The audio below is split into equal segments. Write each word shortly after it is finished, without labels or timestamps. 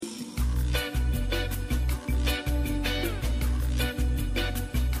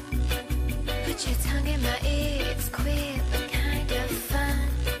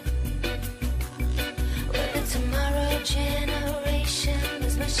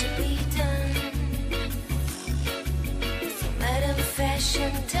to be done. So Madam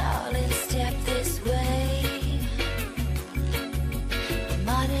Fashion, darling, step this way.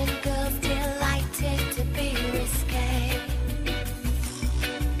 Modern girls delighted to be risque.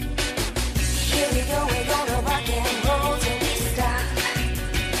 Here we go, we're gonna rock and roll till we stop,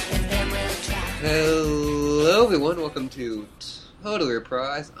 and then we'll drop. Hello everyone, welcome to Totally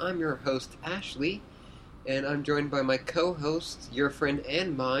Reprise. I'm your host, Ashley, and I'm joined by my co-host, your friend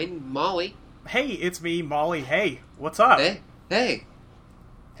and mine, Molly. Hey, it's me, Molly. Hey, what's up? Hey,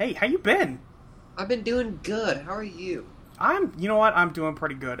 how you been? I've been doing good. How are you? You know what? I'm doing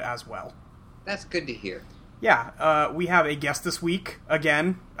pretty good as well. That's good to hear. Yeah, we have a guest this week,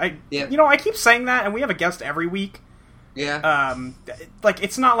 again. I keep saying that, and we have a guest every week. Yeah.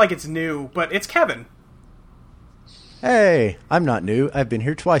 It's not like it's new, but it's Kevin. Hey, I'm not new. I've been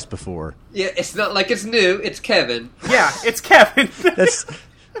here twice before. Yeah, it's not like it's new, it's Kevin. Yeah, it's Kevin.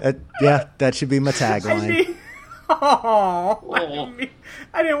 That should be my tagline. I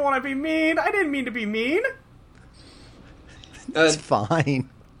didn't want to be mean. I didn't mean to be mean. It's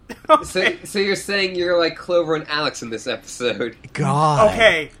fine. Okay. So you're saying you're like Clover and Alex in this episode? God.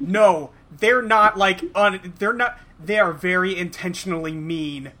 Okay, no, they're not they are very intentionally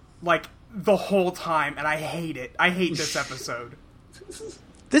mean, like, the whole time, and I hate it. I hate this episode.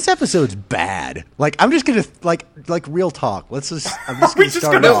 This episode's bad. Like, I'm just gonna like real talk. I'm just Are we gonna just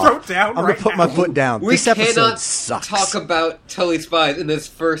start gonna off. throw down I'm right gonna put now? my foot down. We This episode cannot sucks. talk about Totally Spies in this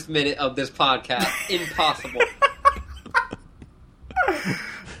first minute of this podcast. Impossible.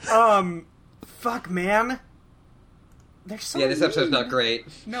 Fuck, man. They're so Yeah, this episode's not mean. great.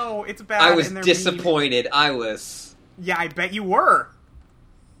 No, it's bad. I was and they're disappointed. mean. Yeah, I bet you were.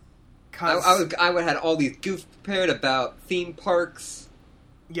 I would have had all these goofs prepared about theme parks.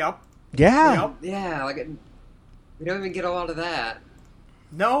 Yep. Yeah. Yep. Yeah, we don't even get a lot of that.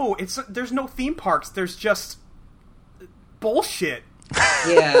 No, there's no theme parks. There's just bullshit.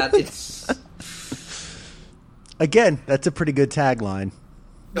 Yeah, it's... Again, that's a pretty good tagline.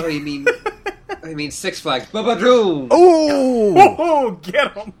 Oh, you mean... I mean Six Flags. Ba-ba-doom! Oh! Oh,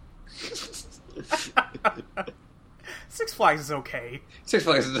 get him. Six Flags is okay. Six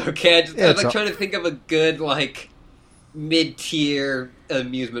Flags is okay. Yeah, I was trying to think of a good, mid-tier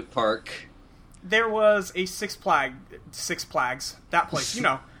amusement park. There was a Six Flags, that place, you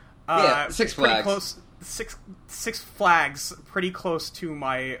know. Yeah, Six pretty Flags. Close, Six Flags, pretty close to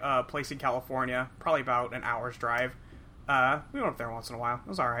my place in California. Probably about an hour's drive. We went up there once in a while. It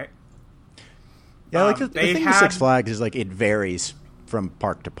was alright. Yeah, the they thing with Six Flags is it varies from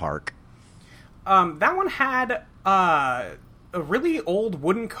park to park. That one had a really old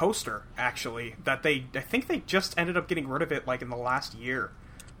wooden coaster, actually, that I think they just ended up getting rid of it in the last year,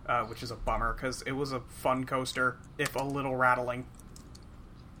 which is a bummer because it was a fun coaster, if a little rattling.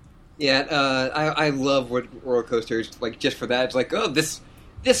 Yeah, I love roller coasters. Just for that, it's oh, this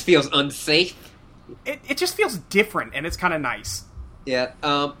feels unsafe. It just feels different, and it's kind of nice. Yeah.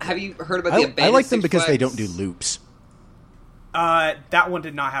 Have you heard about the abandoned I like them Six because they Flags? don't do loops. That one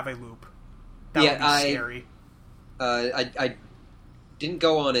did not have a loop. That would be scary. I didn't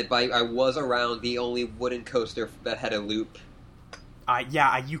go on it, but I was around the only wooden coaster that had a loop.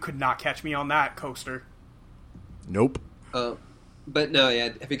 You could not catch me on that coaster. Nope. But no, yeah.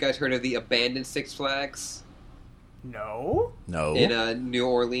 Have you guys heard of the abandoned Six Flags No? No. in New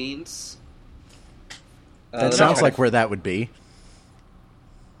Orleans? That sounds like where that would be.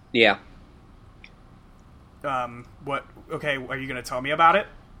 Yeah. What? Okay, are you going to tell me about it?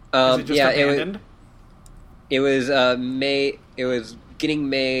 Is it just abandoned? It was made. It was getting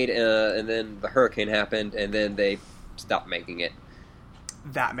made, and then the hurricane happened, and then they stopped making it.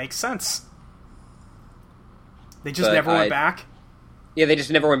 That makes sense. They just never went back? Yeah, they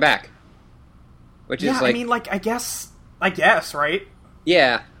just never went back. Which is I mean, I guess, right?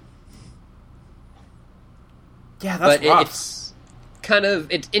 Yeah. Yeah, that's rough. It's kind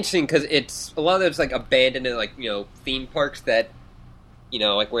of... It's interesting, because it's... A lot of those, abandoned, theme parks that,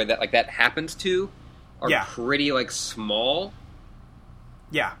 where that happens to are pretty, small.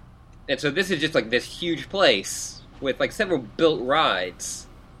 Yeah. And so this is just, this huge place with, several built rides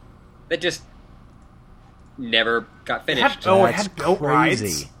that just never got finished. It had built crazy.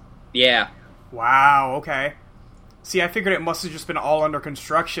 rides? Yeah. Wow, okay. See, I figured it must have just been all under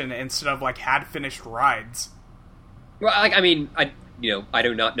construction instead of, had finished rides. Well, I mean, I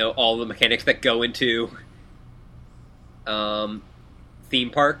do not know all the mechanics that go into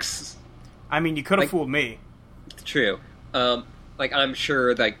theme parks. I mean, you could have fooled me. It's true. I'm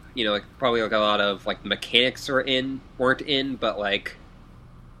sure, probably a lot of, mechanics weren't in, but,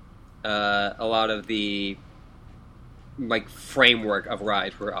 a lot of the, like framework of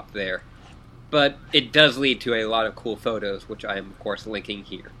rides were up there. But it does lead to a lot of cool photos, which I am, of course, linking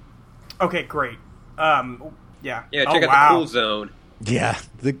here. Okay, great. Yeah. Yeah, check out the Cool Zone. Yeah,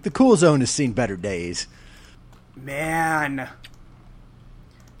 the Cool Zone has seen better days. Man.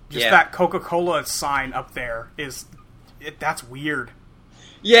 Just that Coca-Cola sign up there that's weird.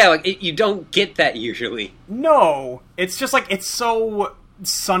 Yeah, like, you don't get that usually. No. It's just like, it's so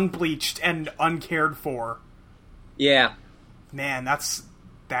sun-bleached and uncared for. Yeah. Man,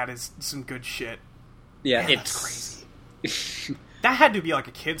 that is some good shit. Yeah, Man, it's crazy. That had to be like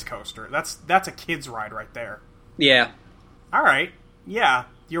a kid's coaster. That's a kid's ride right there. Yeah. All right. Yeah,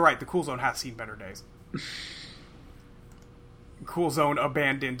 you're right. The Cool Zone has seen better days. Cool Zone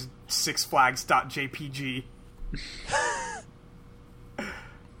abandoned SixFlags.jpg.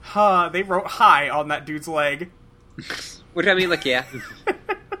 They wrote hi on that dude's leg. Which, I mean, like, yeah.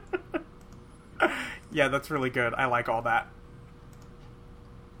 Yeah, that's really good. I like all that.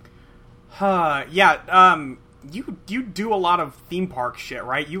 Yeah, you do a lot of theme park shit,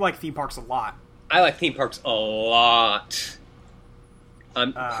 right? You like theme parks a lot. I like theme parks a lot.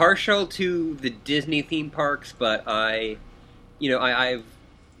 I'm partial to the Disney theme parks, but I've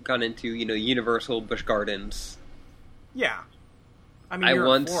gone into, Universal, Busch Gardens. Yeah. I mean,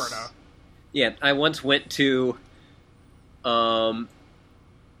 you're in Florida. Yeah, I once went to a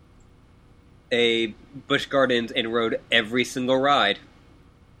Busch Gardens and rode every single ride.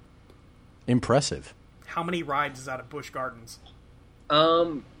 Impressive. How many rides is that at Busch Gardens?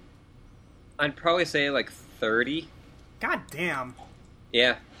 I'd probably say like 30. God damn.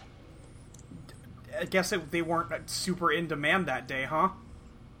 Yeah. I guess they weren't super in demand that day, huh?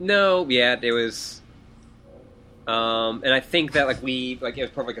 No, yeah, there was. And I think that it was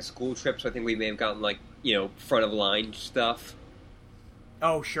probably like a school trip, so I think we may have gotten front of line stuff.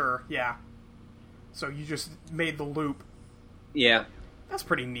 Oh, sure, yeah. So you just made the loop. Yeah. That's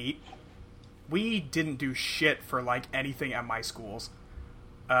pretty neat. We didn't do shit for anything at my schools.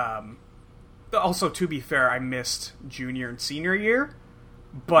 Also, to be fair, I missed junior and senior year,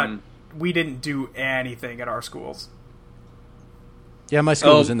 but we didn't do anything at our schools. Yeah, my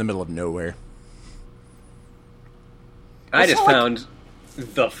school was in the middle of nowhere. I just found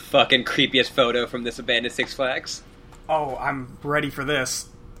the fucking creepiest photo from this abandoned Six Flags. Oh, I'm ready for this.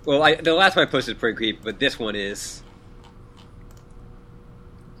 Well, the last one I posted is pretty creepy, but this one is.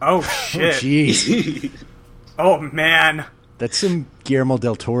 Oh, shit. Jeez. Oh, man. That's some Guillermo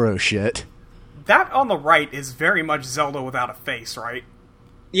del Toro shit. That on the right is very much Zelda without a face, right?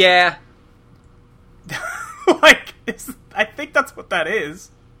 Yeah. I think that's what that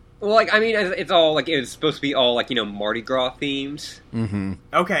is. Well, I mean, it's all, it was supposed to be all, Mardi Gras themes. Mm-hmm.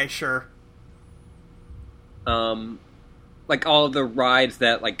 Okay, sure. All of the rides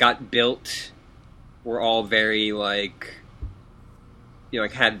that, got built were all very,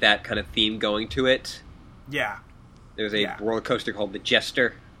 had that kind of theme going to it. Yeah. There's a roller coaster called the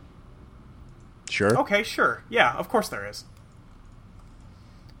Jester. Sure. Okay, sure. Yeah, of course there is.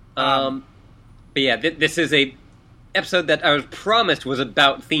 But yeah, this is a episode that I was promised was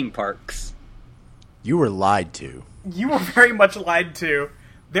about theme parks. You were lied to. You were very much lied to.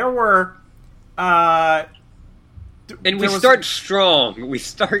 There were, and we start strong. We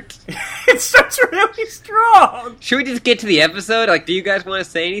start... It starts really strong! Should we just get to the episode? Do you guys want to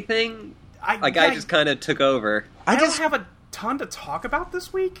say anything? I just kind of took over. I don't have a ton to talk about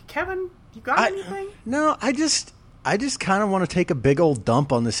this week. Kevin, you got anything? No, I just kind of want to take a big old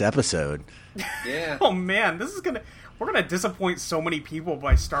dump on this episode. Yeah. Oh man, we're gonna disappoint so many people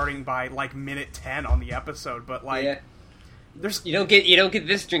by starting by minute 10 on the episode, but yeah. You don't get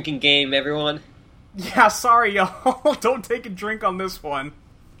this drinking game, everyone. Yeah, sorry y'all. Don't take a drink on this one.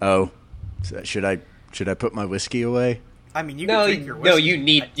 Oh, should I put my whiskey away? I mean, you can drink your whiskey. No,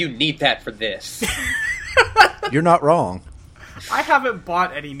 you need that for this. You're not wrong. I haven't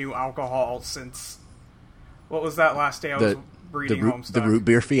bought any new alcohol since... What was that last day I was reading Homestuck? The root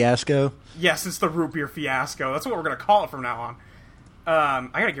beer fiasco? Yes, it's the root beer fiasco. That's what we're going to call it from now on.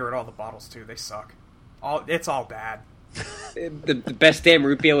 I got to get rid of all the bottles, too. They suck. It's all bad. The best damn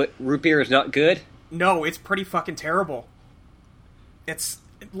root beer is not good? No, it's pretty fucking terrible. It's,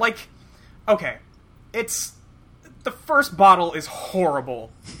 okay. It's... The first bottle is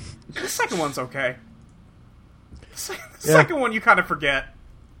horrible. The second one's okay. The second one you kind of forget.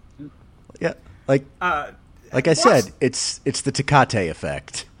 Yeah, like I said, it's the Tecate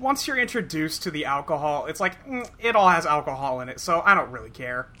effect. Once you're introduced to the alcohol, it's it all has alcohol in it, so I don't really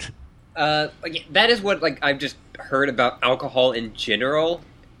care. That is what I've just heard about alcohol in general.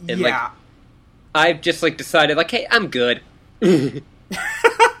 And, yeah. I've just decided hey, I'm good.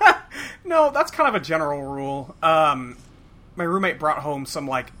 No, that's kind of a general rule. my roommate brought home some,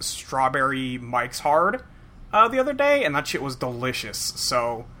 like, strawberry Mike's Hard the other day, and that shit was delicious.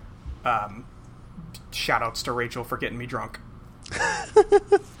 So, shout-outs to Rachel for getting me drunk.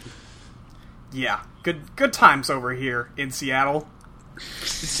 Yeah, good times over here in Seattle.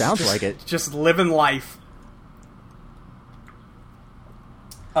 Sounds like it. Just living life.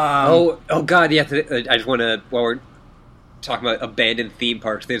 Oh God! Yeah, I just want to. While we're talking about abandoned theme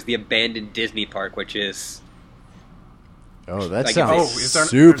parks, there's the abandoned Disney park, which is. Oh, that Like, sounds is there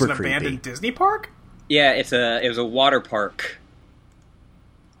super there's an creepy. abandoned Disney park? Yeah, it was a water park.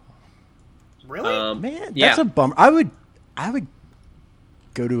 Really? Man, Yeah. that's a bummer. I would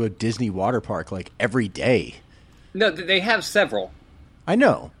go to a Disney water park like every day. No, they have several. I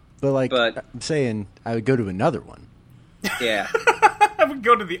know, but But- I'm saying I would go to another one. Yeah. I would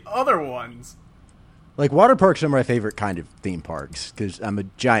go to the other ones. Like, water parks are my favorite kind of theme parks because I'm a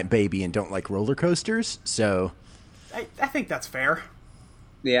giant baby and don't like roller coasters. So, I think that's fair.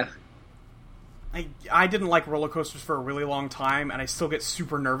 Yeah. I didn't like roller coasters for a really long time, and I still get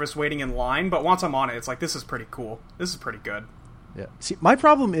super nervous waiting in line, but once I'm on it, it's like, this is pretty cool. This is pretty good. yeah. See, my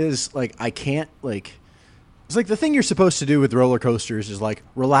problem is, like, I can't, like... It's like the thing you're supposed to do with roller coasters is, like,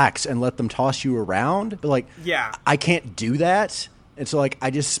 relax and let them toss you around. But, like, Yeah. I can't do that. And so, like, I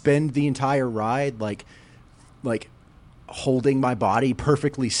just spend the entire ride, like holding my body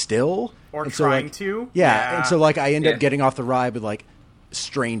perfectly still. Or And so, trying like, to. Yeah, and so, like, I end Yeah. up getting off the ride with, like,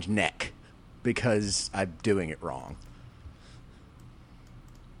 strained neck because I'm doing it wrong.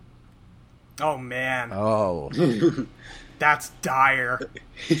 Oh, man. Oh. That's dire.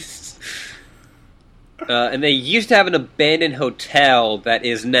 And they used to have an abandoned hotel that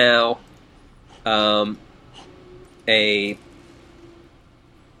is now a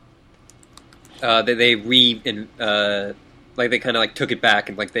they kind of like took it back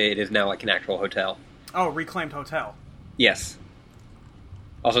and like it is now like an actual hotel. Oh, reclaimed hotel. Yes.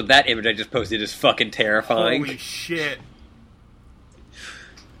 Also, that image I just posted is fucking terrifying. Holy shit.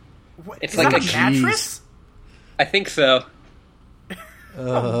 What, It's is like that a- a mattress? I think so.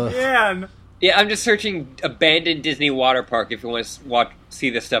 Oh, man. Yeah, I'm just searching abandoned Disney water park if you want to see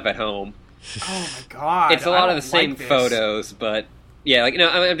this stuff at home. Oh, my God. It's a lot I of the don't same like this. photos, but yeah, like,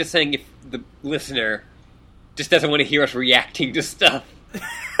 I'm just saying if the listener just doesn't want to hear us reacting to stuff.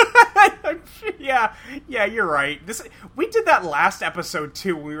 yeah, you're right. We did that last episode,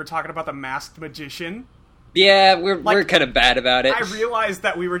 too, when we were talking about the Masked Magician. Yeah, we're kind of bad about it. I realized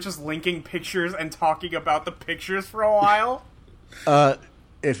that we were just linking pictures and talking about the pictures for a while.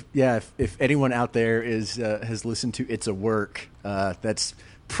 If anyone out there has listened to It's a Work, that's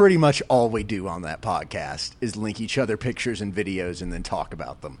pretty much all we do on that podcast is link each other pictures and videos and then talk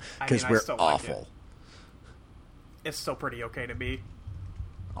about them because I we're still like awful. It's still pretty okay to be.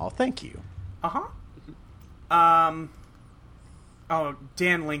 Oh, thank you. Uh-huh. Oh,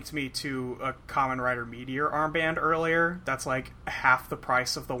 Dan linked me to a Kamen Rider Meteor armband earlier. That's like half the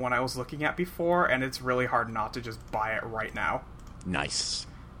price of the one I was looking at before, and it's really hard not to just buy it right now. Nice.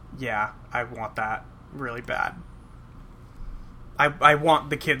 Yeah, I want that really bad. I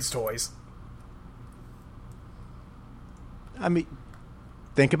want the kids' toys. I mean,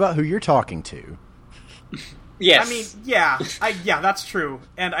 think about who you're talking to. Yes. I mean, yeah, that's true.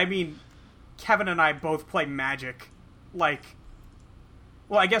 And I mean, Kevin and I both play Magic. Like,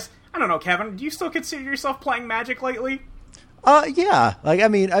 well, I guess, I don't know, Kevin, do you still consider yourself playing Magic lately? Yeah. Like, I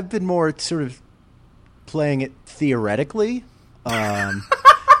mean, I've been more sort of playing it theoretically.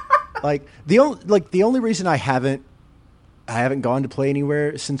 Like the only reason I haven't gone to play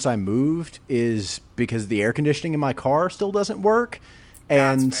anywhere since I moved is because the air conditioning in my car still doesn't work,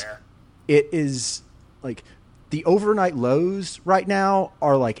 and That's fair. it is like the overnight lows right now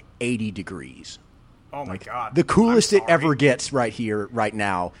are like 80 degrees. Oh my god. The coolest I'm it ever sorry. gets right here, right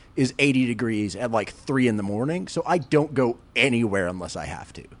now, is 80 degrees at like 3 in the morning. So I don't go anywhere unless I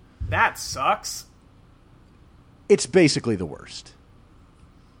have to. That sucks. It's basically the worst.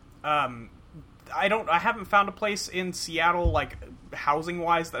 I haven't found a place in Seattle, like,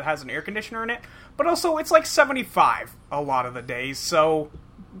 housing-wise that has an air conditioner in it. But also, it's like 75 a lot of the days, so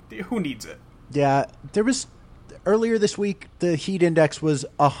who needs it? Yeah, there was earlier this week. The heat index was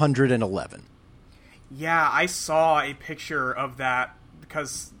 111. Yeah, I saw a picture of that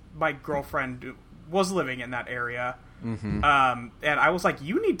because my girlfriend was living in that area. Mm-hmm. And I was like,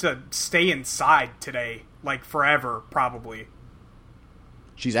 you need to stay inside today, like forever, probably.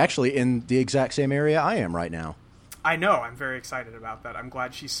 She's actually in the exact same area I am right now. I know, I'm very excited about that. I'm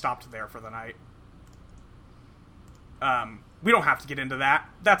glad she stopped there for the night. We don't have to get into that.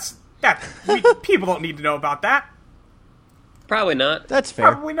 People don't need to know about that. Probably not. That's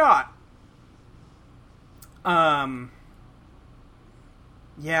fair. Probably not.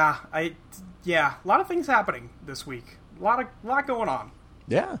 Yeah, a lot of things happening this week. A lot going on.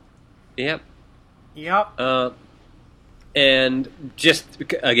 Yeah. Yep. Yep. And just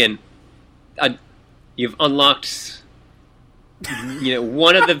again, you've unlocked,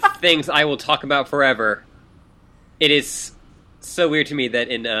 one of the things I will talk about forever. It is so weird to me that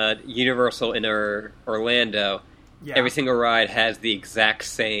in Universal in Orlando, every single ride has the exact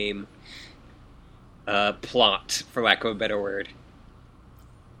same plot, for lack of a better word.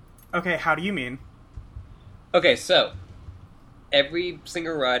 Okay, how do you mean? Okay, so every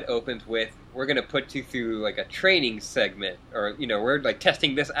single ride opens with, we're going to put you through like a training segment, or we're like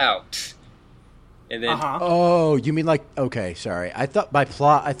testing this out, and then oh, you mean like, okay, sorry, I thought by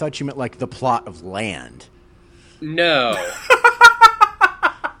plot I thought you meant like the plot of Land. No.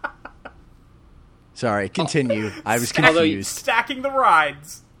 Sorry, continue. I was confused. Stacking the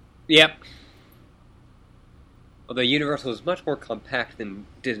rides. Yep. Although Universal is much more compact than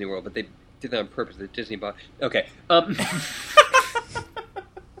Disney World, but they did that on purpose. The Disney bought. Okay.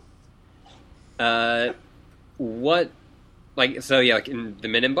 What? Like, so yeah, like in the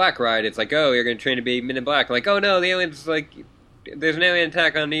Men in Black ride, it's like, oh, you're going to train to be Men in Black. Like, oh no, the aliens, like, there's an alien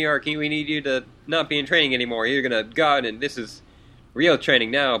attack on New York. We need you to not be in training anymore. You're going to go, and this is real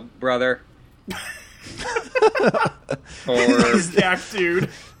training now, brother. Or Jack, dude.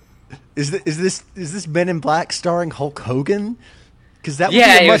 Is this Men in Black starring Hulk Hogan? Because that would be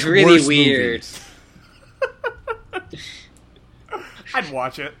it a much was really worse weird. Movie. I'd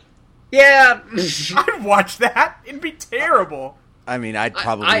watch it. Yeah, I'd watch that. It'd be terrible. I mean, I'd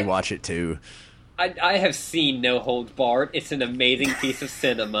probably watch it too. I have seen No Holds Barred. It's an amazing piece of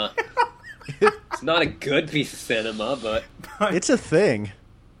cinema. It's not a good piece of cinema, but it's a thing.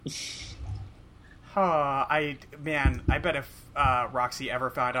 I bet if Roxy ever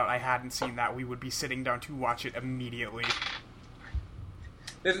found out I hadn't seen that, we would be sitting down to watch it immediately.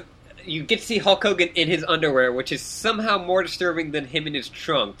 You get to see Hulk Hogan in his underwear, which is somehow more disturbing than him in his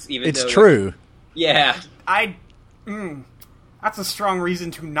trunks. It's true. Yeah. That's a strong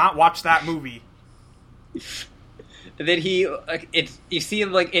reason to not watch that movie. And then you see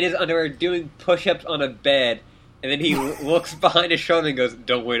him like in his underwear doing push-ups on a bed, and then he looks behind his shoulder and goes,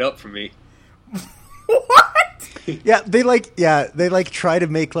 "Don't wait up for me." What? Yeah, they try to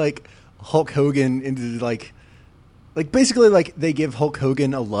make like Hulk Hogan into like basically like they give Hulk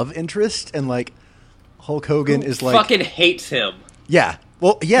Hogan a love interest, and like Hulk Hogan is like fucking hates him. Yeah.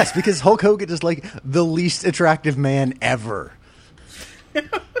 Well, yes, because Hulk Hogan is like the least attractive man ever.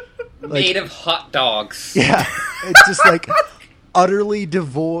 Made of hot dogs. Yeah. It's just like utterly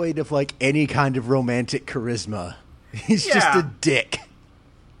devoid of like any kind of romantic charisma. He's just a dick.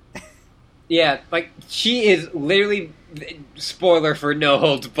 Yeah, like she is literally, spoiler for No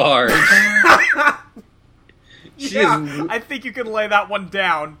Holds Barred. I think you can lay that one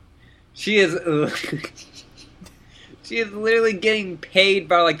down. She is literally getting paid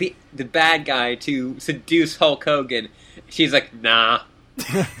by like the bad guy to seduce Hulk Hogan. She's like, nah.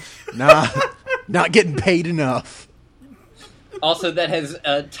 Nah, not getting paid enough. Also, that has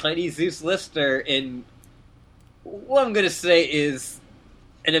a tiny Zeus Lister in what I'm going to say is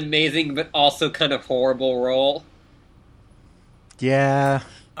an amazing but also kind of horrible role. Yeah.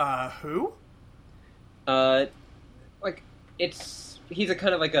 Who? He's a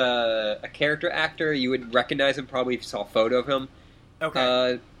kind of like a character actor. You would recognize him probably if you saw a photo of him.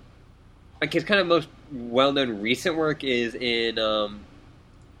 Okay. Like his kind of most well-known recent work is in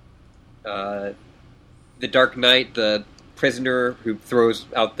The Dark Knight, the prisoner who throws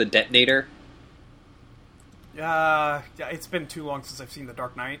out the detonator. It's been too long since I've seen The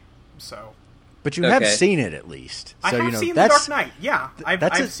Dark Knight, so. But you have seen it at least. I have seen The Dark Knight. Yeah,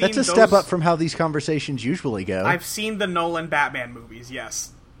 that's a step up from how these conversations usually go. I've seen the Nolan Batman movies.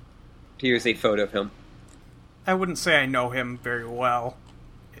 Yes. Here's a photo of him. I wouldn't say I know him very well.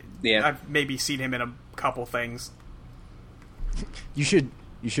 Yeah, I've maybe seen him in a couple things. You should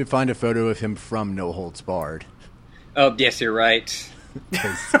find a photo of him from No Holds Barred. Oh, yes, you're right.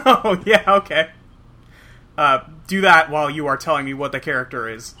 Oh, yeah, okay. Do that while you are telling me what the character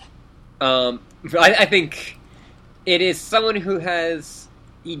is. I think it is someone who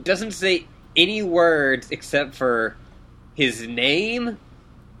he doesn't say any words except for his name,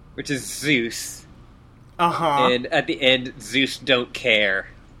 which is Zeus. Uh-huh. And at the end, Zeus don't care.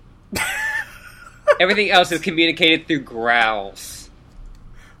 Everything else is communicated through growls.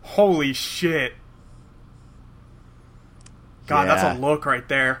 Holy shit. God, Yeah. that's a look right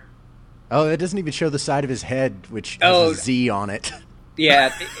there. Oh, it doesn't even show the side of his head, which has a Z on it. Yeah.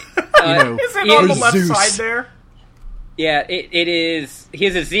 Is it on the left Zeus. side there? Yeah, it is. He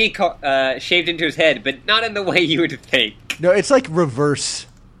has a Z shaved into his head, but not in the way you would think. No, it's like reverse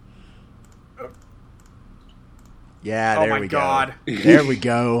Yeah, Oh there my we God. go. There we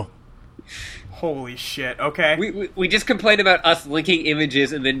go. Holy shit. Okay. We just complained about us linking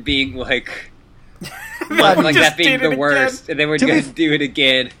images and then being like We like just that being did it the worst, and then we're To be going to f- do it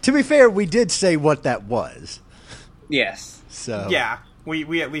again. To be fair, we did say what that was. Yes. So Yeah.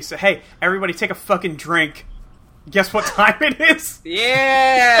 We at least said, hey, everybody take a fucking drink. Guess what time it is?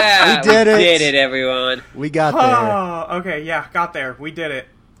 Yeah! We did it. Did it, everyone. we got there. Oh, okay, yeah, got there. We did it.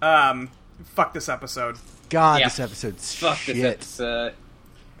 Fuck this episode. God, Yeah. this episode's Fuck shit. this episode.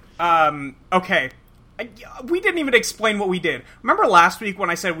 Okay. We didn't even explain what we did. Remember last week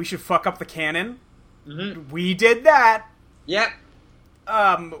when I said we should fuck up the canon? Mm-hmm. We did that. Yep.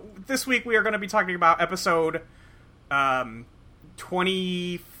 This week we are going to be talking about episode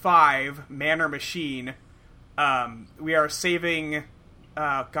 25, Man or Machine. We are saving...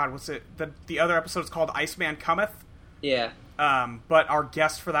 God, what's it? The other episode is called Iceman Cometh. Yeah. But our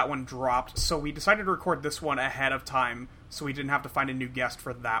guest for that one dropped, so we decided to record this one ahead of time, so we didn't have to find a new guest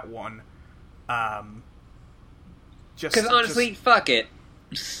for that one. Because honestly, fuck it.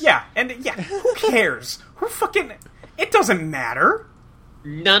 yeah, and yeah, who cares? Who fucking... It doesn't matter.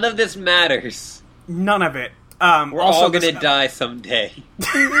 None of this matters. None of it. We're also all gonna this- die someday.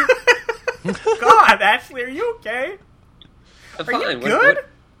 God, Ashley, are you okay? I'm Are you fine. good?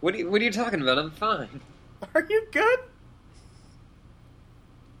 What are you talking about? I'm fine. Are you good?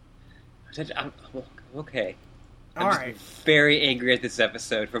 I'm okay. I'm All just right. very angry at this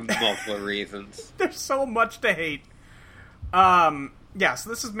episode for multiple reasons. There's so much to hate. Yeah, so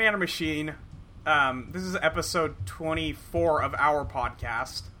this is Man or Machine. This is episode 24 of our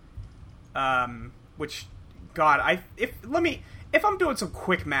podcast. Which, God, if I'm doing some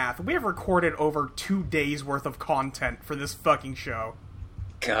quick math, we have recorded over 2 days worth of content for this fucking show.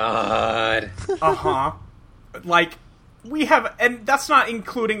 God. Uh-huh. Like, we have, and that's not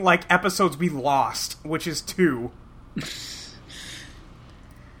including, like, episodes we lost, which is 2.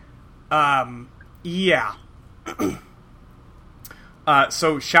 Yeah.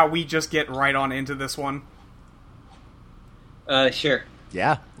 So shall we just get right on into this one? Sure.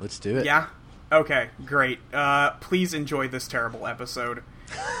 Yeah, let's do it. Yeah? Okay, great. Please enjoy this terrible episode.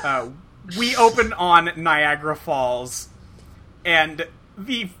 We open on Niagara Falls, and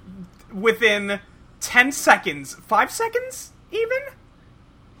within 10 seconds, 5 seconds, even?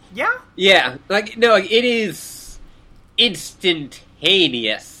 Yeah? Yeah, it is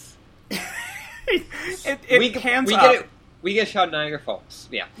instantaneous. It pans we up. get it. We get a shot at Niagara Falls.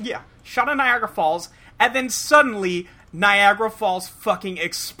 Yeah. Yeah, shot of Niagara Falls, and then suddenly Niagara Falls fucking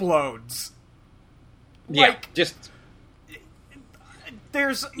explodes. Yeah. Like, Just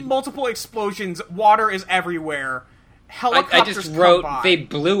there's multiple explosions, water is everywhere, I helicopters just come wrote by. they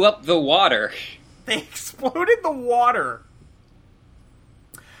blew up the water. They exploded the water.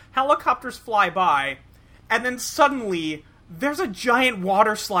 Helicopters fly by, and then suddenly there's a giant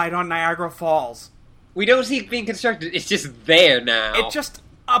water slide on Niagara Falls. We don't see it being constructed. It's just there now. It just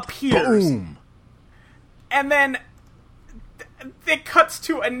appears. Boom. And then it cuts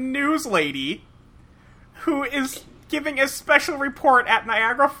to a news lady who is giving a special report at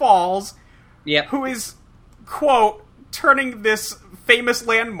Niagara Falls, Yep. who is, quote, turning this famous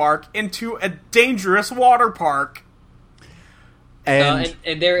landmark into a dangerous water park. And,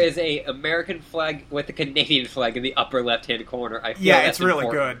 And there is a American flag with a Canadian flag in the upper left-hand corner. I feel Yeah, that's it's really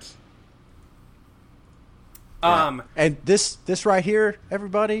important. good. and this right here,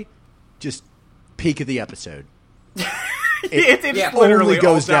 everybody, just peak of the episode. It's yeah, literally Only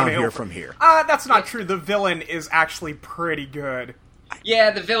goes all down downhill here from here. That's not true. The villain is actually pretty good.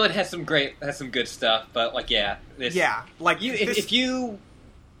 Yeah, the villain has some good stuff, but this, Yeah, like if you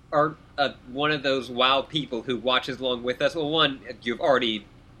are one of those wild people who watches along with us, well, one, you've already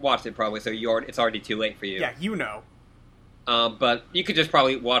watched it probably, so it's already too late for you. yeah, you know. But you could just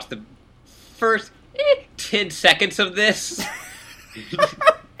probably watch the first 10 seconds of this.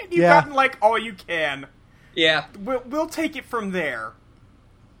 And you've Yeah. gotten like all you can. Yeah. We'll take it from there.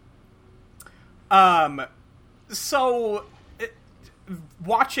 So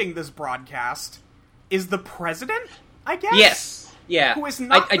watching this broadcast is the president, I guess. Yes. Yeah. Who is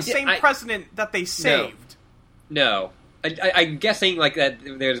not I the did- same president that they saved. No. I'm guessing that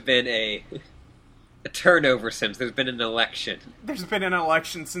there's been a turnover since there's been an election. There's been an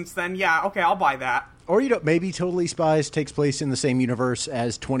election since then. Yeah, okay, I'll buy that. Or maybe Totally Spies takes place in the same universe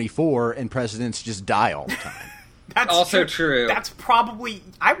as 24, and presidents just die all the time. That's Also true. That's probably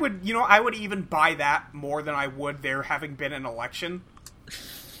I would even buy that more than I would there having been an election.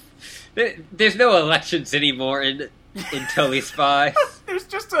 There's no elections anymore in Totally Spies. There's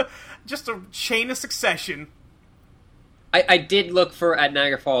just a chain of succession. I did look at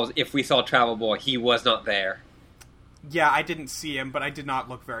Niagara Falls if we saw Travel Boy. He was not there. Yeah, I didn't see him, but I did not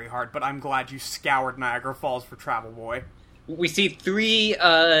look very hard. But I'm glad you scoured Niagara Falls for Travel Boy. We see 3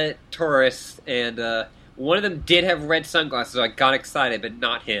 tourists, and one of them did have red sunglasses, so I got excited, but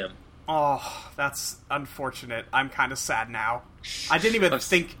not him. Oh, that's unfortunate. I'm kind of sad now. I didn't even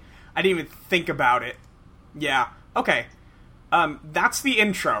think about it. Yeah. Okay. That's the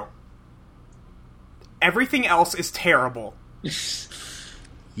intro. Everything else is terrible.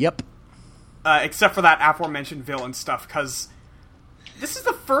 Yep. Except for that aforementioned villain stuff, because this is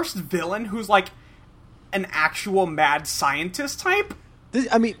the first villain who's, like, an actual mad scientist type.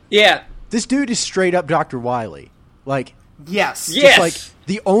 Yeah. This dude is straight up Dr. Wily. Like, Yes. Yes. just like,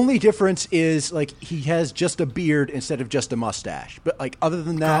 the only difference is, like, he has just a beard instead of just a mustache. But, like, other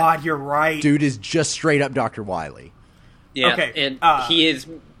than that, God, you're right. dude is just straight up Dr. Wily. Yeah, Okay, and uh, he's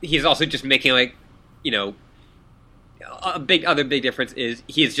also just making, like, you know, other big difference is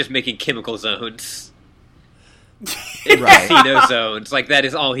he is just making chemical zones. And Right. casino zones. Like, that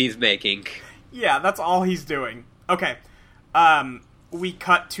is all he's making. Yeah, that's all he's doing. Okay. We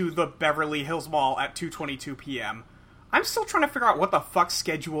cut to the Beverly Hills Mall at 2:22 p.m. I'm still trying to figure out what the fuck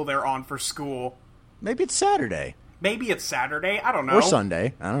schedule they're on for school. Maybe it's Saturday. Maybe it's Saturday. I don't know. Or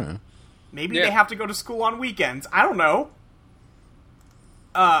Sunday. I don't know. Maybe Yeah. they have to go to school on weekends. I don't know.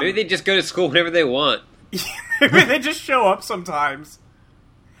 Maybe they just go to school whenever they want. Maybe they just show up sometimes.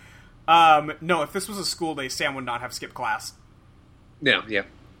 No, if this was a school day, Sam would not have skipped class. No, yeah.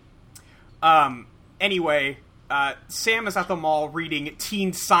 Anyway, Sam is at the mall reading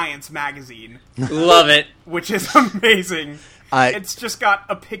Teen Science magazine, Love it. which is amazing. I- It's just got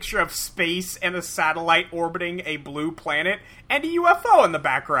a picture of space and a satellite orbiting a blue planet and a UFO in the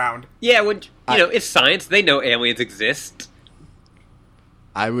background. Yeah, when, it's science. They know aliens exist.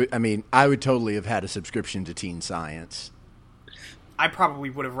 I would totally have had a subscription to Teen Science. I probably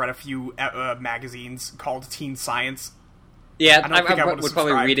would have read a few magazines called Teen Science. Yeah, I don't think I would've would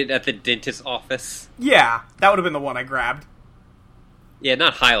probably subscribed. read it at the dentist's office. Yeah, that would have been the one I grabbed. Yeah,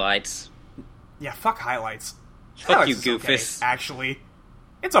 not highlights. Yeah, fuck highlights. Fuck Highlights you, is okay, Goofus. actually.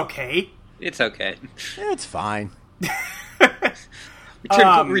 It's okay. It's okay. It's fine.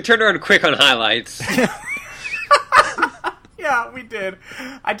 Return around quick on highlights. Yeah, we did.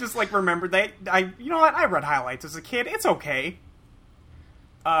 I just, remembered you know what? I read highlights as a kid. It's okay.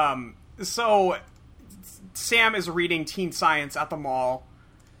 So, Sam is reading Teen Science at the mall.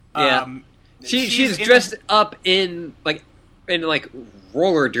 Yeah. She's dressed up in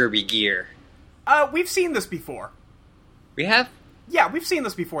roller derby gear. We've seen this before. We have? Yeah, we've seen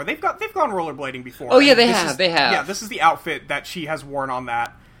this before. They've gone rollerblading before. Oh, yeah, And they this have, is- they have. Yeah, this is the outfit that she has worn on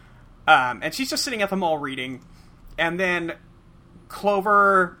that. And she's just sitting at the mall reading. And then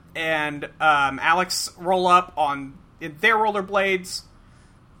Clover and Alex roll up in their rollerblades.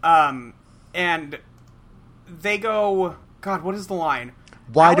 And they go... God, what is the line?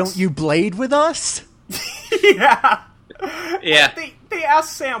 Why Alex- don't you blade with us? Yeah. Yeah. They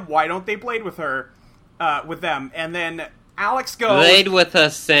ask Sam why don't they blade with her, with them, and then Alex goes... Blade with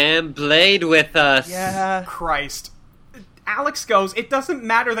us, Sam. Blade with us. Yeah. Christ. Alex goes, it doesn't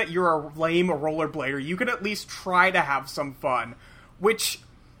matter that you're a lame rollerblader, you can at least try to have some fun. Which...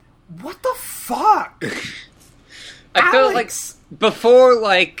 What the fuck? I felt like Alex! before,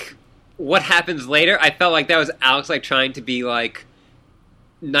 what happens later, I felt like that was Alex, trying to be,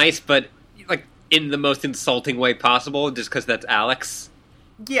 nice, but, in the most insulting way possible, just because that's Alex.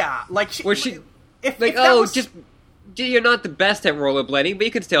 Yeah, Where she, if that was, you're not the best at rollerblading, but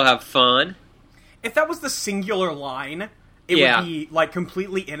you can still have fun. if that was the singular line, it Yeah. would be,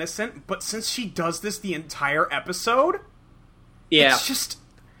 completely innocent, but since she does this the entire episode, Yeah. it's just...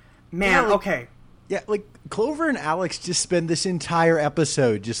 Man, Yeah, okay. Yeah, Clover and Alex just spend this entire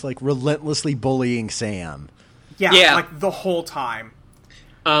episode just, relentlessly bullying Sam. Yeah, the whole time.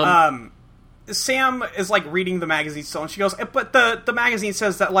 Sam is, reading the magazine still, and she goes, but the magazine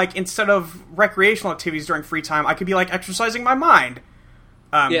says that, instead of recreational activities during free time, I could be, exercising my mind.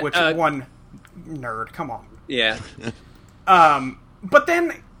 Yeah, Which, one nerd, come on. Yeah. But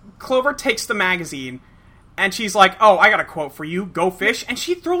then Clover takes the magazine, and she's like, oh, I got a quote for you, go fish, and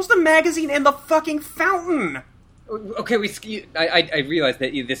she throws the magazine in the fucking fountain! Okay, I realize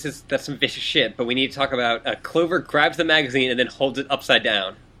that that's some vicious shit, but we need to talk about Clover grabs the magazine and then holds it upside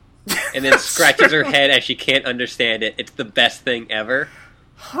down. And then scratches her head as she can't understand it. It's the best thing ever.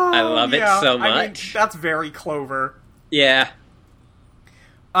 I love it so much. that's very Clover. Yeah.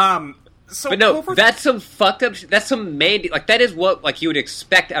 So But no, Clover... that's some fucked up that's some Mandy... that is what you would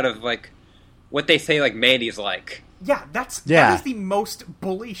expect out of, what they say, Mandy's like. Yeah, that Yeah. is the most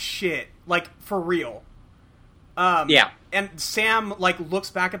bully shit, for real. Yeah. And Sam, like, looks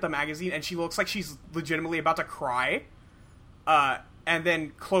back at the magazine, and she looks like she's legitimately about to cry. And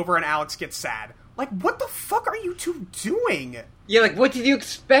then Clover and Alex get sad. Like, what the fuck are you two doing? Yeah, like, what did you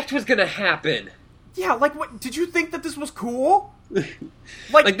expect was gonna happen? Yeah, like, what? Did you think that this was cool?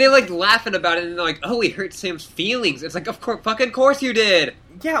 Like, they're, like, laughing about it, and they're like, oh, we hurt Sam's feelings. It's like, of course, fucking course you did!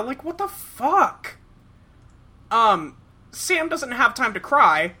 Yeah, like, what the fuck? Sam doesn't have time to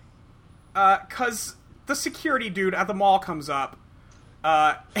cry, 'cause the security dude at the mall comes up,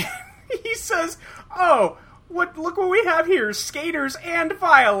 and he says, oh, look what we have here, skaters and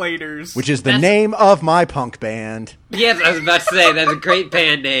violators. Which is the name of my punk band. Yes, I was about to say, that's a great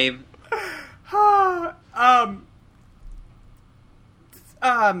band name.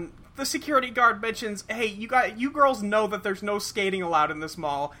 The security guard mentions, hey, you girls know that there's no skating allowed in this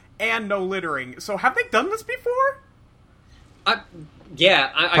mall, and no littering, so have they done this before?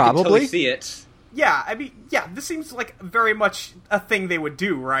 Yeah, I can Probably. totally see it. Yeah, I mean, yeah, this seems like very much a thing they would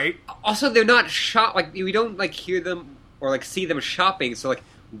do, right? Also, they're not like, we don't, like, hear them or, like, see them shopping, so, like,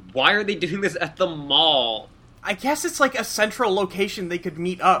 why are they doing this at the mall? I guess it's like a central location they could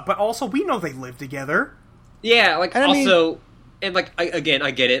meet up, but also we know they live together. Yeah, like, And I mean- also, and, like, I get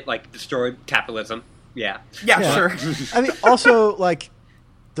it, like, destroy capitalism. Yeah. Yeah, sure. I mean, also, like,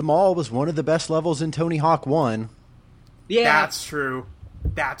 the mall was one of the best levels in Tony Hawk 1. Yeah. That's true.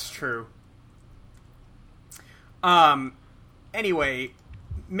 That's true. Anyway,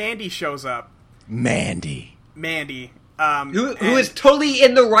 Mandy shows up. Mandy. Mandy. Who and- is totally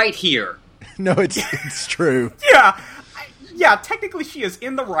in the right here. No, it's true. Yeah, technically she is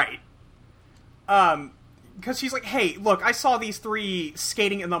in the right. Because she's like, hey, look, I saw these three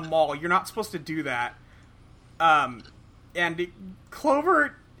skating in the mall. You're not supposed to do that. And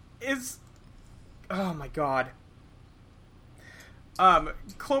Clover is... Oh, my God.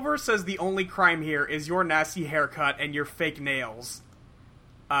 Clover says the only crime here is your nasty haircut and your fake nails.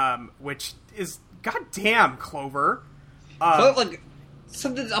 Which is... Goddamn, Clover. Like,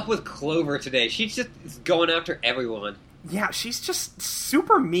 something's up with Clover today. She's just going after everyone. Yeah, she's just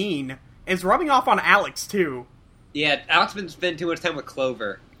super mean. It's rubbing off on Alex, too. Yeah, Alex been spending too much time with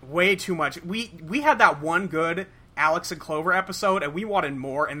Clover. Way too much. We had that one good Alex and Clover episode, and we wanted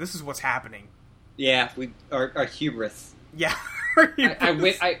more, and this is what's happening. Yeah, our hubris. Yeah.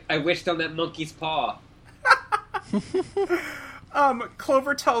 I wished on that monkey's paw.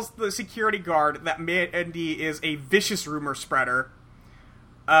 Clover tells the security guard that Mandy is a vicious rumor spreader.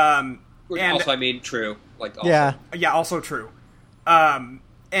 Which and also, I mean, true. Like, also. Yeah. yeah, also true. And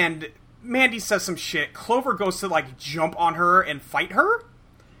Mandy says some shit. Clover goes to, like, jump on her and fight her.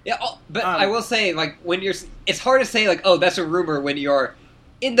 Yeah, but I will say, like, it's hard to say, like, oh, that's a rumor when you're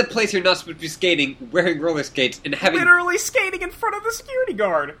in the place you're not supposed to be skating, wearing roller skates, and having... Literally skating in front of the security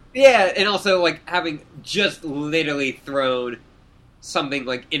guard. Yeah, and also, like, having just literally thrown something,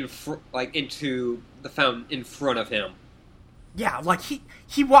 like, into the fountain in front of him. Yeah, like,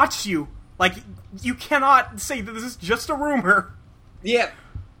 he watched you. Like, you cannot say that this is just a rumor. Yeah.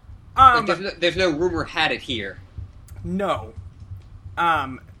 Like, there's no rumor had it here. No.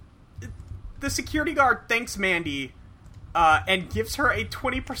 The security guard thanks Mandy, and gives her a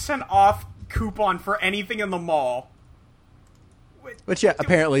 20% off coupon for anything in the mall. But yeah,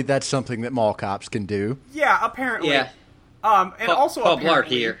 apparently that's something that mall cops can do. Yeah, apparently. Yeah. And also Paul Blart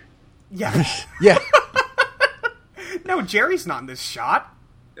apparently... here. Yeah. Yeah. No, Jerry's not in this shot.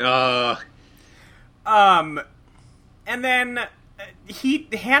 And then he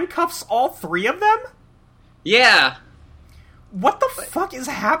handcuffs all three of them? Yeah. What the fuck is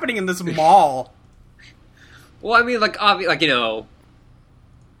happening in this mall? Well, I mean, like, you know,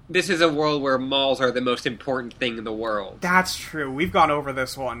 this is a world where malls are the most important thing in the world. That's true. We've gone over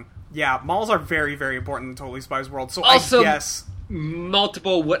this one. Yeah, malls are very, very important in Totally Spies world. So Also, I guess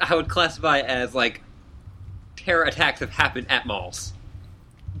multiple, what I would classify as, like, terror attacks have happened at malls.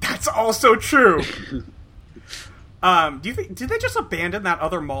 that's also true. Do you think did they just abandon that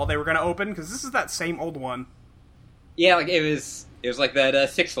other mall they were going to open? Because this is that same old one. Yeah, like, it was like that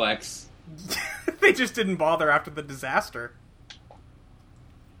Six Flags. They just didn't bother after the disaster.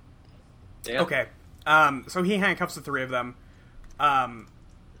 Yeah. Okay. So he handcuffs the three of them.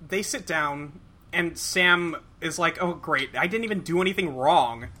 They sit down, and Sam is like, oh, great, I didn't even do anything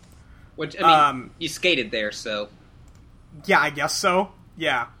wrong. Which, I mean, you skated there, so... Yeah, I guess so.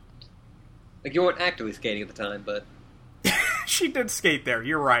 Yeah. Like, you weren't actively skating at the time, but... She did skate there,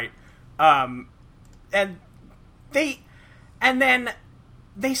 you're right. And then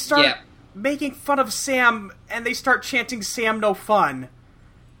they start making fun of Sam, and they start chanting Sam no fun.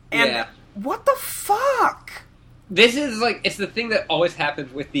 And what the fuck? This is, like, it's the thing that always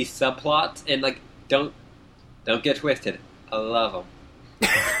happens with these subplots, and, like, don't Don't get twisted. I love them.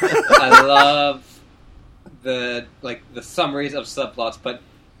 I love the summaries of subplots, but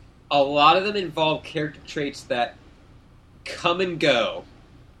a lot of them involve character traits that come and go.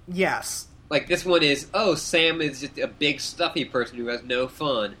 Yes. Like, this one is, Sam is just a big, stuffy person who has no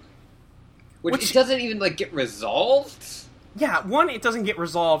fun. Which it doesn't even, get resolved? Yeah, one, it doesn't get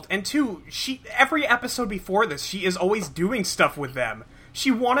resolved, and two, every episode before this, she is always doing stuff with them. She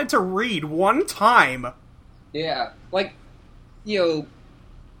wanted to read one time. Yeah.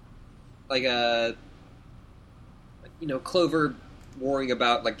 Clover worrying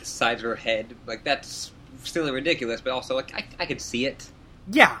about, the size of her head. That's still ridiculous, but also, I could see it.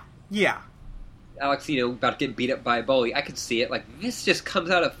 Yeah. Alex, about to get beat up by a bully. I could see it. This just comes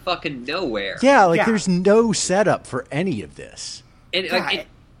out of fucking nowhere. Yeah, there's no setup for any of this. And,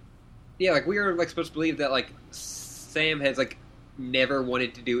 we were, supposed to believe that, Sam has, never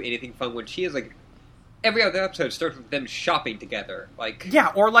wanted to do anything fun when she is, every other episode starts with them shopping together.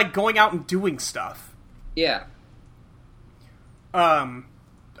 Yeah, or, going out and doing stuff. Yeah.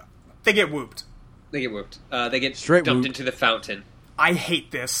 They get whooped. They get Straight dumped whooped. into the fountain. I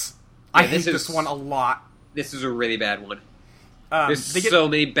hate this. Yeah, I hate this one a lot. This is a really bad one. There's they get- so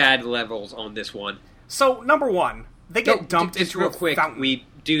many bad levels on this one. So, number one, they get dumped just into real a quick, fountain. we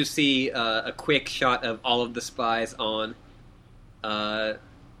do see a quick shot of all of the spies on, a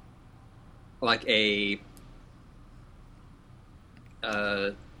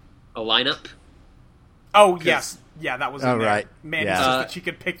lineup. Oh, yes. Yeah, that was in there. Right. Man, Yeah. it's just that she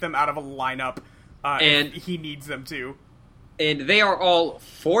could pick them out of a lineup and if he needs them to. And they are all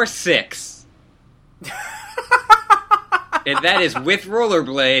 4'6". And that is with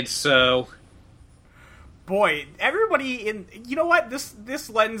rollerblades, so... Boy, everybody in... You know what? This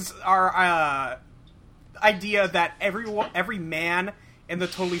lends our idea that every man in the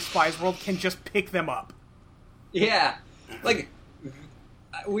Totally Spies world can just pick them up. Yeah.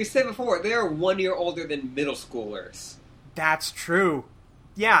 We said before, they are 1 year older than middle schoolers. That's true.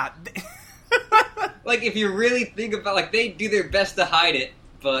 Yeah. If you really think about, they do their best to hide it,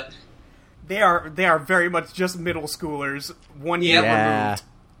 but... They are very much just middle schoolers, 1 year Yeah. removed.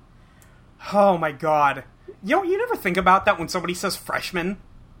 Oh my god. You never think about that when somebody says freshman?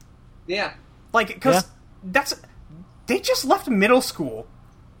 Yeah. Because they just left middle school.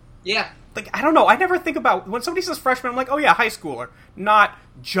 Yeah. I don't know, I never think about, when somebody says freshman, I'm like, oh yeah, high schooler. Not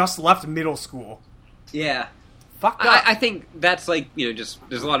just left middle school. Yeah. Fucked up. I think that's, just,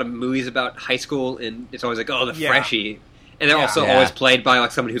 there's a lot of movies about high school, and it's always the Yeah. freshie. And they're Yeah. also Yeah. always played by,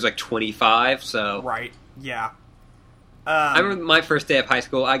 somebody who's, 25, so... Right, yeah. I remember my first day of high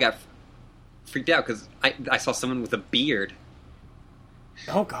school, I got freaked out because I saw someone with a beard.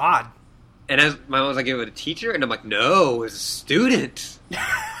 Oh god. And my mom was like, it was a teacher? And I'm like, no, it's a student.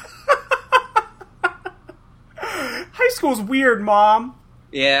 High school's weird, Mom.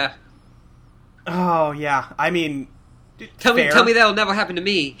 Yeah. Oh, yeah. I mean... Tell fair. me that'll never happen to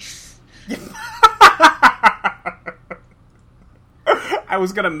me. I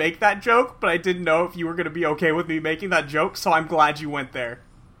was gonna make that joke, but I didn't know if you were gonna be okay with me making that joke, so I'm glad you went there.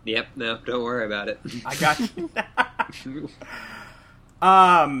 Yep, no, don't worry about it. I got you.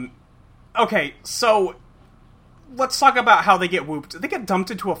 Okay, so... Let's talk about how they get whooped. They get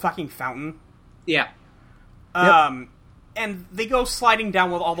dumped into a fucking fountain. Yeah. And they go sliding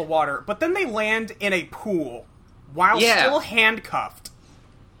down with all the water, but then they land in a pool while still handcuffed.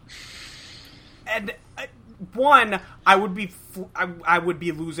 And I would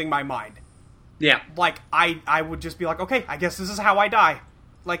be losing my mind. Yeah. I would just be like, okay, I guess this is how I die.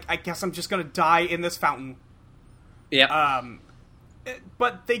 I guess I'm just gonna die in this fountain. Yeah.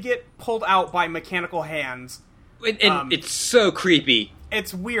 But they get pulled out by mechanical hands. And it's so creepy.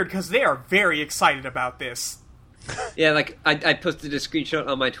 It's weird because they are very excited about this. Yeah, I posted a screenshot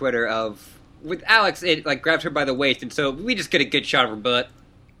on my Twitter of with Alex. It grabs her by the waist, and so we just get a good shot of her butt.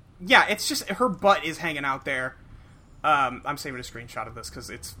 Yeah, it's just her butt is hanging out there. I'm saving a screenshot of this because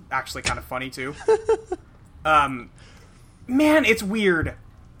it's actually kind of funny too. Man, it's weird.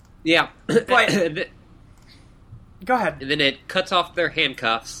 Yeah, But- Go ahead. and then it cuts off their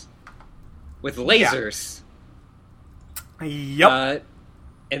handcuffs with lasers. Yep.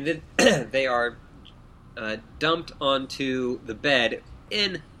 And then they are dumped onto the bed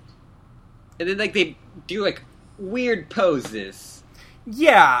and then they do weird poses.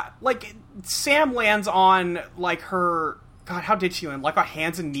 Yeah, Sam lands on her. God, how did she land? On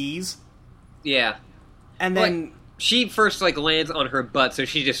hands and knees, Yeah, and then she first lands on her butt, so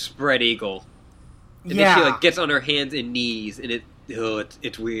she just spread eagle. And yeah, then she gets on her hands and knees, and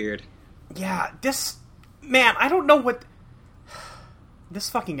it's weird. yeah. This man, I don't know what this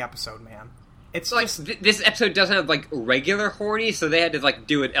fucking episode, man. It's like just this episode doesn't have like regular horny, so they had to like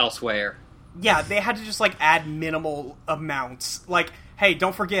do it elsewhere. yeah, they had to just like add minimal amounts. Like, hey,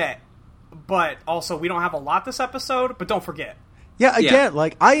 don't forget, but also we don't have a lot this episode, but don't forget. Yeah, again,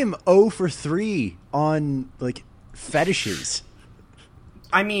 like I am 0 for 3 on like fetishes.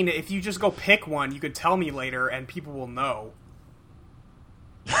 I mean, if you just go pick one, you could tell me later, and people will know.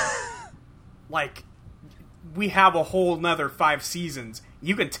 Like, we have a whole nother 5 seasons.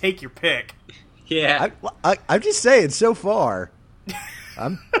 You can take your pick. Yeah. I'm just saying, so far,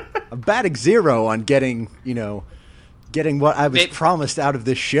 I'm batting 0 on getting what I was promised out of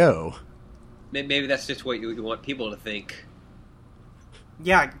this show. Maybe that's just what you want people to think.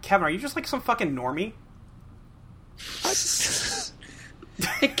 Yeah, Kevin, are you just like some fucking normie?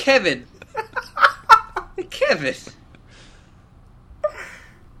 Hey, Kevin. Hey, Kevin. Are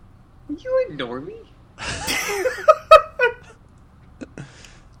you a normie?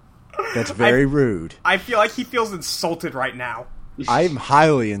 That's very rude. I feel like he feels insulted right now. I'm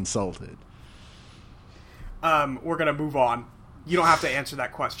highly insulted. We're gonna move on. You don't have to answer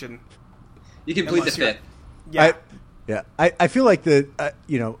that question. You can plead the Unless you're- fifth. Yeah. I feel like the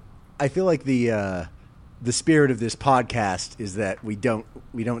spirit of this podcast is that we don't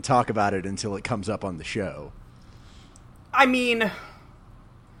talk about it until it comes up on the show. I mean,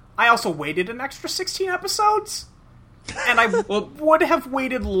 I also waited an extra 16 episodes, and I would have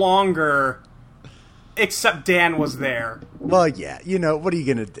waited longer, except Dan was there. Well, yeah, what are you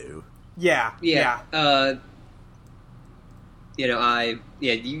gonna do? Yeah. You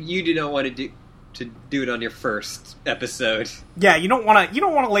do not want to do it on your first episode. Yeah, you don't want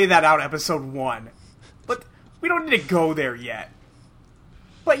to lay that out episode 1. But we don't need to go there yet.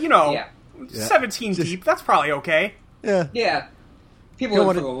 But 17 Just- deep, that's probably okay. Yeah, Yeah. People Don't in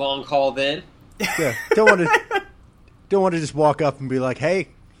wanna- for a long haul then. yeah. Don't want to just walk up and be like, "Hey,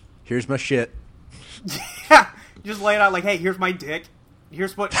 here's my shit." Yeah, you just lay it out like, hey, here's my dick.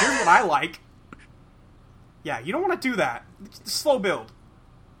 Here's what I like. Yeah, you don't want to do that. It's a slow build.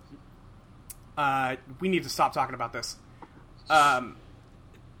 We need to stop talking about this.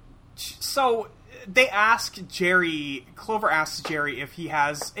 So they ask Jerry. Clover asks Jerry if he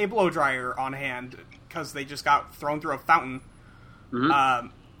has a blow dryer on hand because they just got thrown through a fountain. Mm-hmm.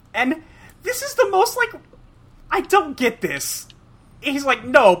 And this is the most like, I don't get this. He's like,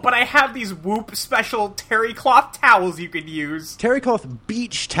 no, but I have these Whoop special terry cloth towels you could use. Terry cloth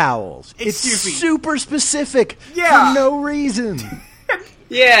beach towels. Excuse it's me. super specific Yeah. for no reason.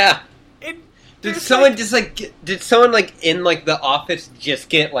 Yeah. It, Did there's, someone like- just like? Did someone like in like the office just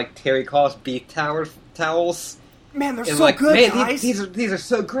get like terry cloth beef towels? Man, they're And so like, good, man, guys. these are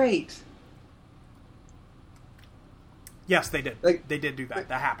so great. Yes, they did. Like- They did do that.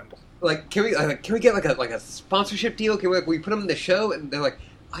 That happened. Like, can we get like a sponsorship deal? Can we put them in the show? And they're like,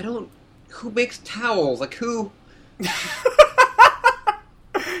 who makes towels? Like who? I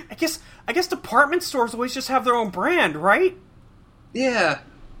guess department stores always just have their own brand, right? Yeah.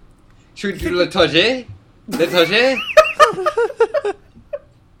 Should we do Le Target? Le Target?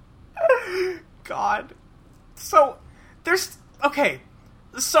 God. So there's okay.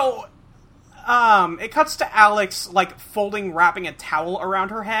 So it cuts to Alex like wrapping a towel around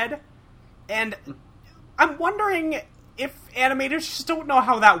her head, and I'm wondering if animators just don't know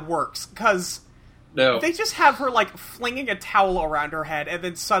how that works because No. they just have her like flinging a towel around her head, and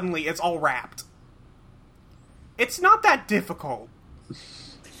then suddenly it's all wrapped. It's not that difficult.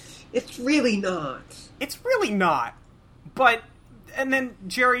 It's really not. It's really not. But, and then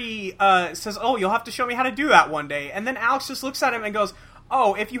Jerry says, oh, you'll have to show me how to do that one day. And then Alex just looks at him and goes,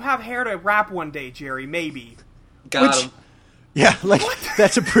 oh, if you have hair to wrap one day, Jerry, maybe. Got Which- him. Yeah, like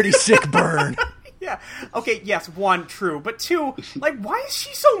that's a pretty sick burn. Yeah. Okay, yes, 1, true. But 2, like, why is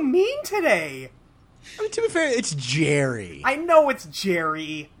she so mean today? I mean, to be fair, it's Jerry. I know it's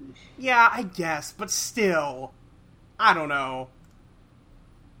Jerry. Yeah, I guess, but still. I don't know.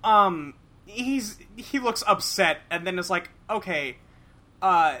 He looks upset and then is like, okay,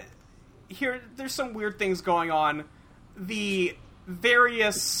 there's some weird things going on. The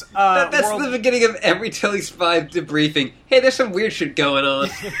various, That's world... the beginning of every Telly 5 debriefing. Hey, there's some weird shit going on.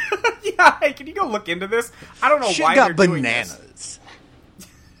 Yeah, hey, can you go look into this? I don't know Shit why got they're doing this.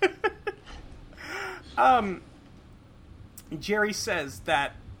 bananas. Jerry says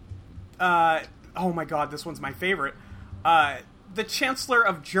that, oh my god, this one's my favorite. The Chancellor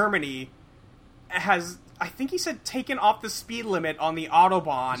of Germany has, I think he said, taken off the speed limit on the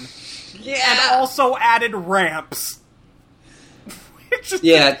Autobahn and Yeah. also added ramps. Which is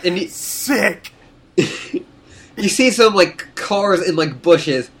Yeah, and sick. you see some like cars in like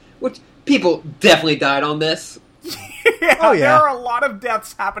bushes, which people definitely died on this. Yeah, Oh, yeah. there are a lot of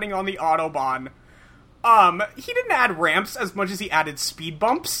deaths happening on the Autobahn. He didn't add ramps as much as he added speed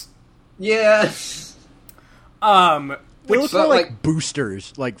bumps. Yeah. They look but, more like like-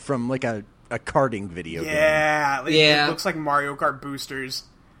 boosters, like from like a karting video game. Yeah, Yeah. It looks like Mario Kart boosters.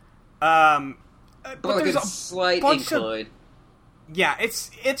 But But like there's a slight bunch of- incline. Yeah,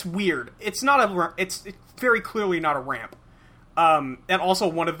 it's weird. It's not a. It's very clearly not a ramp. And also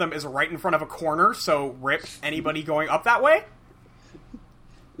one of them is right in front of a corner, so rip anybody going up that way.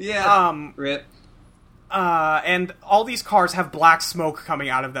 Yeah. Rip. And all these cars have black smoke coming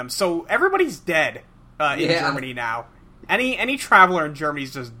out of them, so everybody's dead in Yeah. Germany now. Any traveler in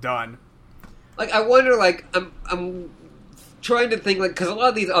Germany's just done. Like, I wonder, like, I'm trying to think, like, because a lot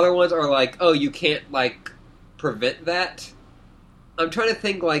of these other ones are like, oh, you can't, like, prevent that. I'm trying to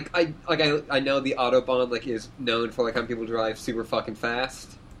think, like, I know the Autobahn, like, is known for, like, how people drive super fucking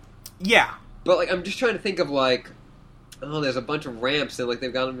fast. Yeah. But, like, I'm just trying to think of, like, oh, there's a bunch of ramps, and, like,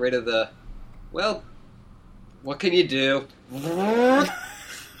 they've gotten rid of the, well, what can you do?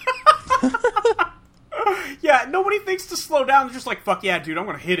 Yeah, nobody thinks to slow down. They're just like, fuck yeah, dude, I'm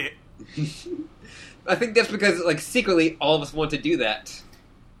gonna hit it. I think that's because, like, secretly, all of us want to do that.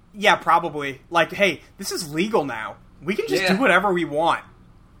 Yeah, probably. Like, hey, this is legal now. We can just Yeah. do whatever we want.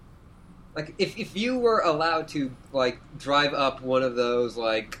 Like, if you were allowed to, like, drive up one of those,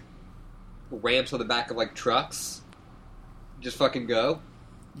 like, ramps on the back of, like, trucks, just fucking go.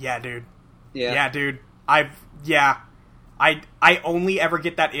 Yeah, dude. Yeah. Yeah, dude. I only ever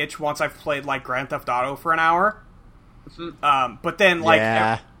get that itch once I've played, like, Grand Theft Auto for an hour. But then, like,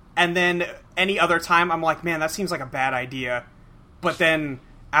 Yeah. and then any other time, I'm like, man, that seems like a bad idea. But then,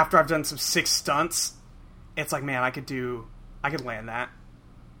 after I've done some sick stunts, it's like, man, I could land that.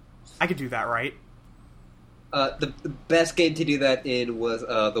 I could do that, right? The best game to do that in was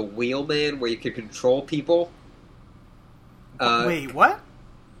the Wheelman, where you could control people. Wait, what?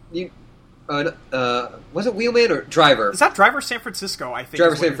 Was it Wheelman or Driver? Is that Driver San Francisco, I think?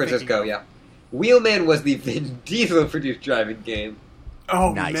 Driver is what San you're thinking Francisco, of. yeah. Wheelman was the Vin Diesel produced driving game,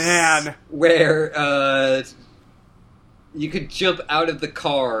 Oh, Nice. man. where you could jump out of the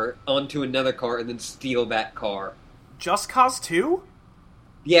car onto another car and then steal that car. Just Cause 2?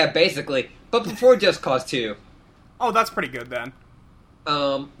 Yeah, basically. But before Just Cause 2. Oh, that's pretty good, then.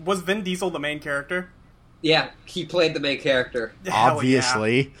 Um, Was Vin Diesel the main character? yeah, he played the main character. Hell yeah.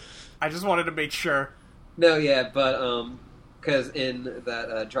 Obviously. I just wanted to make sure. No, yeah, but, because in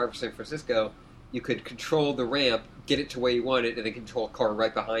that Driver San Francisco, you could control the ramp, get it to where you want it, and then control a car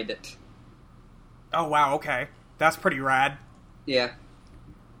right behind it. Oh, wow, okay. That's pretty rad. Yeah.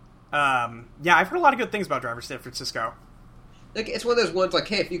 Yeah, I've heard a lot of good things about Driver San Francisco. Like, it's one of those ones, like,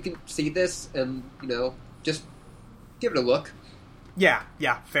 hey, if you can see this and, you know, just give it a look. Yeah,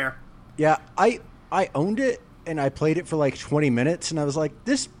 fair. Yeah, I owned it and I played it for like 20 minutes and I was like,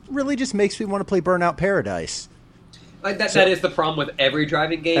 this really just makes me want to play Burnout Paradise. Like, that is the problem with every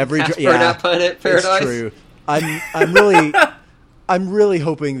driving game. Every past yeah, Burnout Paradise. It's true. I'm really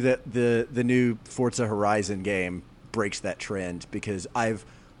hoping that the new Forza Horizon game breaks that trend because I've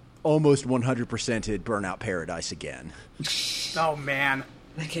almost 100%ed Burnout Paradise again. Oh, man.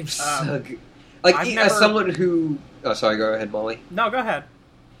 That game's so good. Like, I've as never- someone who... Oh, sorry, go ahead, Molly. No, go ahead.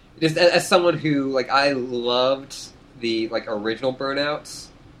 Just as someone who, like, I loved the, like, original Burnouts.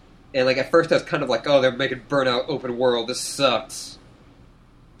 And, like, at first I was kind of like, oh, they're making Burnout open world. This sucks.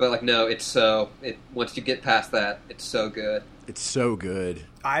 But, like, no, once you get past that, it's so good. It's so good.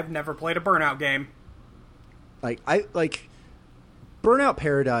 I've never played a Burnout game. Burnout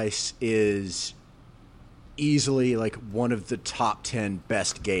Paradise is easily like one of the top 10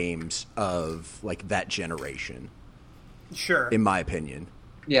 best games of like that generation, Sure. in my opinion.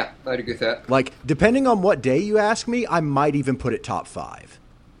 Yeah, I'd agree with that. Like, depending on what day you ask me, I might even put it top 5.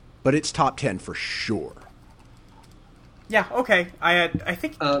 But it's top 10 for sure. Yeah, okay. I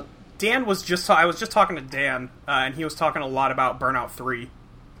think Dan was I was just talking to Dan, and he was talking a lot about Burnout 3,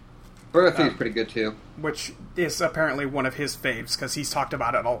 Burnout 3 is pretty good, too. which is apparently one of his faves, because he's talked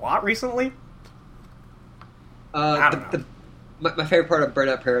about it a lot recently. I don't know. My favorite part of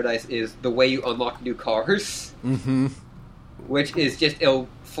Burnout Paradise is the way you unlock new cars. Mm-hmm. Which is just, it'll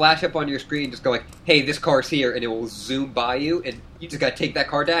flash up on your screen, just go like, hey, this car's here, and it will zoom by you, and you just gotta take that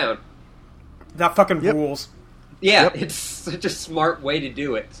car down. That fucking Yep. rules. Yeah, Yep. it's such a smart way to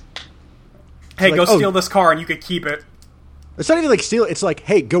do it. Hey, like, go oh. steal this car and you could keep it. It's not even like steal. It's like,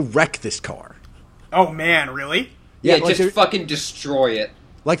 hey, go wreck this car. Oh, man, really? Yeah, like just fucking destroy it.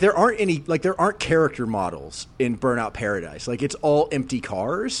 Like there aren't character models in Burnout Paradise. Like it's all empty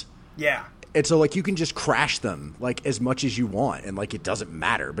cars. Yeah. And so like you can just crash them like as much as you want and like it doesn't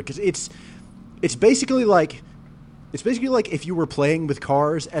matter because it's basically like It's basically like if you were playing with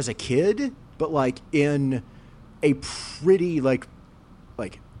cars as a kid, but like in a pretty like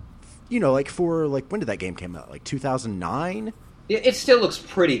for like when did that game come out? Like 2009? It still looks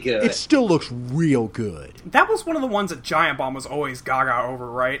pretty good. It still looks real good. That was one of the ones that Giant Bomb was always gaga over,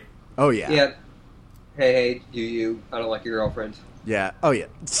 right? Oh yeah. Yeah. Hey, you. I don't like your girlfriend. Yeah. Oh yeah.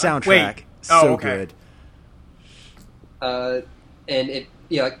 Soundtrack. Wait. So Okay. good. And it,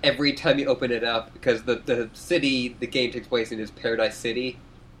 like every time you open it up, because the city the game takes place in is Paradise City.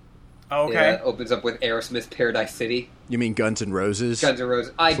 Okay. Yeah, it opens up with Aerosmith's Paradise City. You mean Guns N' Roses? Guns N'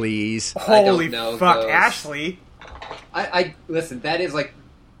 Roses. Please. I don't Holy know fuck, those. Ashley. I listen. That is like,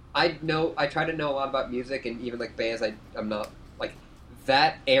 I try to know a lot about music and even like bands. I'm not like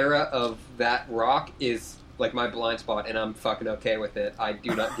that era of that rock is like my blind spot, and I'm fucking okay with it. I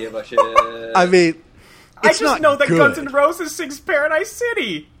do not give a shit. I mean, I it's just not know that good. Guns N' Roses sings Paradise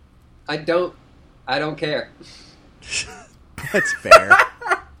City. I don't care. That's fair.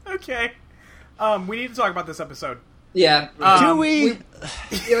 Okay. We need to talk about this episode. Yeah. Do we?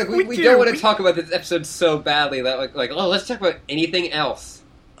 We do. don't want to talk about this episode so badly that like let's talk about anything else.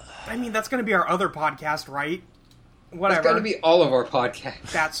 I mean, that's going to be our other podcast, right? Whatever. It's going to be all of our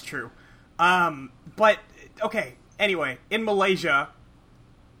podcasts. That's true. But, okay, anyway, in Malaysia,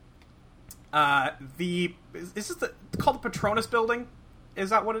 is this called the Petronas Building? Is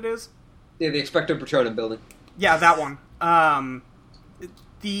that what it is? Yeah, the Expecto Patronum building. Yeah, that one.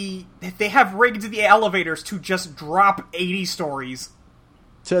 They have rigged the elevators to just drop 80 stories.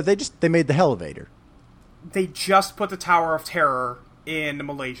 So they made the elevator. They just put the Tower of Terror in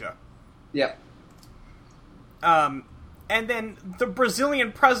Malaysia. Yep. And then the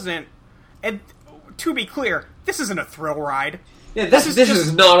Brazilian president, and to be clear, this isn't a thrill ride. Yeah, this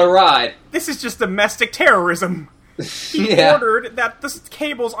is not a ride. This is just domestic terrorism. He Yeah. ordered that the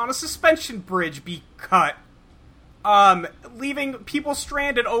cables on a suspension bridge be cut, leaving people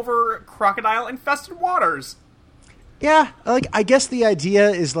stranded over crocodile-infested waters. Yeah, like I guess the idea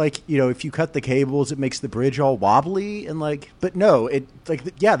is like, if you cut the cables, it makes the bridge all wobbly and but no,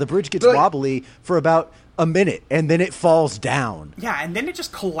 the bridge gets But- wobbly for about a minute and then it falls down. Yeah, and then it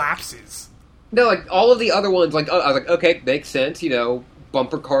just collapses. No, like all of the other ones, like I was like, okay, makes sense.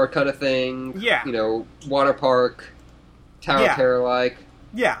 Bumper car kind of thing. Yeah. Water park, Tower Yeah. of Terror, like.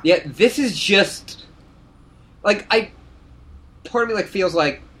 Yeah. Yeah, this is just like part of me feels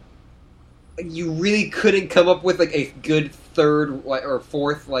like you really couldn't come up with a good third or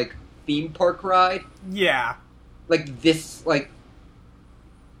fourth theme park ride. Yeah. This Haunted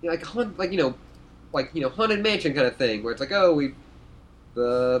Mansion kind of thing where it's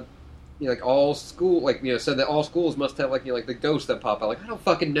all school said that all schools must have the ghosts that pop out. I don't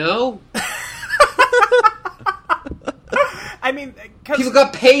fucking know. I mean, People because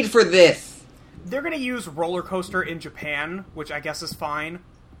got paid for this. they're going to use roller coaster in Japan, which I guess is fine.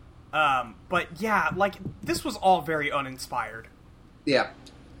 But yeah, this was all very uninspired. Yeah.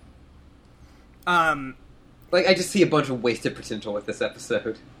 I just see a bunch of wasted potential with this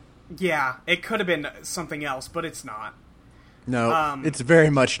episode. Yeah, it could have been something else, but it's not. No, it's very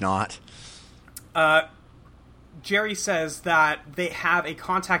much not. Jerry says that they have a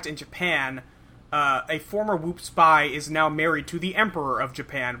contact in Japan. A former Whoop spy is now married to the Emperor of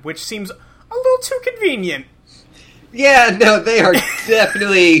Japan, which seems a little too convenient. Yeah, no, they are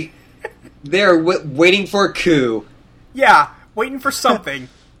definitely... They're waiting for a coup. Yeah, waiting for something.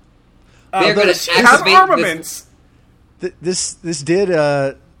 They're going to She has activate armaments. This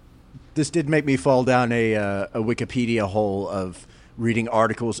did make me fall down a Wikipedia hole of reading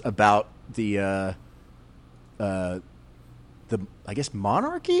articles about the I guess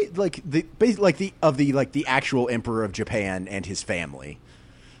monarchy, the actual Emperor of Japan and his family.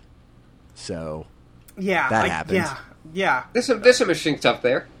 So Yeah, that happens. Yeah. There's some interesting stuff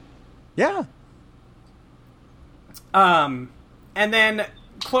there. Yeah. And then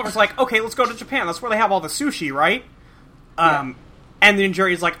Clover's like, okay, let's go to Japan. That's where they have all the sushi, right? Yeah. And then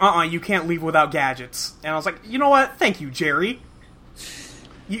Jerry's like, you can't leave without gadgets. And I was like, you know what? Thank you, Jerry.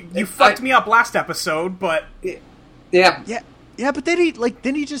 You fucked me up last episode, but... Yeah. Yeah, but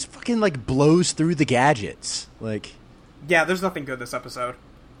then he just fucking blows through the gadgets. Yeah, there's nothing good this episode.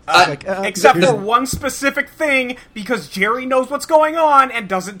 Except Except for one specific thing, because Jerry knows what's going on and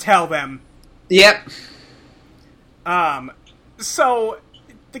doesn't tell them. Yep. So,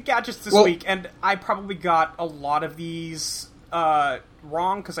 the gadgets this Well- week, and I probably got a lot of these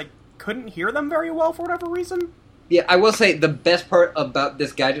wrong, because I couldn't hear them very well for whatever reason. Yeah, I will say the best part about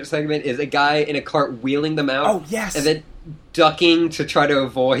this gadget segment is a guy in a cart wheeling them out. Oh, yes. And then ducking to try to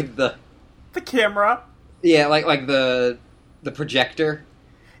avoid the... The camera. Yeah, like the projector.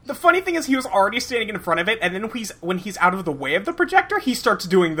 The funny thing is, he was already standing in front of it, and then when he's out of the way of the projector, he starts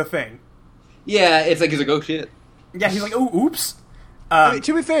doing the thing. Yeah, it's like, he's like, oh shit. Yeah, he's like, oh, oops. I mean,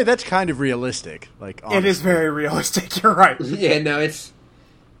 to be fair, that's kind of realistic. Like, honestly. It is very realistic, you're right. Yeah, no, it's...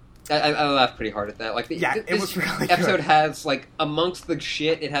 I laughed pretty hard at that. Like, It this was really episode good. has, like, amongst the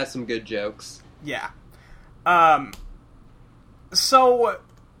shit, it has some good jokes. Yeah. So,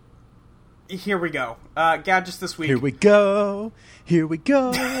 here we go. Gadgets this week. Here we go. Here we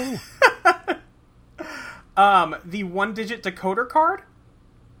go. The one-digit decoder card,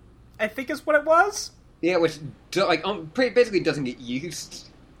 I think is what it was. Yeah, which, like, basically doesn't get used.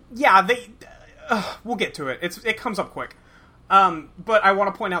 Yeah, we'll get to it. It comes up quick. But I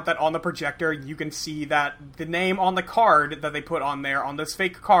want to point out that on the projector, you can see that the name on the card that they put on there, on this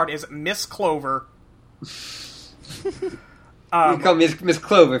fake card, is Miss Clover. You call Miss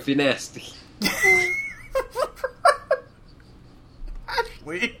Clover if you're nasty.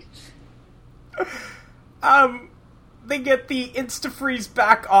 Ashley. They get the Insta-Freeze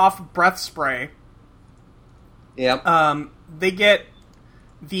back off breath spray. Yep. They get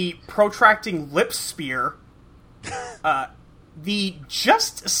the protracting lip spear. The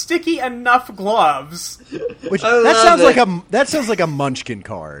just sticky enough gloves. Which I that love sounds like a Munchkin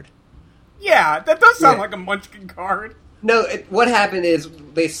card. Yeah, that does sound Yeah. like a Munchkin card. No, what happened is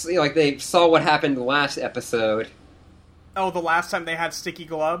they saw what happened last episode. Oh, the last time they had sticky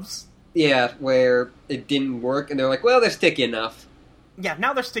gloves? Yeah, where it didn't work, and they're like, well, they're sticky enough. Yeah,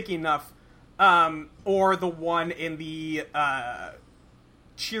 now they're sticky enough. Or the one in the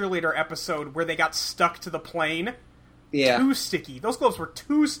cheerleader episode where they got stuck to the plane. Yeah. Too sticky. Those gloves were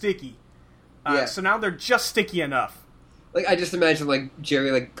too sticky. Yeah. So now they're just sticky enough. Like, I just imagine, like, Jerry,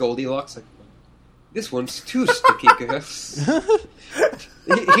 like, Goldilocks, like, this one's too sticky, girls.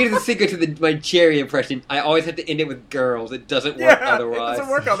 Here's the secret to my Jerry impression. I always have to end it with girls. It doesn't work otherwise. It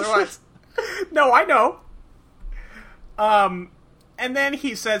doesn't work otherwise. No, I know. And then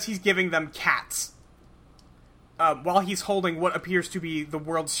he says he's giving them cats. While he's holding what appears to be the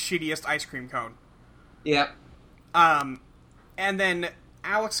world's shittiest ice cream cone. Yeah. And then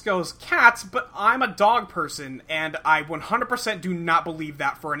Alex goes, cats, but I'm a dog person, and I 100% do not believe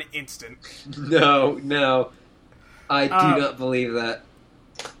that for an instant. No. I do not believe that.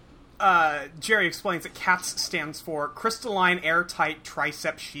 Jerry explains that CATS stands for Crystalline Airtight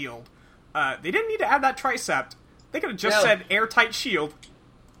Tricep Shield. They didn't need to add that tricep. They could have just said Airtight Shield.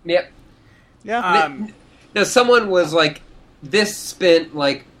 Yep. Yeah. Now, someone was like, this spent,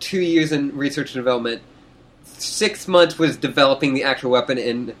 like, 2 years in research and development. 6 months was developing the actual weapon,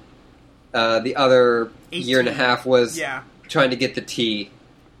 and the other 18. year and a half was Yeah. trying to get the T.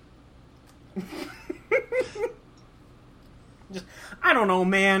 I don't know,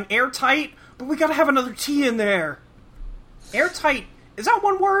 man. Airtight, but we gotta have another T in there. Airtight, is that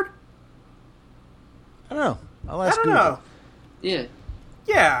one word? I don't know. I'll I ask don't Google. know. Yeah.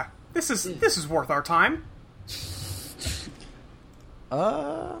 Yeah, this is worth our time.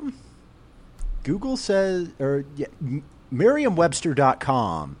 Google says, or yeah,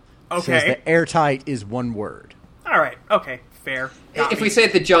 Merriam-Webster.com says Okay. that airtight is one word. All right. Okay. Fair. Got If me. we say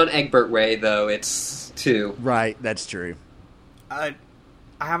it the John Egbert way, though, it's 2. Right, that's true. I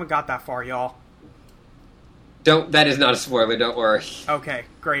haven't got that far, y'all. That is not a spoiler, don't worry. Okay.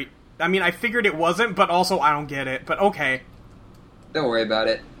 Great. I mean, I figured it wasn't, but also I don't get it. But okay. Don't worry about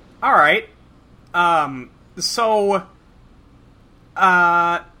it. All right. So,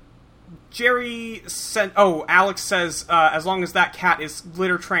 Jerry said, Alex says, as long as that cat is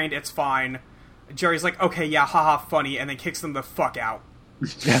litter trained, it's fine. Jerry's like, okay, yeah, haha, funny, and then kicks them the fuck out.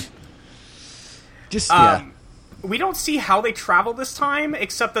 Yeah. Just, yeah. We don't see how they travel this time,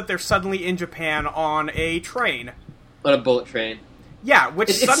 except that they're suddenly in Japan on a train. On a bullet train. Yeah, which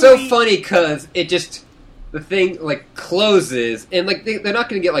It's suddenly... so funny because it just... The thing, like, closes, and, like, they're not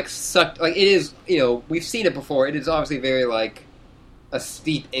going to get, like, sucked... Like, it is, we've seen it before. It is obviously very, like, a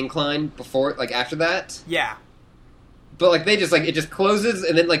steep incline before, like, after that. Yeah. But, like, they just, like, it just closes,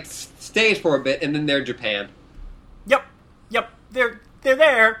 and then, like, stays for a bit, and then they're Japan. Yep. They're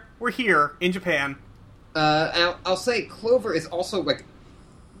there. We're here, in Japan. I'll say Clover is also, like...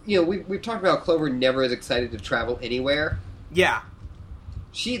 we've talked about Clover never is excited to travel anywhere. Yeah.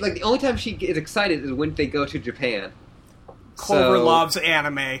 She, like, the only time she is excited is when they go to Japan. Clover So- loves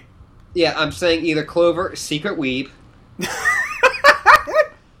anime. Yeah, I'm saying either Clover, secret weeb,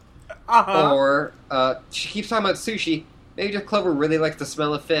 Uh-huh. or she keeps talking about sushi. Maybe just Clover really likes the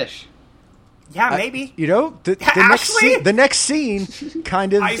smell of fish. Yeah, maybe. The next scene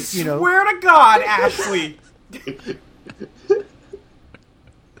kind of, I swear to God, Ashley.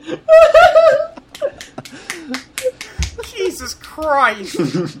 Jesus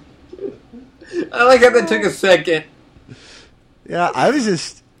Christ! I like how that took a second. Yeah, I was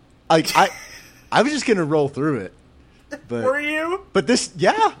just like I was just gonna roll through it. But Were you? But this,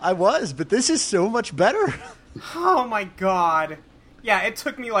 yeah, I was. But this is so much better. Oh my god. Yeah, it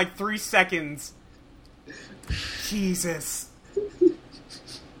took me like 3 seconds. Jesus.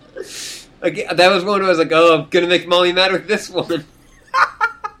 Like, that was one where I was like, oh, I'm gonna make Molly mad with this one.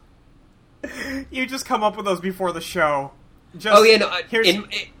 You just come up with those before the show. Just, Oh, yeah, no, here's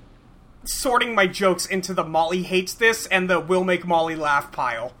sorting my jokes into the Molly hates this and the will make Molly laugh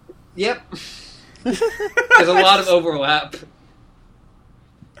pile. yep. There's a lot of overlap.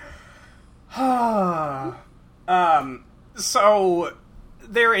 So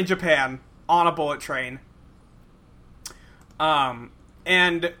they're in Japan on a bullet train.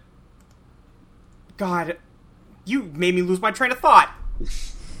 And God, you made me lose my train of thought.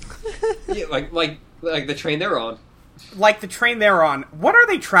 Yeah, like the train they're on. Like the train they're on. What are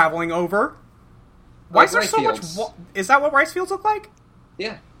they traveling over? Why is there Rice so fields. much? Is that what rice fields look like?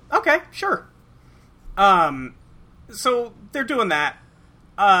 Yeah. Okay, sure. So they're doing that.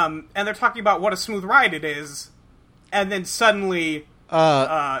 And they're talking about what a smooth ride it is. And then suddenly,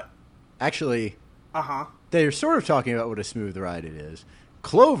 Actually, uh-huh. they're sort of talking about what a smooth ride it is.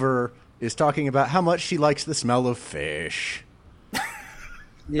 Clover is talking about how much she likes the smell of fish.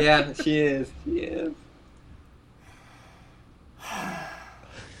 Yeah, she is. She is.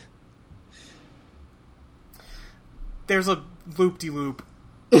 There's a loop-de-loop.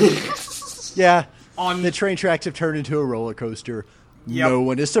 Yeah, On- the train tracks have turned into a roller coaster. Yep. No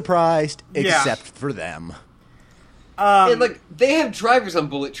one is surprised Yeah. except for them. And, like, they have drivers on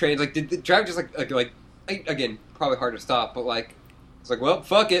bullet trains. Like, did the driver just, again, probably hard to stop, but, like, it's like, well,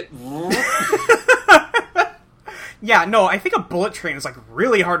 fuck it. Yeah, no, I think a bullet train is, like,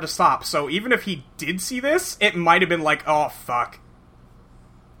 really hard to stop. So even if he did see this, it might have been like, oh, fuck.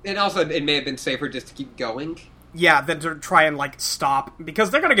 And also, it may have been safer just to keep going. Yeah, than to try and, like, stop.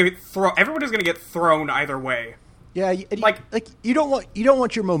 Because they're gonna get everybody's gonna get thrown either way. Yeah, Like- you don't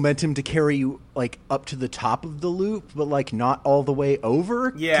want your momentum to carry you like up to the top of the loop, but like not all the way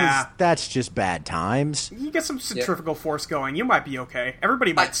over. 'Cause Yeah. that's just bad times. You get some centrifugal force going, you might be okay.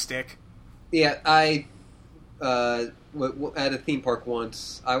 Everybody might stick. Yeah, I at a theme park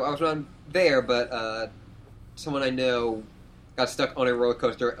once. I was not there, but someone I know got stuck on a roller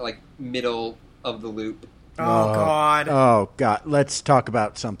coaster like middle of the loop. Oh, God. Oh god, let's talk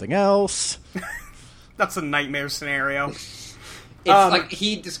about something else. That's a nightmare scenario. It's like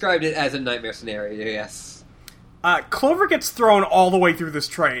he described it as a nightmare scenario. Yes, Clover gets thrown all the way through this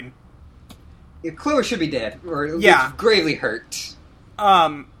train. Clover should be dead, or at least Yeah. gravely hurt.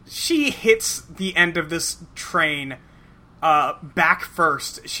 She hits the end of this train back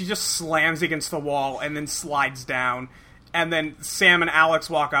first. She just slams against the wall and then slides down. And then Sam and Alex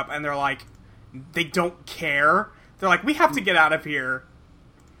walk up and they're like, they don't care. They're like, we have to get out of here.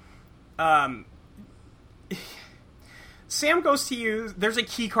 Sam goes to use... There's a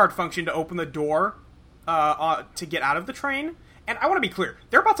keycard function to open the door to get out of the train. And I want to be clear.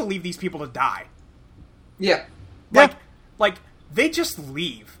 They're about to leave these people to die. Yeah, Like, they just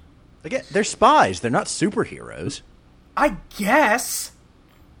leave. Again, they're spies. They're not superheroes. I guess.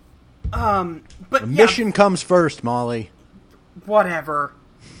 But The yeah, mission comes first, Molly. whatever.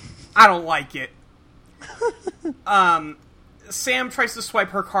 I don't like it. Sam tries to swipe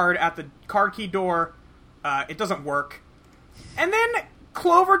her card at the card key door. It doesn't work. And then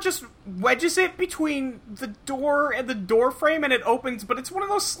Clover just wedges it between the door and the door frame and it opens, but it's one of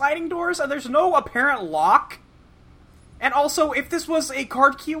those sliding doors and there's no apparent lock. And also, if this was a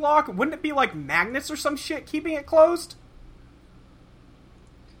card key lock, wouldn't it be like magnets or some shit keeping it closed?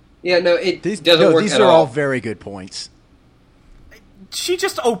 yeah. No, it These doesn't work these at are all. all very good points. She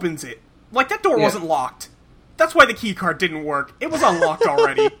just opens it. Like, that door Yeah. wasn't locked. That's why the key card didn't work. It was unlocked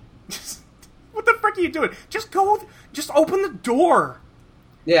already. What the frick are you doing? Just open the door.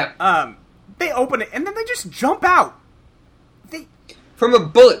 Yeah, They open it, and then they just jump out. from a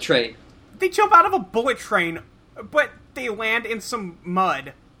bullet train. They jump out of a bullet train, but they land in some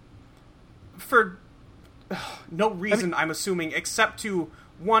mud. For no reason, I'm assuming, except to,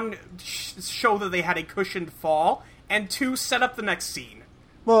 one, show that they had a cushioned fall, and two, set up the next scene.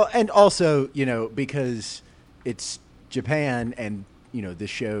 Well, and also, because it's Japan and, this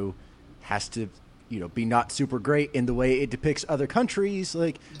show has to, be not super great in the way it depicts other countries.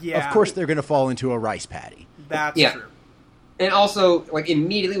 Like, Yeah. of course they're going to fall into a rice paddy. That's Yeah. true. And also, like,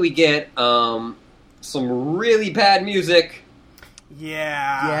 immediately we get some really bad music.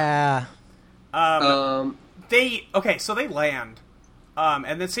 Yeah. Yeah. So they land.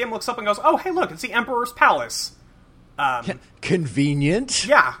 And then Sam looks up and goes, oh, hey, look, it's the Emperor's Palace. Convenient.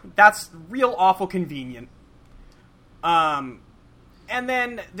 Yeah, that's real awful convenient. And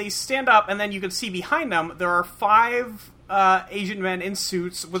then they stand up, and then you can see behind them there are 5 Asian men in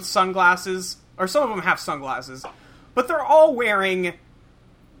suits with sunglasses, or some of them have sunglasses, but they're all wearing...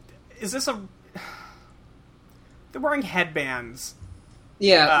 They're wearing headbands.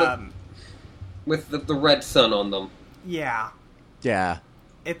 Yeah, with the red sun on them. Yeah. Yeah.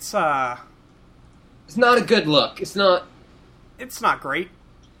 It's not a good look. It's not great.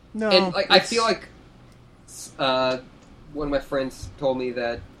 No. And I feel like one of my friends told me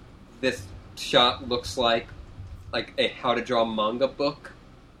that this shot looks like a how to draw manga book.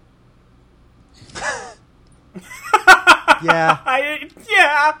 Yeah.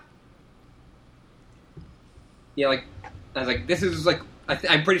 Yeah. Yeah, like I was like, this is like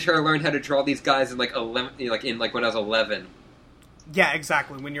I'm pretty sure I learned how to draw these guys in like 11, when I was 11. Yeah,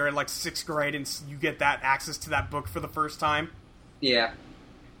 exactly. When you're in like 6th grade and you get that access to that book for the first time. Yeah,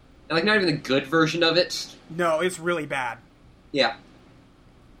 and like not even a good version of it. No, it's really bad. Yeah.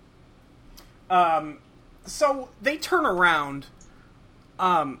 So they turn around,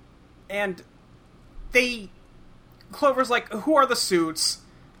 and Clover's like, who are the suits?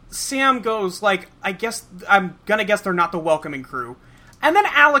 Sam goes like, I'm gonna guess they're not the welcoming crew. And then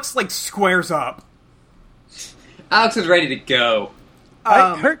Alex like squares up. Alex is ready to go.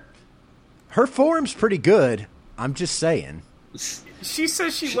 Her form's pretty good. I'm just saying. She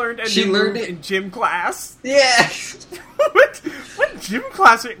says she learned a she new learned move it in gym class. Yeah. What gym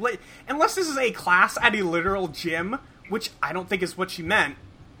class? Like, unless this is a class at a literal gym, which I don't think is what she meant.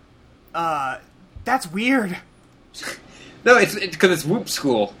 That's weird. No, it's because it's Whoop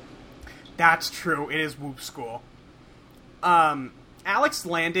School. That's true. It is Whoop School. Alex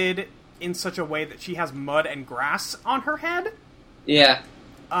landed in such a way that she has mud and grass on her head. Yeah.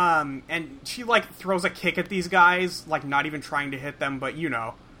 And she, like, throws a kick at these guys, like, not even trying to hit them, but, you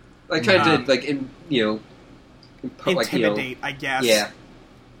know. Like, trying to, like, intimidate, I guess. Yeah.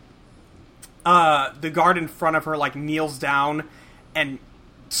 The guard in front of her, like, kneels down and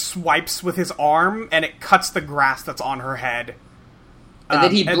swipes with his arm, and it cuts the grass that's on her head. And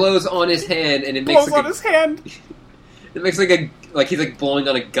then he blows on his hand, and it makes blows like on his hand. It makes like he's like blowing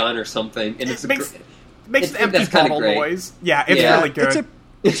on a gun or something, and It makes the empty that's kinda bottle great. noise. Yeah, it's Yeah. really good.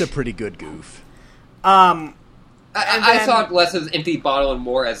 It's a pretty good goof. I then- saw it less as empty bottle and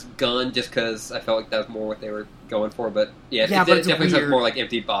more as gun, just because I felt like that was more what they were going for. But yeah, Yeah, it but it's definitely sounds weird. more like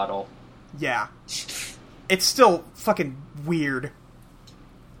empty bottle. Yeah. It's still fucking weird.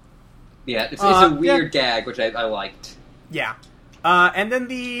 Yeah, it's a weird yeah. gag, which I liked. Yeah. And then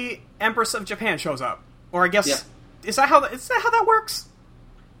the Empress of Japan shows up. Or I guess... Yeah. Is that how that works?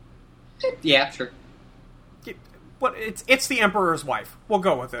 Yeah, sure. It's the Emperor's wife. We'll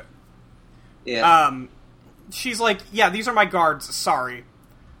go with it. Yeah. She's like, yeah, these are my guards, sorry.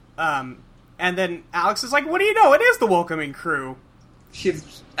 And then Alex is like, what do you know? It is the welcoming crew.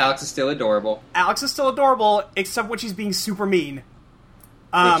 Alex is still adorable. Alex is still adorable, except when she's being super mean.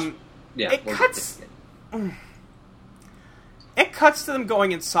 Yeah, it cuts to them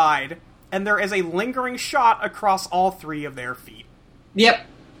going inside, and there is a lingering shot across all 3 of their feet. Yep.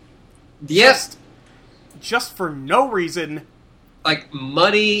 Yes. Just for no reason. Like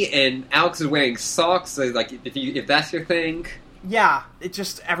muddy, and Alex is wearing socks. So like, if that's your thing. Yeah, it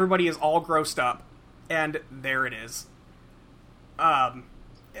just, everybody is all grossed up. And there it is.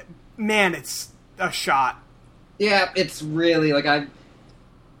 Man, it's a shot. Yeah, it's really, like, I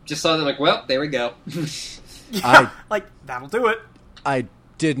just saw that, like, well, there we go. Yeah, like, that'll do it. I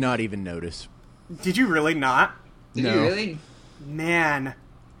did not even notice. Did you really not? Did No. you really? Man.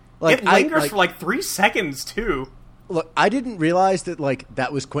 Like, It lingers for like 3 seconds, too. Look, I didn't realize that like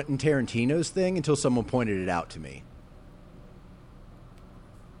that was Quentin Tarantino's thing until someone pointed it out to me.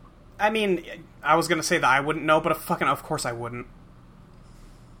 I mean, I was gonna say that I wouldn't know, but of course I wouldn't.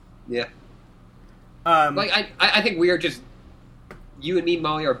 Yeah. Like, I think we are just... You and me,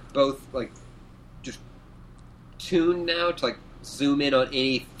 Molly, are both, like, just tuned now to, like, zoom in on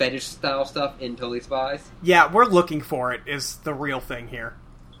any fetish-style stuff in Totally Spies. Yeah, we're looking for it, is the real thing here.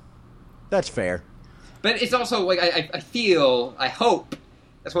 That's fair. But it's also, like, I hope,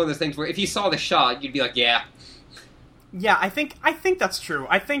 that's one of those things where if you saw the shot, you'd be like, yeah. Yeah, I think that's true.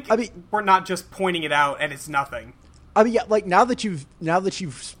 I mean, we're not just pointing it out and it's nothing. I mean, yeah, like now that you've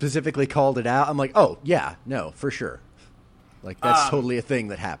specifically called it out, I'm like, oh yeah, no, for sure. Like that's totally a thing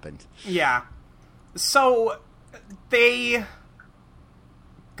that happened. Yeah. So God,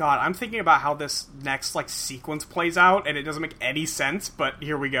 I'm thinking about how this next like sequence plays out, and it doesn't make any sense. But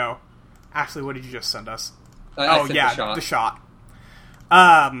here we go. Ashley, what did you just send us? I sent yeah, the shot. the shot.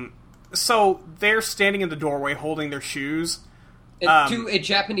 So they're standing in the doorway holding their shoes. And to a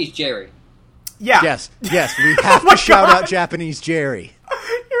Japanese Jerry. Yeah. Yes, we have my to shout God. out Japanese Jerry.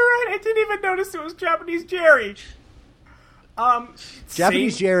 You're right. I didn't even notice it was Japanese Jerry.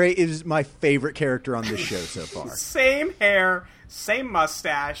 Japanese same, Jerry is my favorite character on this show so far. Same hair, same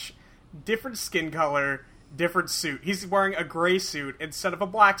mustache, different skin color, different suit. He's wearing a gray suit instead of a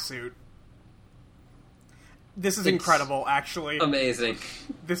black suit. This is incredible, actually. Amazing.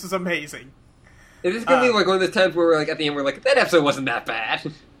 This is amazing. Is this gonna be like one of those times where we're like at the end we're like, that episode wasn't that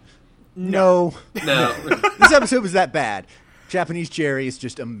bad? No. No. This episode was that bad. Japanese Jerry is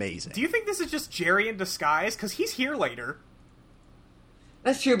just amazing. Do you think this is just Jerry in disguise? Because he's here later.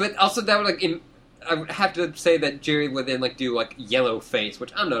 That's true, but also that would like I would have to say that Jerry would then like do like yellow face,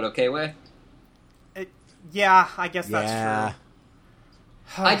 which I'm not okay with. Yeah, I guess Yeah. that's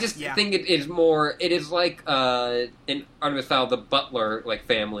true. I just Yeah. think it is more. It is like in Artemis Fowl, the Butler like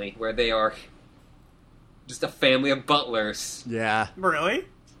family, where they are just a family of butlers. Yeah. Really?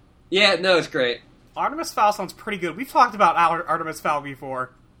 Yeah, no, it's great. Artemis Fowl sounds pretty good. We've talked about Artemis Fowl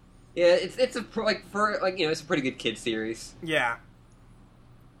before. Yeah, it's a it's a pretty good kid series. Yeah.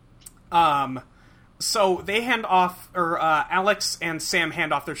 So they hand off, or Alex and Sam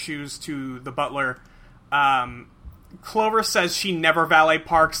hand off their shoes to the butler. Clover says she never valet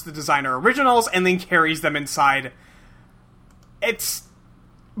parks the designer originals and then carries them inside. It's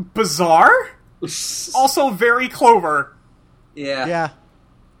bizarre. Also very Clover. Yeah.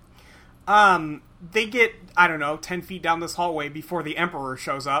 Yeah. They get, I don't know, 10 feet down this hallway before the Emperor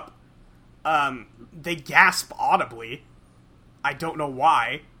shows up. They gasp audibly. I don't know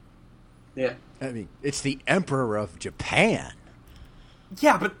why. Yeah. I mean, it's the Emperor of Japan.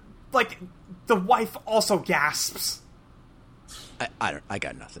 Yeah, but, like, the wife also gasps. I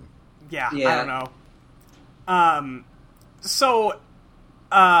got nothing. Yeah, Yeah. I don't know. So,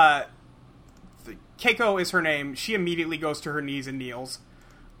 Keiko is her name. She immediately goes to her knees and kneels.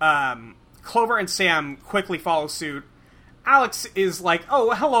 Clover and Sam quickly follow suit. Alex is like,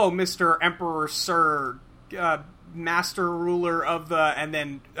 oh, hello, Mr. Emperor, Sir, Master Ruler of the... And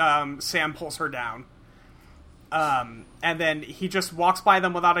then Sam pulls her down. And then he just walks by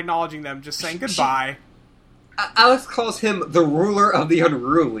them without acknowledging them, just saying goodbye. Alex calls him the ruler of the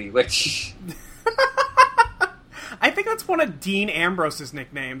unruly, which I think that's one of Dean Ambrose's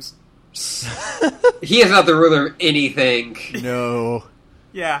nicknames. he is not the ruler of anything. No.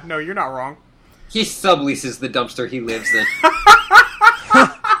 Yeah, no, you're not wrong. He subleases the dumpster he lives in.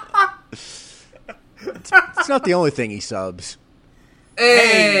 It's not the only thing he subs.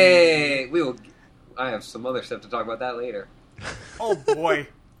 Hey, I have some other stuff to talk about that later. Oh boy.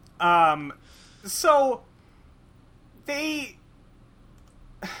 So they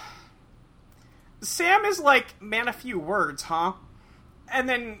Sam is like, man, a few words, huh? And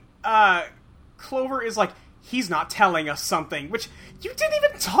then Clover is like, he's not telling us something, which you didn't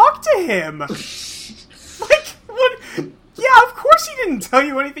even talk to him. Like, what? Yeah, of course he didn't tell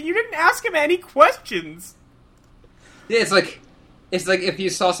you anything. You didn't ask him any questions. Yeah, it's like if you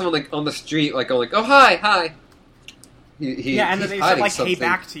saw someone like on the street, like going like, "Oh hi." Yeah, and then he's they said hiding like, "Hey, something.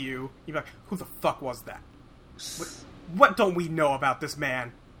 back to you." You'd be like, "Who the fuck was that? What don't we know about this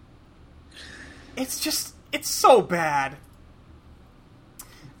man?" It's so bad.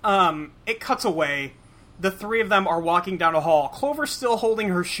 It cuts away. The three of them are walking down a hall. Clover's still holding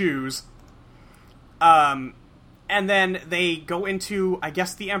her shoes. And then they go into, I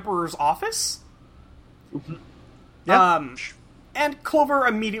guess, the Emperor's office. Yeah. And Clover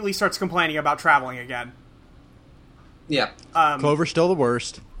immediately starts complaining about traveling again. Yeah. Clover's still the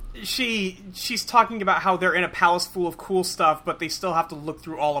worst. She's talking about how they're in a palace full of cool stuff, but they still have to look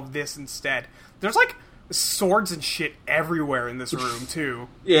through all of this instead. There's like swords and shit everywhere in this room too.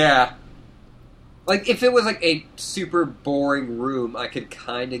 Yeah. Like if it was like a super boring room, I could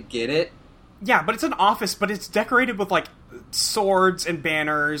kind of get it. Yeah, but it's an office, but it's decorated with like swords and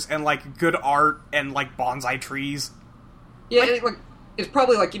banners and like good art and like bonsai trees. Yeah, it's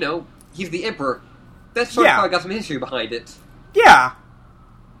probably like, he's the emperor. That's sort of probably got some history behind it. Yeah.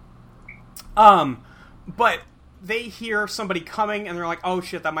 But they hear somebody coming and they're like, oh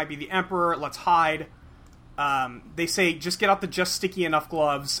shit, that might be the Emperor, let's hide. They say, just get out the just sticky enough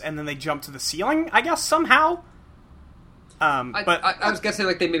gloves, and then they jump to the ceiling, I guess, somehow. But I was guessing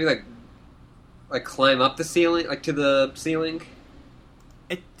like they maybe like climb up the ceiling, like to the ceiling.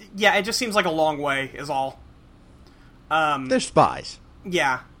 it just seems like a long way, is all. They're spies.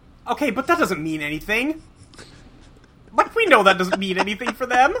 Yeah. Okay, but that doesn't mean anything. Like, we know that doesn't mean anything for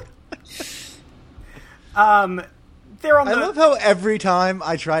them. They're on the... I love how every time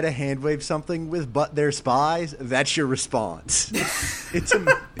I try to hand wave something with "but they're spies," that's your response. It's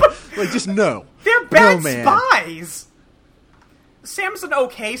Like, just no. They're bad No, man. spies! Sam's an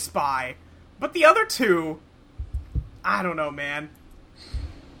okay spy, but the other two... I don't know, man.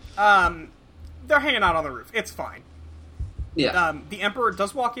 They're hanging out on the roof. It's fine. Yeah. The Emperor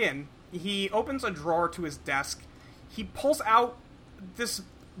does walk in. He opens a drawer to his desk. He pulls out this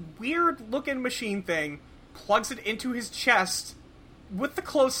weird-looking machine thing, plugs it into his chest, with the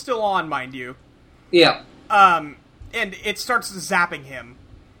clothes still on, mind you. Yeah. And it starts zapping him.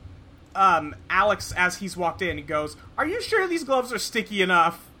 Alex, as he's walked in, goes, "Are you sure these gloves are sticky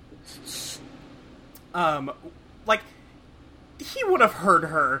enough?" Like, he would have heard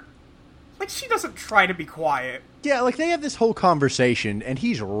her. Like, she doesn't try to be quiet. Yeah, like, they have this whole conversation, and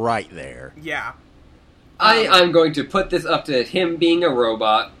he's right there. Yeah. I'm going to put this up to him being a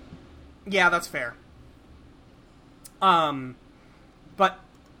robot. Yeah, that's fair. But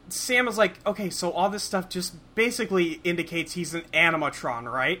Sam is like, okay, so all this stuff just basically indicates he's an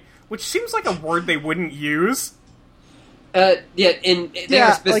animatron, right? Which seems like a word they wouldn't use. Yeah, and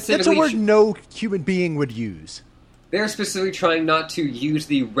Yeah, like, that's a word no human being would use. They're specifically trying not to use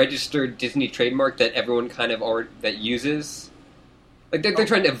the registered Disney trademark that everyone kind of that uses. Like, they're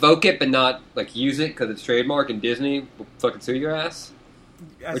trying to evoke it, but not, like, use it because it's trademark, and Disney will fucking sue your ass.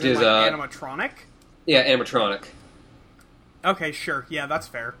 As Which in, is, like, animatronic? Yeah, animatronic. Okay, sure. Yeah, that's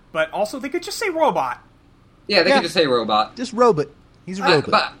fair. But also, they could just say robot. Yeah, they Yeah. could just say robot. Just robot. He's a robot.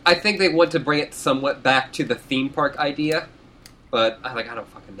 But I think they want to bring it somewhat back to the theme park idea. But, I don't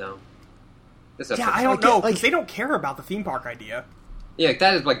fucking know. This Yeah, episode's I don't like- know, like- because they don't care about the theme park idea. Yeah,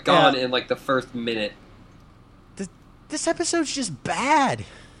 that is, like, gone Yeah. in, like, the first minute. This episode's just bad.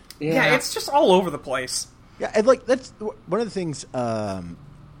 Yeah, it's just all over the place. Yeah, and like that's one of the things. One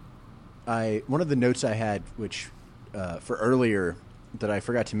of the notes I had, which for earlier that I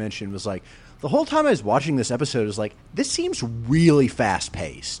forgot to mention, was like the whole time I was watching this episode, is like this seems really fast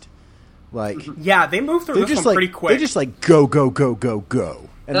paced. Like Yeah, they move through they're this just one like pretty quick. they're just like go, and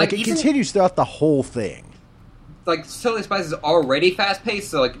Like, like it even- continues throughout the whole thing. Like, Totally Spies is already fast-paced,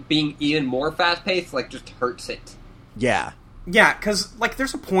 so, like, being even more fast-paced, like, just hurts it. Yeah, Yeah, because, like,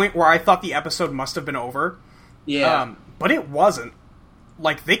 there's a point where I thought the episode must have been over. Yeah. But it wasn't.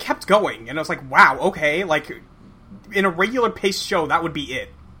 Like, they kept going, and I was like, wow, okay, like, in a regular paced show, that would be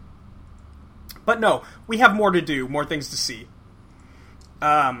it. But no, we have more to do, more things to see.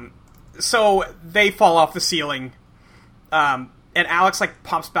 So, they fall off the ceiling, and Alex, like,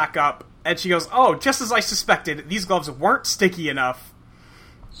 pops back up, and she goes, oh, just as I suspected, these gloves weren't sticky enough.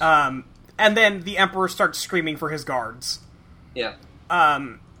 And then the Emperor starts screaming for his guards. Yeah.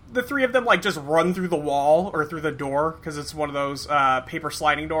 The three of them, like, just run through the wall, or through the door, because it's one of those, paper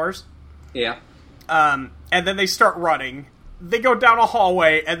sliding doors. Yeah. And then they start running. They go down a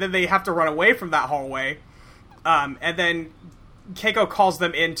hallway, and then they have to run away from that hallway. And then Keiko calls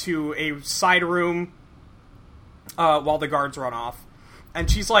them into a side room, while the guards run off. And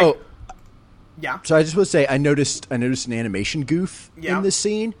she's like, Oh. yeah. So I just want to say I noticed an animation goof Yeah. in this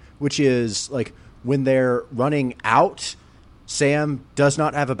scene, which is like when they're running out, Sam does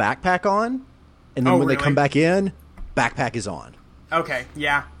not have a backpack on, and then Oh, when they really? come back in, backpack is on. Okay,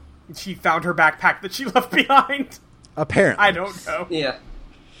 yeah. She found her backpack that she left behind. Apparently, I don't know. Yeah.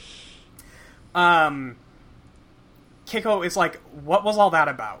 Keiko is like, what was all that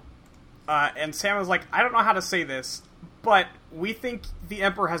about? And Sam is like, I don't know how to say this, but we think the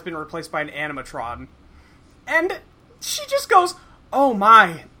Emperor has been replaced by an animatron. And she just goes, oh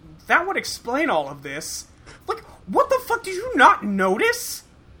my, that would explain all of this. Like, what the fuck, did you not notice?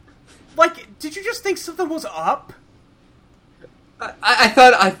 Like, did you just think something was up? I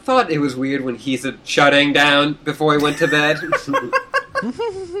thought it was weird when he said shutting down before he went to bed.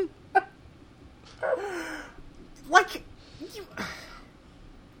 Like,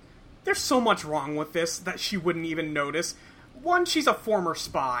 there's so much wrong with this that she wouldn't even notice. One, she's a former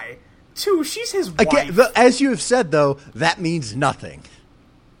spy. Two, she's his wife. again, as you have said though, that means nothing.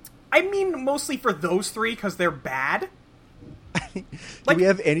 I mean, mostly for those three, because they're bad. Do Like- we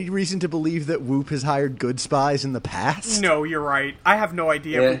have any reason to believe that Whoop has hired good spies in the past? No, you're right. I have no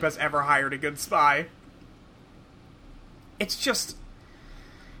idea Yeah. if Whoop has ever hired a good spy. It's just...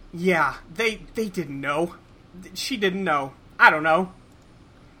 Yeah, they didn't know. She didn't know. I don't know.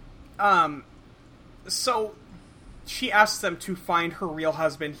 So, she asks them to find her real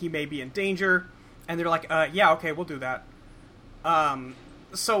husband. He may be in danger. And they're like, yeah, okay, we'll do that.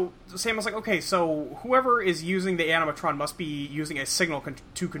 So Sam was like, okay, so whoever is using the animatron must be using a signal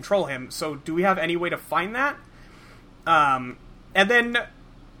to control him. So do we have any way to find that? And then,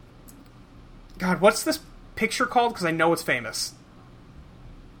 God, what's this picture called? Because I know it's famous.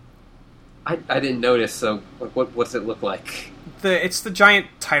 I didn't notice, so like, what's it look like? it's the giant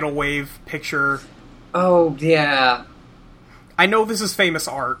tidal wave picture. Oh, yeah. I know this is famous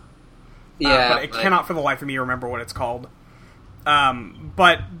art. Yeah. But I cannot for the life of me remember what it's called.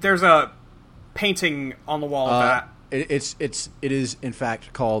 But there's a painting on the wall of that. It is in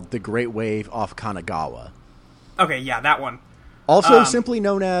fact called the Great Wave off Kanagawa. Okay, yeah, that one. Also simply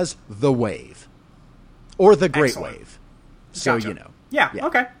known as the Wave. Or the Great Excellent. Wave. So Gotcha. you know. Yeah,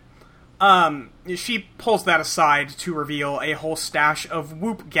 okay. She pulls that aside to reveal a whole stash of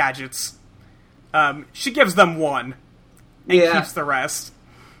Whoop gadgets. She gives them one and keeps the rest.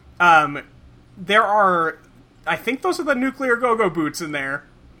 There are, I think those are the nuclear go-go boots in there.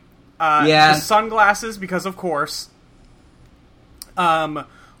 The sunglasses, because of course.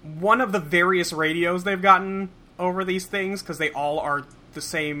 One of the various radios they've gotten over these things, because they all are the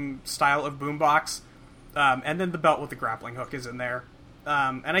same style of boombox. And then the belt with the grappling hook is in there.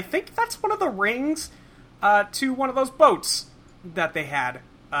 And I think that's one of the rings to one of those boats that they had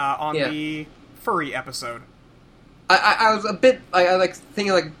on the furry episode. I was a bit... I like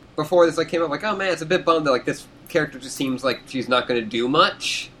thinking, like, before this came up, like, oh man, it's a bit bummed that, like, this character just seems like she's not going to do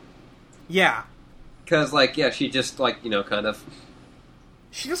much. Yeah. Because, like, yeah, she just, like, you know, kind of...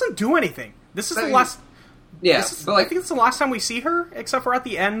 She doesn't do anything. This is the I mean, last... Yeah, but, like... I think it's the last time we see her, except for at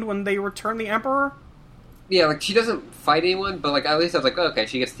the end when they return the Emperor. Yeah, like, she doesn't fight anyone, but, like, at least I was like, oh, okay,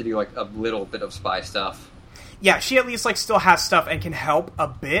 she gets to do, like, a little bit of spy stuff. Yeah, she at least, like, still has stuff and can help a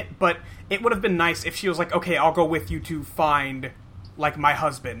bit, but it would have been nice if she was like, okay, I'll go with you to find, like, my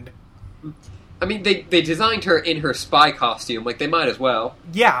husband. I mean, they designed her in her spy costume, like, they might as well.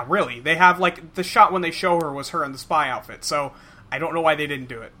 Yeah, really. They have, like, the shot when they show her was her in the spy outfit, so I don't know why they didn't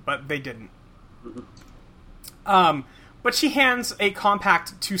do it, but they didn't. But she hands a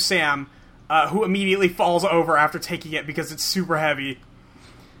compact to Sam, who immediately falls over after taking it because it's super heavy.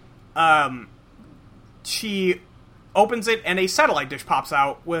 She opens it, and a satellite dish pops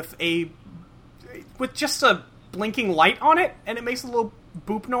out with just a blinking light on it, and it makes a little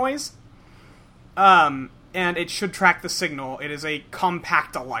boop noise. And it should track the signal. It is a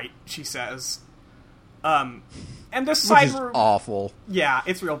compacta-light, she says. And this side Which is room... awful. Yeah,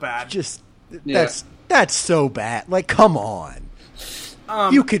 it's real bad. Just... That's so bad. Like, come on.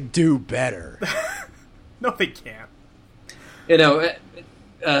 You could do better. No, they can't. You know,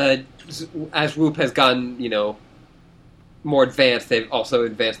 as Whoop has gotten, you know, more advanced, they've also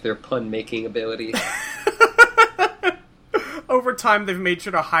advanced their pun-making ability. Over time, they've made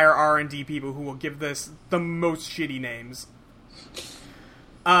sure to hire R&D people who will give this the most shitty names.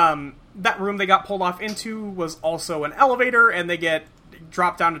 That room they got pulled off into was also an elevator, and they get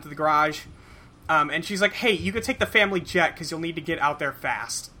dropped down into the garage. And she's like, hey, you could take the family jet, because you'll need to get out there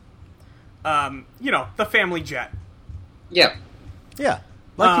fast. You know, the family jet. Yeah. Yeah,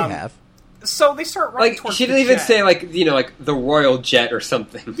 like you have. So they start running Like, towards she the didn't even jet. say, like, you know, like, the royal jet or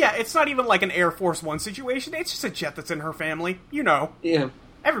something. Yeah, it's not even like an Air Force One situation. It's just a jet that's in her family. You know. Yeah.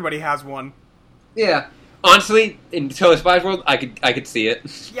 Everybody has one. Yeah. Honestly, in Totally Spies World, I could see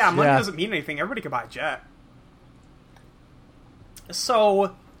it. Yeah, money Yeah. doesn't mean anything. Everybody could buy a jet.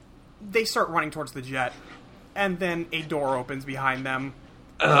 So, they start running towards the jet, and then a door opens behind them.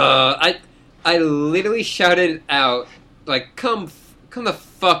 I literally shouted out, like, come the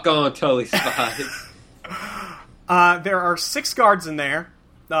fuck on, Totally Spies. There are 6 guards in there,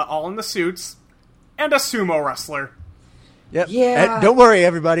 all in the suits, and a sumo wrestler. Yep. Yeah. Don't worry,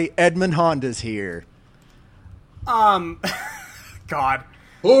 everybody. Edmund Honda's here. God.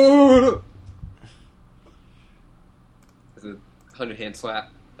 Ooh! It's a 100-hand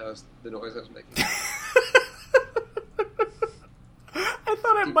slap. That was the noise I was making. I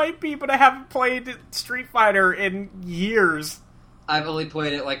thought it might be, but I haven't played Street Fighter in years. I've only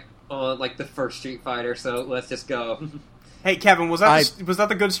played it, like, on, like, the first Street Fighter, so let's just go. Hey, Kevin, was that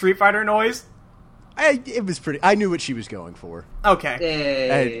the good Street Fighter noise? It was pretty... I knew what she was going for. Okay.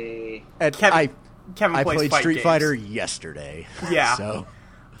 Hey. And Kevin I plays played fight Street games. Fighter yesterday. Yeah. So...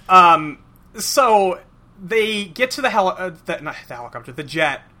 So they get to not the helicopter, the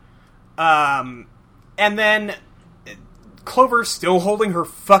jet, and then Clover's still holding her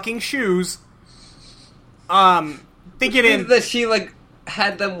fucking shoes. They get in. That she, like,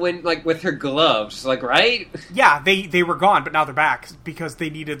 had them when, like, with her gloves, like, right? Yeah, they were gone, but now they're back because they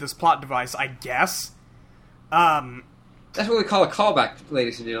needed this plot device, I guess. That's what we call a callback,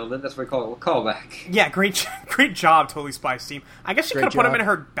 ladies and gentlemen. That's what we call a callback. Yeah, great job, Totally Spies team. I guess she could have put them in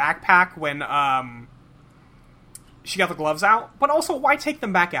her backpack when she got the gloves out, but also why take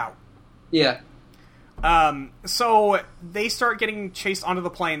them back out? Yeah. So they start getting chased onto the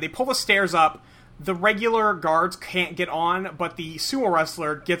plane. They pull the stairs up. The regular guards can't get on, but the sumo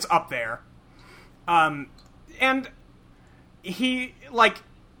wrestler gets up there. And he, like,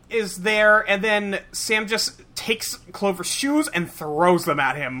 is there, and then Sam just takes Clover's shoes and throws them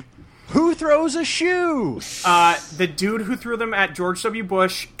at him. Who throws a shoe? The dude who threw them at George W.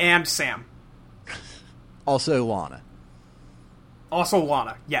 Bush and Sam. Also Lana. Also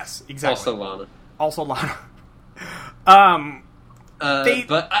Lana. Yes, exactly. Also Lana. Also Lana.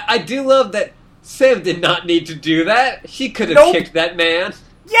 But I do love that Sam did not need to do that. She could have Nope. kicked that man.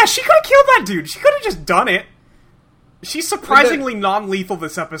 Yeah, she could have killed that dude. She could have just done it. She's surprisingly non-lethal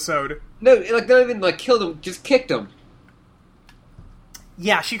this episode. No, like, not even, like, killed him, just kicked him.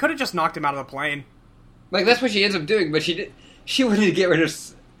 Yeah, she could have just knocked him out of the plane. Like, that's what she ends up doing, but she wanted to get rid of...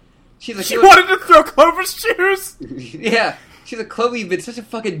 She's like, She wanted to throw Clover's shoes! yeah. She's like, Chloe, you've been such a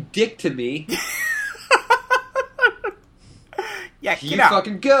fucking dick to me. Yeah, get You out.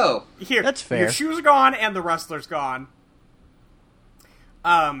 fucking go. Here, That's fair. Your shoes are gone and the wrestler's gone.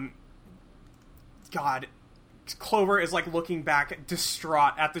 God. Clover is, like, looking back,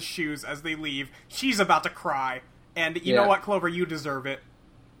 distraught at the shoes as they leave. She's about to cry. And you know Yeah. what, Clover? You deserve it.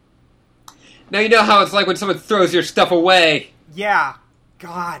 Now you know how it's like when someone throws your stuff away. Yeah.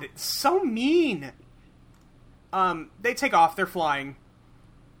 God, it's so mean. They take off. They're flying.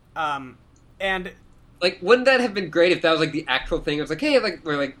 And... Like, wouldn't that have been great if that was, like, the actual thing? It was like, hey, like,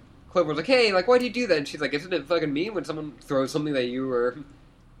 where, like, Clover was like, hey, like, why do you do that? And she's like, isn't it fucking mean when someone throws something that you were...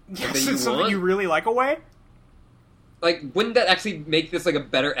 Yes, that you it's something want? you really like away? Like, wouldn't that actually make this, like, a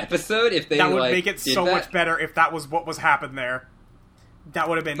better episode if they, That would like, make it did so that? much better if that was what was happened there. That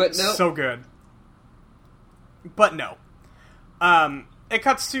would have been But no. so good. But no. It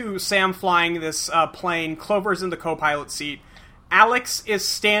cuts to Sam flying this plane. Clover's in the co-pilot seat. Alex is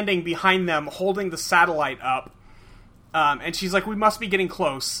standing behind them holding the satellite up. And she's like, we must be getting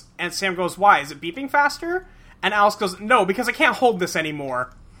close. And Sam goes, why? Is it beeping faster? And Alex goes, no, because I can't hold this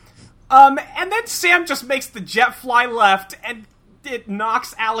anymore. And then Sam just makes the jet fly left, and it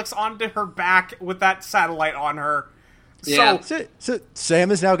knocks Alex onto her back with that satellite on her. Yeah. So Sam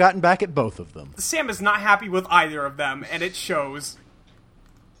has now gotten back at both of them. Sam is not happy with either of them, and it shows.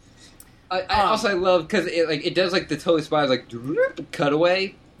 I also love, because it does, like, the Totally Spies, like,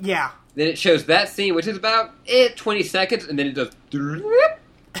 cutaway. Yeah. Then it shows that scene, which is about 20 seconds, and then it does...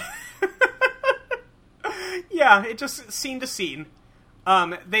 Yeah, it just scene to scene.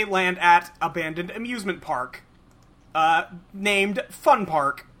 They land at abandoned amusement park, named Fun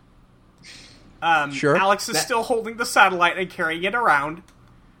Park. Sure. Alex is still holding the satellite and carrying it around.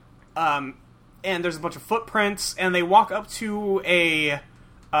 And there's a bunch of footprints, and they walk up to a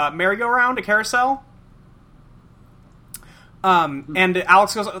merry-go-round, a carousel. And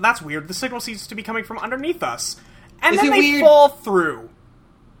Alex goes, oh, that's weird. The signal seems to be coming from underneath us. And Is then it they weird? fall through.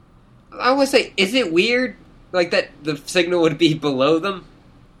 I would say, is it weird, like, that the signal would be below them?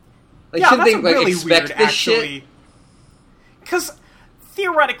 Like, Yeah, shouldn't that's they, like, really expect weird, this actually. shit? Because,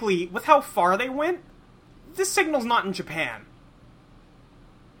 theoretically, with how far they went, this signal's not in Japan.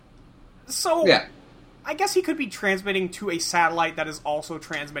 So, Yeah. I guess he could be transmitting to a satellite that is also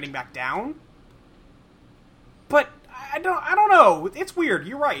transmitting back down. But, I don't know. It's weird.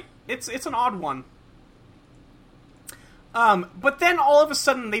 You're right. It's an odd one. But then, all of a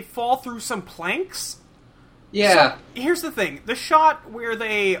sudden, they fall through some planks. Yeah. So, here's the thing. The shot where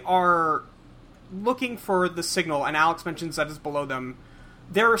they are looking for the signal, and Alex mentions that is below them,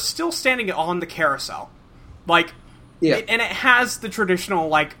 they're still standing on the carousel. Like, Yeah. and it has the traditional,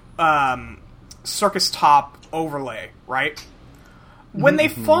 like, circus top overlay, right? When they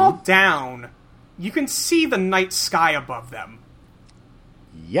fall down, you can see the night sky above them.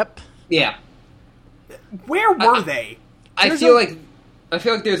 Yep. Yeah. Where were they? I feel like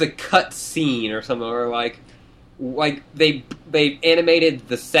there's a cut scene or something, or like they animated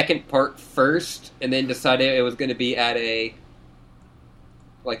the second part first, and then decided it was going to be at a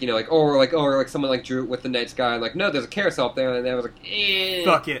or someone like drew it with the night sky, and like, no, there's a carousel up there, and I was like, eh.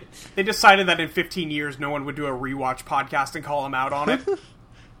 Fuck it. They decided that in 15 years, no one would do a rewatch podcast and call them out on it.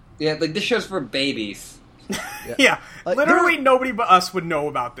 Yeah, like, this show's for babies. Yeah, Like, literally nobody but us would know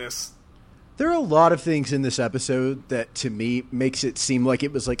about this. There are a lot of things in this episode that, to me, makes it seem like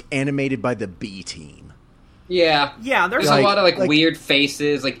it was, like, animated by the B team. Yeah. Yeah, there's There's a a lot of like- weird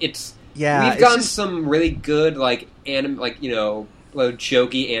faces. Like, it's Yeah, we've it's gotten just- some really good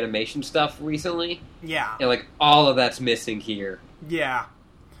jokey animation stuff recently, Yeah, and like all of that's missing here. yeah.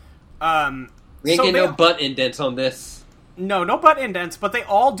 We ain't So getting they- no butt indents on this. No butt indents, but they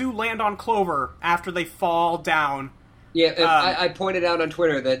all do land on Clover after they fall down. Yeah, and I pointed out on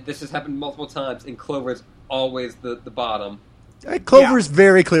Twitter that this has happened multiple times, and Clover's always the bottom. Clover's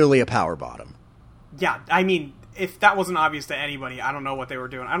very clearly a power bottom. Yeah, I mean, if that wasn't obvious to anybody, I don't know what they were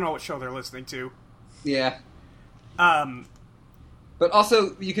doing. I don't know what show they're listening to. Yeah. But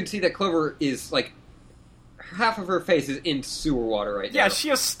also, you can see that Clover is, like, half of her face is in sewer water right now. Yeah,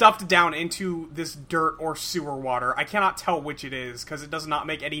 she is stuffed down into this dirt or sewer water. I cannot tell which it is, because it does not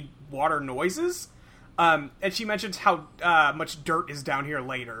make any water noises. And she mentions how much dirt is down here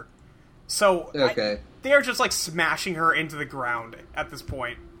later. So, Okay. they are just, like, smashing her into the ground at this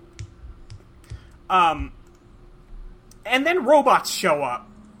point. And then robots show up.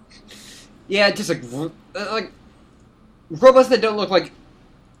 Yeah, just, like, robots that don't look like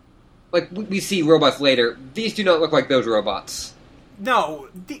we see robots later. These do not look like those robots. No,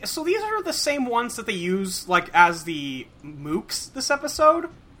 so these are the same ones that they use, like, as the mooks this episode,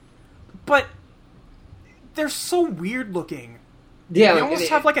 but they're so weird looking. Yeah, They almost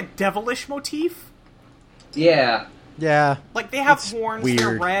have, like, a devilish motif. Yeah. Yeah. Like, they have It's horns, weird.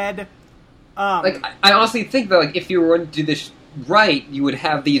 they're red. Like, I honestly think that, like, if you were going to do this right, you would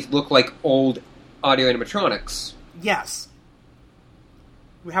have these look like old audio animatronics. Yes.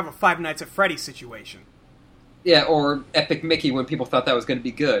 We have a Five Nights at Freddy's situation. Yeah, or Epic Mickey when people thought that was going to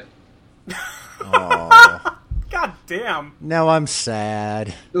be good. Aw. God damn. Now I'm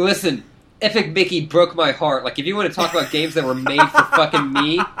sad. Listen, Epic Mickey broke my heart. Like, if you want to talk about games that were made for fucking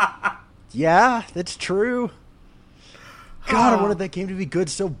me, Yeah, that's true. God, I wanted that game to be good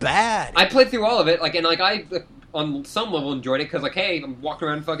so bad. I played through all of it, like, and, like, I, on some level, enjoyed it, because, like, hey, I'm walking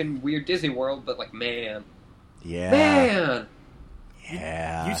around fucking weird Disney World, but, like, man. Yeah.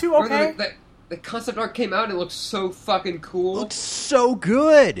 You two Remember okay? the concept art came out and it looked so fucking cool. Looks so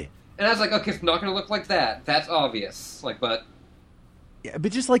good. And I was like, okay, it's not going to look like that. That's obvious. Like, but Yeah,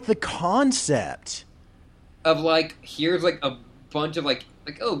 but just like the concept. of like, here's like a bunch of like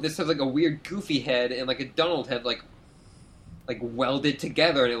oh, this has like a weird goofy head and like a Donald head like welded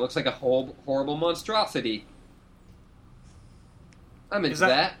together, and it looks like a horrible monstrosity. I'm into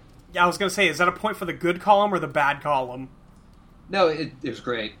that. Yeah, I was gonna say, is that a point for the good column or the bad column? No, it was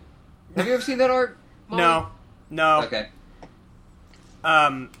great. Have you ever seen that art, Molly? No. Okay.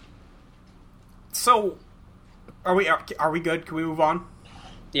 So, are we good? Can we move on?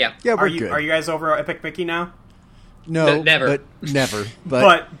 Yeah. Yeah, we're Are you good. Are you guys over Epic Mickey now? No, Never. But never.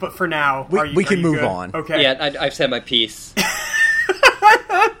 But, But for now, We- are you, we can are you move good? on. Okay. Yeah, I've said my piece.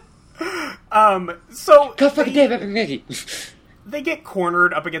 So God fucking damn Epic Mickey. they get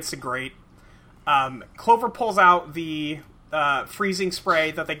cornered up against a grate. Clover pulls out the freezing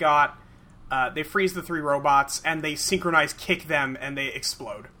spray that they got. They freeze the three robots, and they synchronize kick them, and they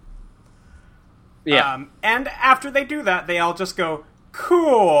explode. Yeah. And after they do that, they all just go,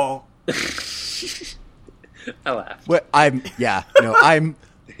 cool. I laughed. well, I'm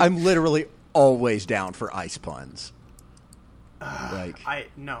literally always down for ice puns. Like,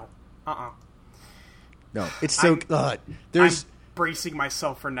 No. no, it's so. I'm There's bracing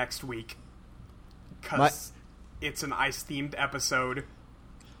myself for next week. Because it's an ice-themed episode.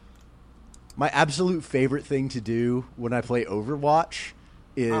 my absolute favorite thing to do when I play Overwatch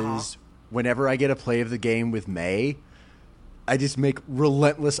is whenever I get a play of the game with May, I just make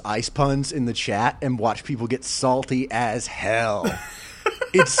relentless ice puns in the chat and watch people get salty as hell.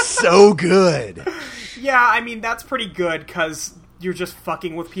 It's so good. Yeah, I mean, that's pretty good, because you're just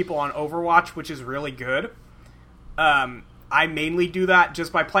fucking with people on Overwatch, which is really good. I mainly do that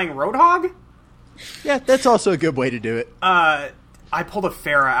just by playing Roadhog. Yeah, that's also a good way to do it. I pulled a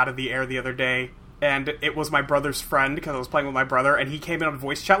Pharah out of the air the other day, and it was my brother's friend, because I was playing with my brother, and he came in on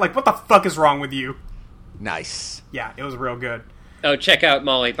voice chat like, what the fuck is wrong with you? Nice. Yeah, it was real good. Oh, check out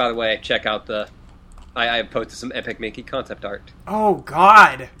Molly, by the way. Check out the... I posted some Epic Mickey concept art. Oh,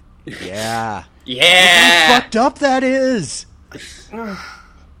 God. Yeah. Yeah! Fucked up that is. Oh,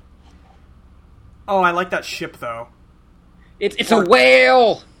 I like that ship, though. It's a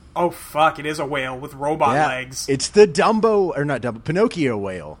whale! Oh, fuck, it is a whale with robot Yeah. legs. It's the Dumbo, or not Dumbo, Pinocchio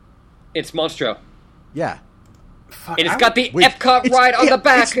whale. It's Monstro. Yeah. Fuck, And it's I got would- the Epcot ride on the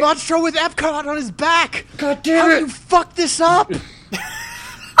back! It's Monstro with Epcot on his back. God damn How it! do you fuck this up?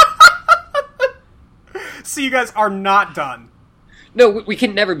 So you guys are not done. No, we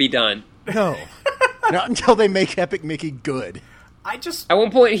can never be done. No. Not until they make Epic Mickey good. I just... At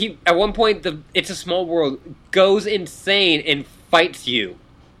one point, the It's a Small World goes insane and fights you.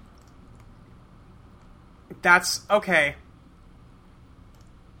 That's... okay.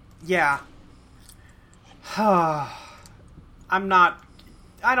 Yeah. I'm not...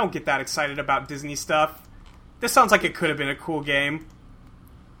 I don't get that excited about Disney stuff. This sounds like it could have been a cool game.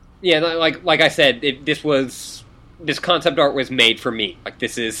 Yeah, like I said, this concept art was made for me. Like,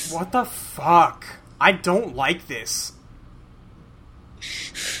 this is... What the fuck? I don't like this.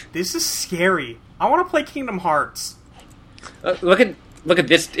 This is scary. I want to play Kingdom Hearts. Look at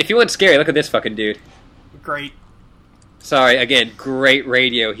this. If you want scary, look at this fucking dude. Great. Sorry, again, great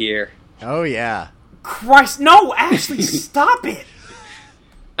radio here. Oh yeah. Christ, no, actually, stop it.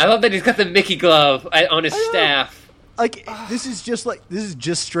 I love that he's got the Mickey glove on his staff. Like this is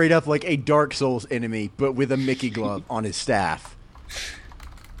just straight up like a Dark Souls enemy, but with a Mickey glove on his staff.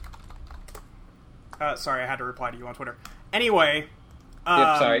 Sorry, I had to reply to you on Twitter. Anyway.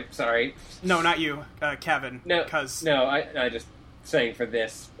 Yep, sorry. No, not you, Kevin. No, because I just saying for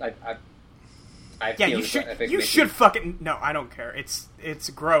this. I yeah, feel you should. I think You Mickey- should fucking no. I don't care. It's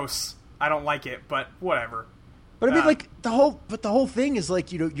gross. I don't like it, but whatever. But I mean, like the whole thing is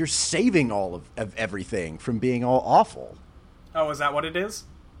like you're saving all of everything from being all awful. Oh, is that what it is?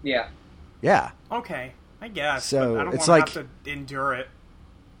 Yeah. Yeah, Okay, I guess. So, but I don't it's want to like- have to endure it.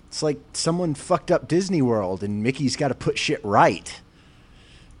 it's like someone fucked up Disney World, and Mickey's got to put shit right.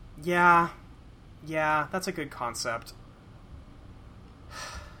 Yeah, that's a good concept.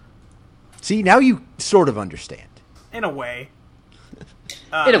 See, now you sort of understand. In a way.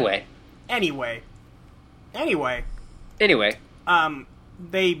 In a way. Anyway, Anyway.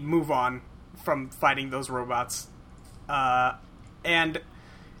 they move on from fighting those robots. And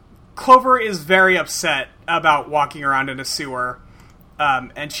Clover is very upset about walking around in a sewer.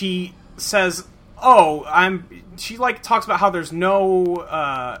 And she says, she like talks about how there's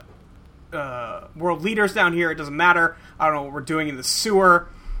no world leaders down here. It doesn't matter. I don't know what we're doing in the sewer.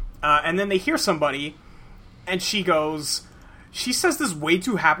 And then they hear somebody, and she says this way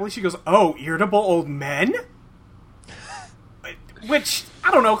too happily. She goes, "Oh, irritable old men?" Which,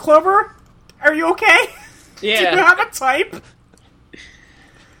 I don't know, Clover, are you okay? Yeah. Do you have a type?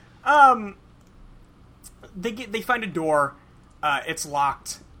 They find a door. It's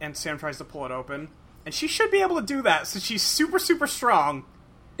locked, and Sam tries to pull it open. And she should be able to do that, since she's super, super strong.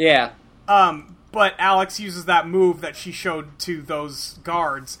 Yeah. But Alex uses that move that she showed to those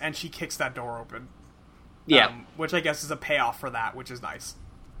guards, and she kicks that door open. Yeah. Which I guess is a payoff for that, which is nice.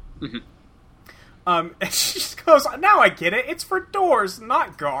 Mm-hmm. And she just goes, "Now I get it. It's for doors,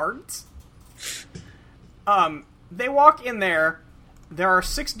 not guards." They walk in there. There are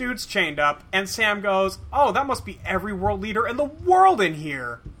 6 dudes chained up, and Sam goes, "Oh, that must be every world leader in the world in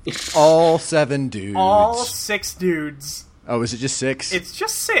here." All 7 dudes. All 6 dudes. Oh, is it just 6? It's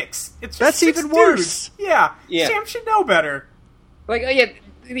just 6. It's just That's 6 even dudes. worse. Yeah. Yeah. Sam should know better. Like, yeah,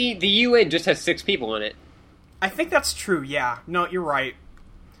 the UN just has 6 people in it. I think that's true, yeah. No, you're right.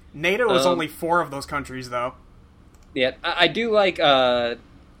 NATO is only 4 of those countries, though. Yeah, I do like the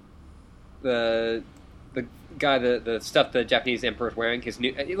guy, the stuff the Japanese emperor's wearing.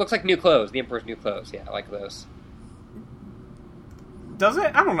 It looks like new clothes. The emperor's new clothes. Yeah, I like those. Does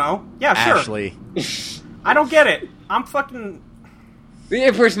it? I don't know. Yeah, sure. Ashley. I don't get it. I'm fucking... The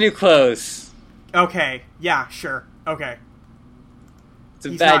emperor's new clothes. Okay. Yeah, sure. Okay. It's a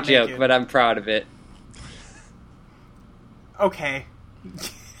He's bad not joke, naked. but I'm proud of it. Okay.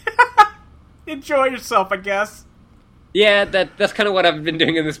 Enjoy yourself, I guess. Yeah, that's kind of what I've been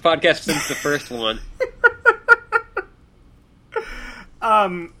doing in this podcast since the first one.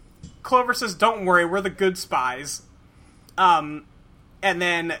 Clover says, "Don't worry, we're the good spies." And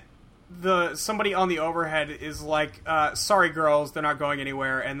then somebody on the overhead is like, "Sorry, girls, they're not going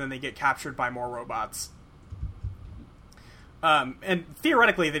anywhere," and then they get captured by more robots. And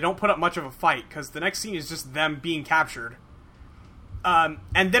theoretically, they don't put up much of a fight, because the next scene is just them being captured. And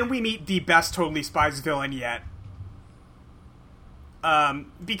then we meet the best Totally Spies villain yet.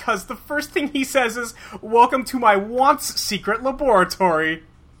 Because the first thing he says is, "Welcome to my once secret laboratory."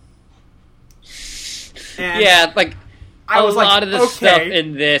 And Yeah, like, I was a like, lot of the okay. stuff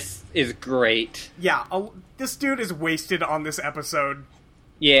in this is great. Yeah, this dude is wasted on this episode.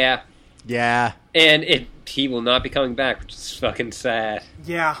 Yeah, Yeah. and he will not be coming back, which is fucking sad.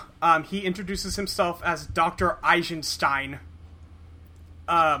 Yeah, he introduces himself as Dr. Eisenstein.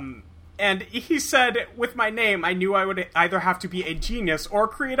 And he said, "With my name, I knew I would either have to be a genius or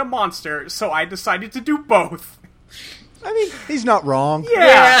create a monster, so I decided to do both." I mean, he's not wrong.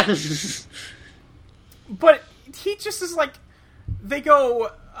 Yeah. But he just is like, they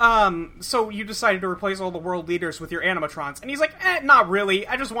go, "So you decided to replace all the world leaders with your animatrons?" And he's like, "Not really.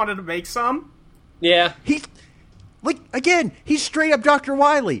 I just wanted to make some." Yeah. He's straight up Dr.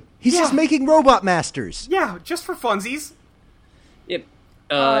 Wily. He's Yeah. just making robot masters. Yeah, just for funsies. Yep.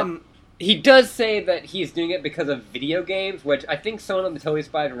 Um, He does say that he's doing it because of video games, which I think someone on the Totally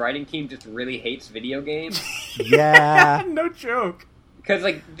Spies writing team just really hates video games. Yeah. No joke. Because,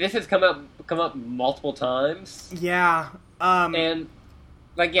 like, this has come up multiple times. Yeah. And,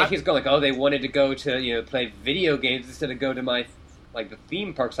 like, yeah, he's going like, "Oh, they wanted to go to, play video games instead of go to the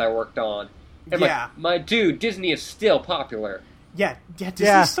theme parks I worked on." And I'm Yeah. like, my dude, Disney is still popular. Yeah, Disney's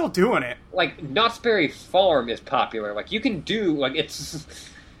Yeah. still doing it. Like, Knott's Berry Farm is popular. Like, you can do, like, it's...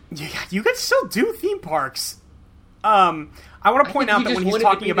 Yeah, you can still do theme parks. I want to point out that when he's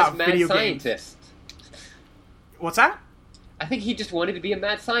talking about video games... scientist. What's that? I think he just wanted to be a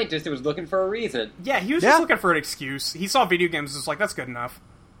mad scientist who was looking for a reason. Yeah, he was Yeah. just looking for an excuse. He saw video games and was like, that's good enough.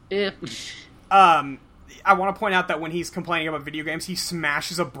 Eh. I want to point out that when he's complaining about video games, he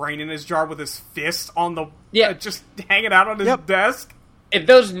smashes a brain in his jar with his fist on the... Yeah. just hanging out on his Yep. desk. If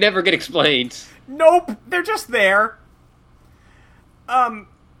those never get explained... Nope, they're just there.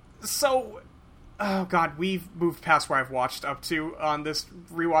 So... Oh god, we've moved past where I've watched up to on this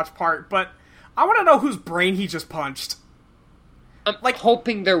rewatch part, but I want to know whose brain he just punched. I'm like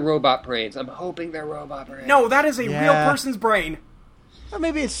hoping they're robot brains. I'm hoping they're robot brains. No, that is a real Yeah. person's brain. Or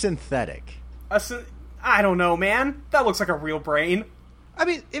maybe it's synthetic. I don't know, man. That looks like a real brain. I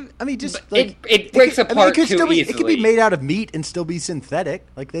mean, just But like it breaks could- apart it could too still be, It easily. could be made out of meat and still be synthetic.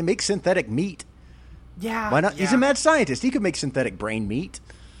 Like they make synthetic meat. Yeah. Why not? He's yeah, a mad scientist. He could make synthetic brain meat.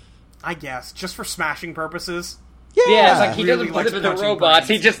 I guess. Just for smashing purposes. Yeah, Yeah, it's like he Really doesn't likes put it with the punching robots.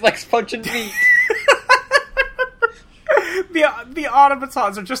 brains. He just likes punching meat. The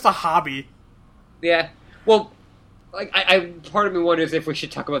automatons are just a hobby. Yeah. Well, like I part of me wonders if we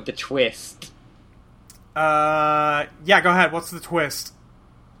should talk about the twist. Yeah, go ahead. What's the twist?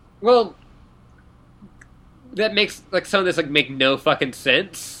 Well, that makes like some of this like make no fucking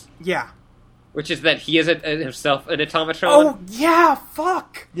sense. Yeah. Which is that he is himself an automatron. Oh, yeah,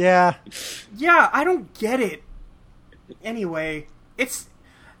 fuck. yeah. Yeah, I don't get it. Anyway, this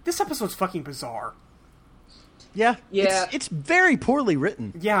episode's fucking bizarre. Yeah. Yeah. It's very poorly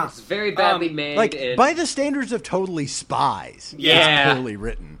written. Yeah. It's very badly made. Like and, by the standards of Totally Spies. Yeah. It's poorly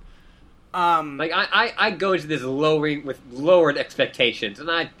written. like I go into this lowering with lowered expectations,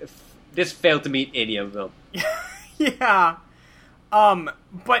 and this failed to meet any of them. Yeah.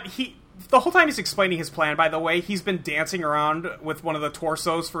 But the whole time he's explaining his plan, by the way, he's been dancing around with one of the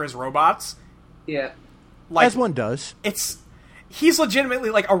torsos for his robots. Yeah. Like, As one does. he's legitimately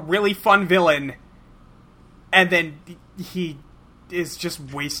like a really fun villain, and then he is just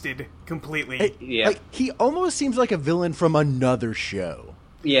wasted completely. Yeah. Like he almost seems like a villain from another show.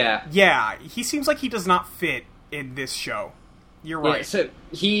 Yeah. Yeah, he seems like he does not fit in this show. You're Yeah, right. so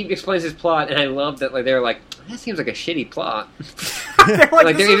he explains his plot, and I love that. Like they're like, that seems like a shitty plot. They're like,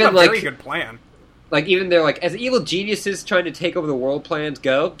 like, this they're is even, a like- very good plan. Like even they're like, as evil geniuses trying to take over the world plans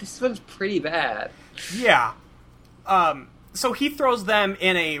go, this one's pretty bad. Yeah. So he throws them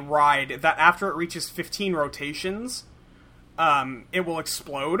in a ride that after it reaches 15 rotations, it will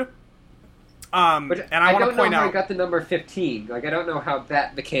explode. But and I want don't to point know how I out, got the number 15. Like I don't know how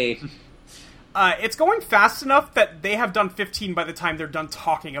that became. it's going fast enough that they have done 15 by the time they're done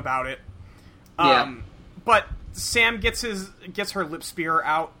talking about it. Yeah. But Sam gets her lip spear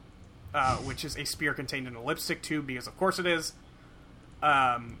out, which is a spear contained in a lipstick tube, because of course it is.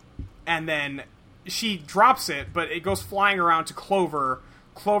 And then she drops it, but it goes flying around to Clover.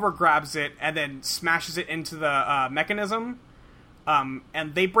 Clover grabs it and then smashes it into the mechanism.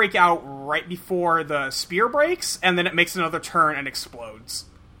 And they break out right before the spear breaks, and then it makes another turn and explodes.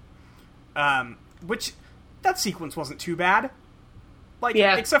 Which, that sequence wasn't too bad. Like,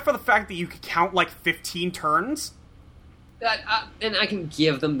 Yeah. except for the fact that you could count, like, 15 turns. And I can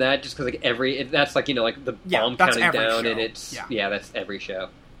give them that just because like that's like like the Yeah, bomb that's counting every down, show. and it's Yeah. that's every show.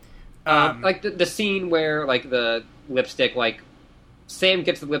 Um, Like the scene where like the lipstick, like Sam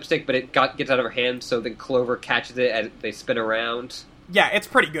gets the lipstick, but it gets out of her hand, so then Clover catches it as they spin around. Yeah, it's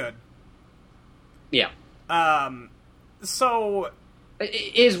pretty good. Yeah, So,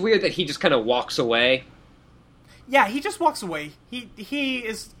 it is weird that he just kind of walks away. yeah, he just walks away. He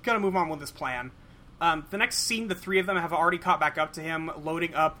is gonna move on with his plan. The next scene, the three of them have already caught back up to him,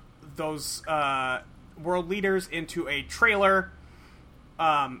 loading up those world leaders into a trailer.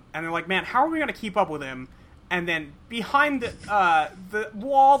 And they're like, man, how are we gonna keep up with him? And then behind the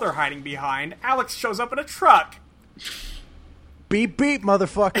wall they're hiding behind, Alex shows up in a truck. Beep beep,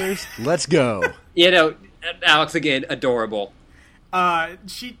 motherfuckers. Let's go. Alex again, adorable.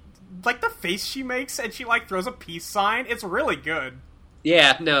 She, like, the face she makes, and she, like, throws a peace sign. It's really good.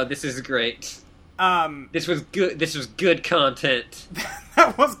 Yeah, no, this is great. This was good. This was good content.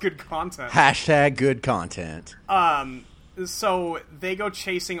 That was good content. Hashtag good content. So they go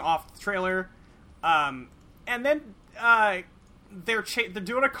chasing off the trailer, and then they're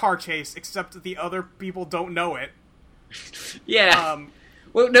doing a car chase, except the other people don't know it. Yeah.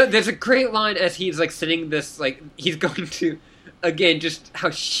 Well, no, there's a great line as he's like sitting this like he's going to again just how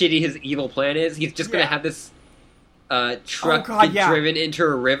shitty his evil plan is. He's just going to Yeah. have this truck Oh, God, be yeah. driven into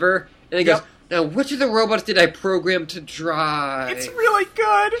a river, and he Yep. goes, Now, which of the robots did I program to drive? It's really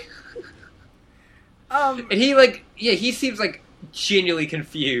good. And he seems like genuinely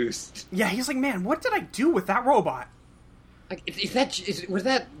confused. Yeah, he's like, man, what did I do with that robot? Like, was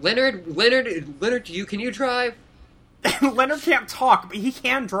that Leonard? Leonard, can you drive? Leonard can't talk, but he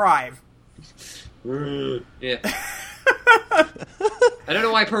can drive. Yeah. I don't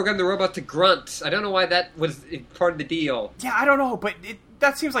know why I programmed the robot to grunt. I don't know why that was part of the deal. Yeah, I don't know, but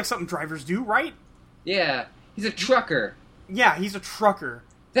that seems like something drivers do, right? Yeah, he's a trucker. Yeah, he's a trucker.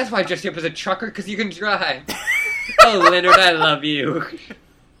 That's why I dressed you up as a trucker, because you can drive. Oh, Leonard, I love you.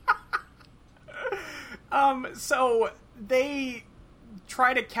 So they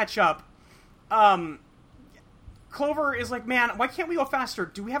try to catch up. Clover is like, man, why can't we go faster?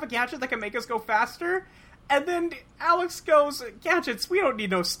 Do we have a gadget that can make us go faster? And then Alex goes, gadgets, we don't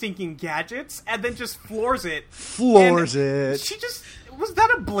need no stinking gadgets. And then just floors it. Floors it. She just, was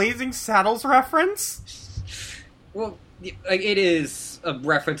that a Blazing Saddles reference? Well, like, it is a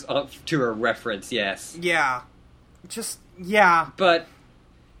reference to a reference, yes. Yeah. Just, yeah. But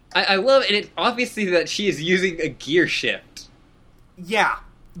I love, and it's obviously that she is using a gear shift. Yeah.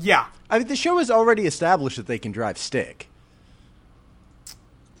 Yeah. I mean, the show has already established that they can drive stick.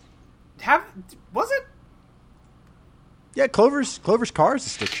 Was it? Yeah, Clover's car is a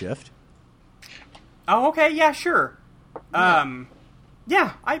stick shift. Oh, okay, yeah, sure.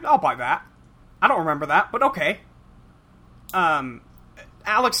 Yeah, I'll buy that. I don't remember that, but okay.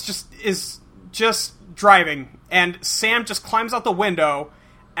 Alex is driving, and Sam just climbs out the window,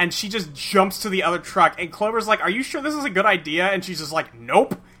 and she just jumps to the other truck, and Clover's like, are you sure this is a good idea? And she's just like,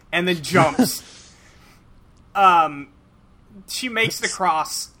 nope, and then jumps. She makes the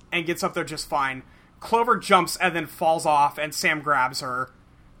cross and gets up there just fine. Clover jumps and then falls off, and Sam grabs her,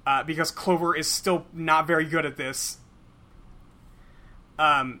 because Clover is still not very good at this.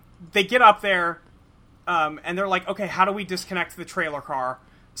 They get up there, and they're like, okay, how do we disconnect the trailer car?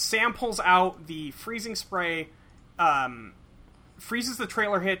 Sam pulls out the freezing spray, freezes the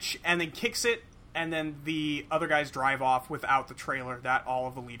trailer hitch, and then kicks it, and then the other guys drive off without the trailer that all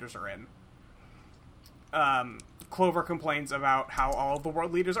of the leaders are in. Clover complains about how all of the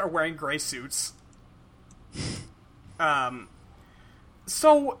world leaders are wearing gray suits.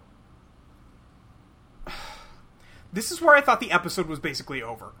 So this is where I thought the episode was basically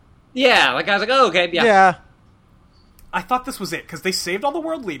over. Yeah, like I was like, oh, okay, yeah. Yeah. I thought this was it, because they saved all the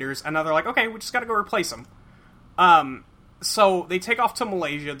world leaders, and now they're like, okay, we just gotta go replace them. So they take off to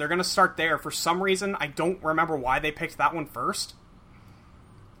Malaysia. They're gonna start there for some reason. I don't remember why they picked that one first.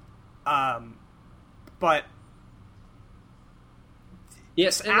 But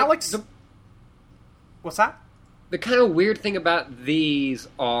yes, Alex. What's that? The kind of weird thing about these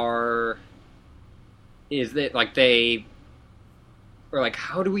is that, like, they are like,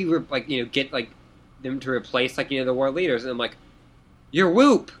 how do we get like them to replace, like, the world leaders? And I'm like, you're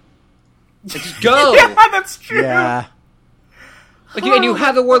Whoop. Like, just go. Yeah, that's true. Yeah. Like, and you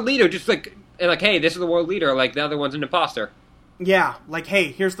have the world leader, just like, and like, hey, this is the world leader. Like, the other one's an imposter. Yeah, like,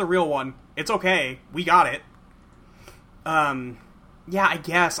 hey, here's the real one. It's okay. We got it. Yeah, I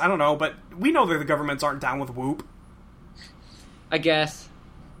guess. I don't know, but we know that the governments aren't down with Whoop. I guess.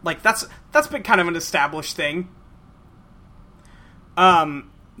 Like, that's been kind of an established thing.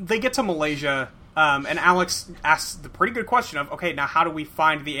 They get to Malaysia, and Alex asks the pretty good question of, okay, now how do we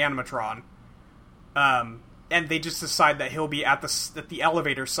find the animatron? And they just decide that he'll be at the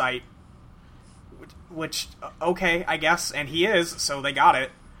elevator site, which okay, I guess, and he is, so they got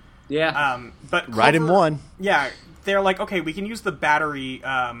it. Yeah. But Clover, Right in one. Yeah, they're like, okay, we can use the battery.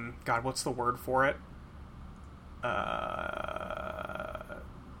 God, what's the word for it?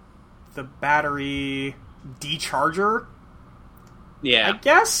 The battery decharger. Yeah. I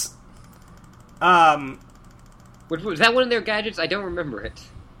guess. Was that one of their gadgets? I don't remember it.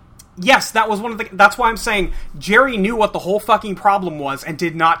 Yes, that was one of the... That's why I'm saying Jerry knew what the whole fucking problem was and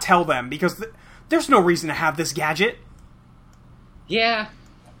did not tell them, because there's no reason to have this gadget. Yeah.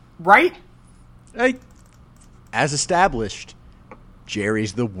 Right? Hey, as established,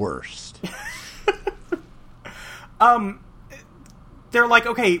 Jerry's the worst. They're like,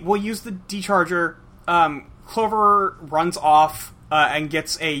 okay, we'll use the decharger. Clover runs off and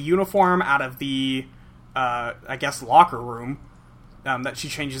gets a uniform out of the, I guess, locker room that she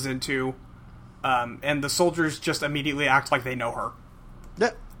changes into. And the soldiers just immediately act like they know her.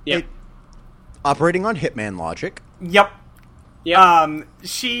 Yep. Operating on Hitman logic. Yep. Yep.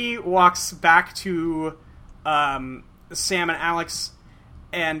 She walks back to Sam and Alex,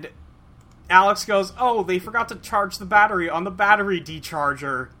 and Alex goes, oh, they forgot to charge the battery on the battery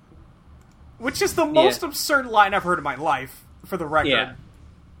decharger. Which is the most absurd line I've heard in my life, for the record.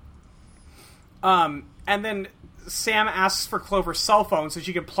 And then Sam asks for Clover's cell phone so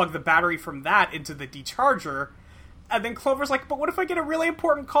she can plug the battery from that into the decharger. And then Clover's like, but what if I get a really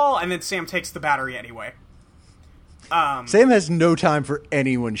important call? And then Sam takes the battery anyway. Sam has no time for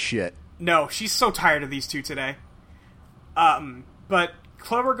anyone's shit. No, she's so tired of these two today. But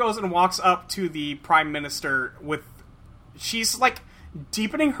Clover goes and walks up to the Prime Minister with... She's, like,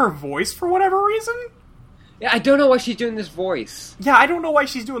 deepening her voice for whatever reason. Yeah, I don't know why she's doing this voice. Yeah, I don't know why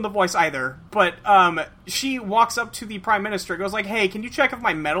she's doing the voice either. But she walks up to the Prime Minister and goes like, hey, can you check if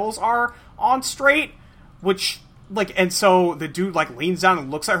my medals are on straight? Which, like, and so the dude, like, leans down and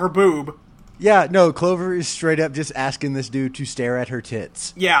looks at her boob. Yeah, no, Clover is straight up just asking this dude to stare at her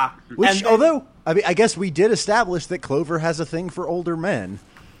tits. Yeah. Which, And then- although, I mean, I guess we did establish that Clover has a thing for older men.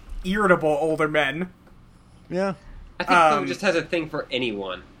 Irritable older men. Yeah, I think Clover just has a thing for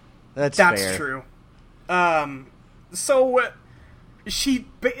anyone. that's That's fair. true. So she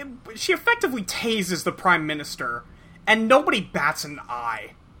effectively tases the Prime Minister, and nobody bats an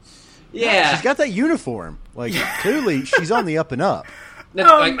eye. Yeah. She's got that uniform. Like, clearly, she's on the up and up.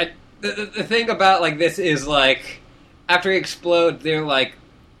 The thing about, like, this is, like, after he explodes, they're like,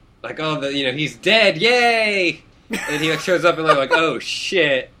 oh, he's dead, yay! And he, like, shows up and they're like, oh,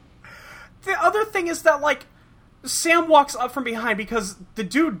 shit. The other thing is that, like, Sam walks up from behind because the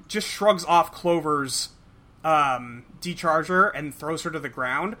dude just shrugs off Clover's decharger and throws her to the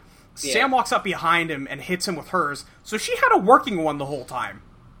ground. Yeah. Sam walks up behind him and hits him with hers, so she had a working one the whole time.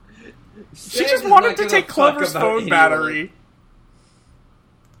 She Sam just does wanted not to give take a fuck Clover's about phone anyone. battery.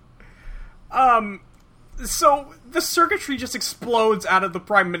 So the circuitry just explodes out of the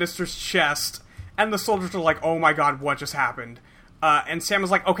Prime Minister's chest, and the soldiers are like, oh my god, what just happened? And Sam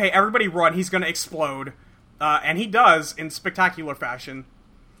is like, okay, everybody run, he's gonna explode. And he does, in spectacular fashion.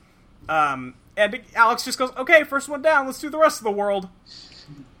 And Alex just goes, okay, first one down, let's do the rest of the world.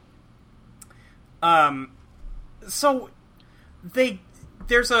 So they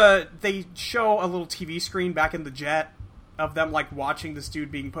show a little TV screen back in the jet of them, like, watching this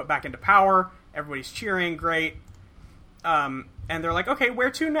dude being put back into power. Everybody's cheering, great. And they're like, okay,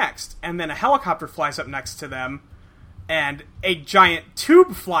 where to next? And then a helicopter flies up next to them, and a giant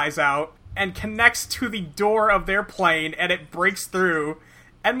tube flies out and connects to the door of their plane, and it breaks through,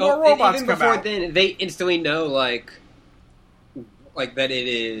 and more robots and even come before out. then, they instantly know, like that it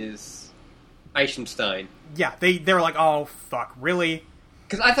is Eisenstein. Yeah, they're like, oh, fuck, really?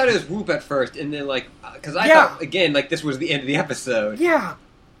 Because I thought it was Whoop at first, and then, like, because I Yeah. thought, again, like, this was the end of the episode. Yeah.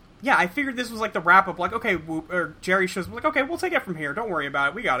 Yeah, I figured this was like the wrap-up, like, okay, or Jerry shows up, like, okay, we'll take it from here, don't worry about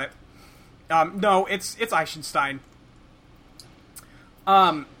it, we got it. No, it's Eisenstein.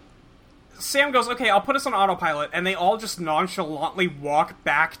 Sam goes, okay, I'll put us on autopilot, and they all just nonchalantly walk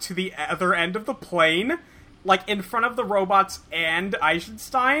back to the other end of the plane, like, in front of the robots and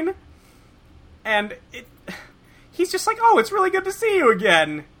Eisenstein, and he's just like, oh, it's really good to see you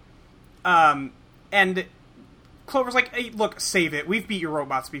again. And Clover's like, hey, look, save it. We've beat your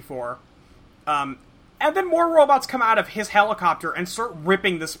robots before. And then more robots come out of his helicopter and start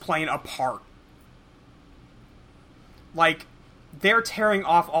ripping this plane apart. Like, they're tearing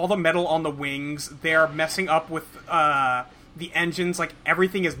off all the metal on the wings. They're messing up with the engines. Like,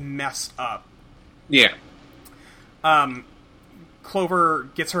 everything is messed up. Yeah. Clover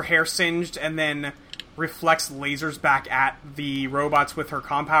gets her hair singed and then reflects lasers back at the robots with her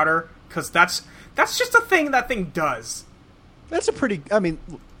compounder. Because that's just a thing that thing does. That's a pretty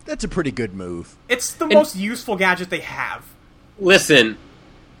good move. It's the most useful gadget they have. Listen,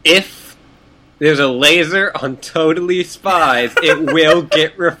 if there's a laser on Totally Spies, it will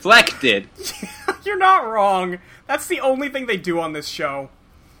get reflected. You're not wrong. That's the only thing they do on this show.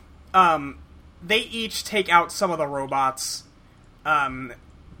 They each take out some of the robots.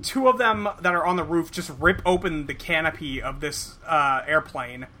 Two of them that are on the roof just rip open the canopy of this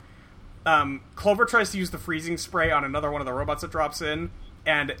airplane. Clover tries to use the freezing spray on another one of the robots that drops in,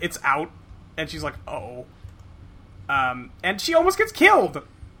 and it's out, and she's like, oh. And she almost gets killed!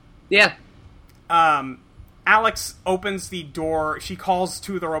 Yeah. Alex opens the door, she calls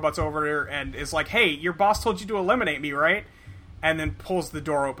two of the robots over to her, and is like, hey, your boss told you to eliminate me, right? And then pulls the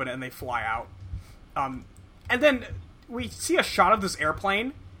door open, and they fly out. And then we see a shot of this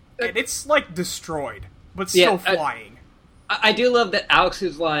airplane, and it's, like, destroyed, but still flying. I do love that Alex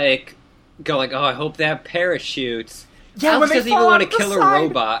is, like, going, oh, I hope they have parachutes. Yeah, Alex when they doesn't even fall want out to of the kill a side.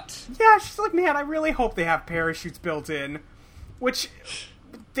 robot. Yeah, she's like, man, I really hope they have parachutes built in. Which,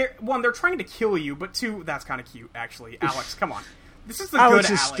 they're trying to kill you, but two, that's kind of cute, actually. Alex, come on. This is the Alex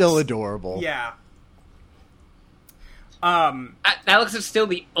good is Alex. still adorable. Yeah. Alex is still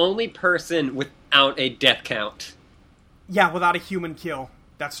the only person without a death count. Yeah, without a human kill.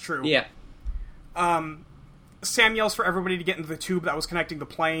 That's true. Yeah. Sam yells for everybody to get into the tube that was connecting the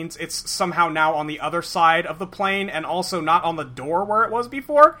planes. It's somehow now on the other side of the plane, and also not on the door where it was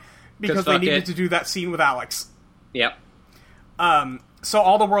before, because they needed to do that scene with Alex. Yep. So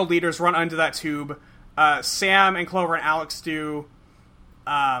all the world leaders run under that tube. Sam and Clover and Alex do.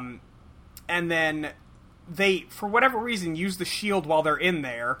 And then they, for whatever reason, use the shield while they're in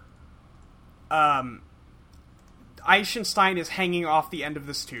there. Eisenstein is hanging off the end of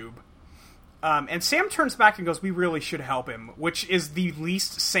this tube. And Sam turns back and goes, "We really should help him," which is the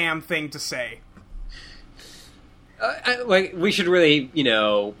least Sam thing to say. We should really,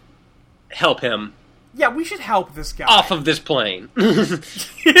 help him. Yeah, we should help this guy. Off of this plane.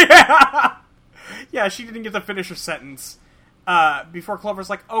 Yeah! Yeah, she didn't get to finish her sentence. Before Clover's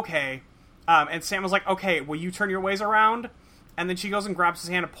like, "Okay." And Sam was like, "Okay, will you turn your ways around?" And then she goes and grabs his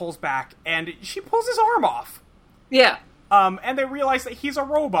hand and pulls back, and she pulls his arm off. Yeah. And they realize that he's a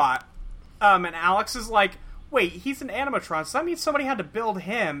robot. And Alex is like, "Wait, he's an animatron, so that means somebody had to build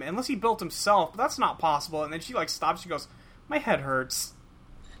him, unless he built himself, but that's not possible." And then she, stops, she goes, "My head hurts."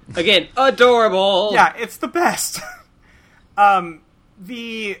 Again, adorable! Yeah, it's the best.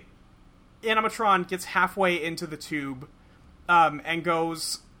 The animatron gets halfway into the tube, and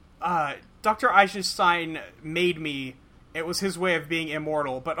goes, "Dr. Eisenstein made me. It was his way of being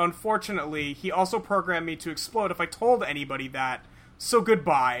immortal, but unfortunately, he also programmed me to explode if I told anybody that, so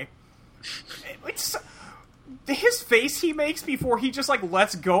goodbye." His face he makes before he just,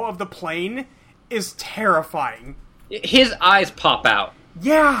 lets go of the plane is terrifying. His eyes pop out.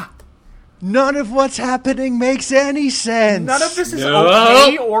 Yeah! None of what's happening makes any sense. None of this is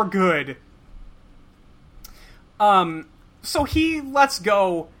okay or good. So he lets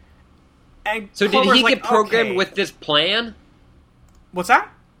go, and So Clover's did he get programmed okay. with this plan? What's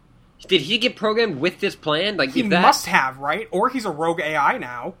that? Did he get programmed with this plan? He must have, right? Or he's a rogue AI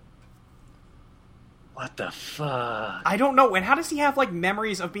now. What the fuck? I don't know. And how does he have,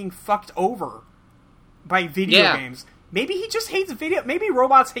 memories of being fucked over by video games? Maybe he just hates video... Maybe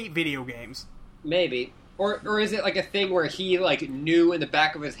robots hate video games. Maybe. Or is it, a thing where he, knew in the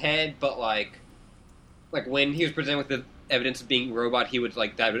back of his head, but, when he was presented with the evidence of being a robot, he would,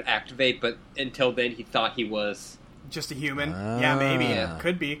 that would activate, but until then he thought he was... Just a human? Yeah, maybe. Yeah.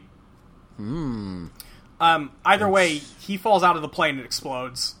 Could be. Either way, he falls out of the plane and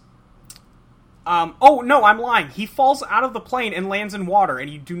explodes. Oh, no, I'm lying. He falls out of the plane and lands in water, and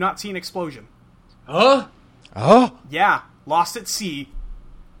you do not see an explosion. Huh? Oh? Yeah, lost at sea.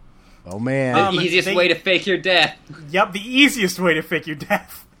 Oh, man. The easiest way to fake your death. Yep, the easiest way to fake your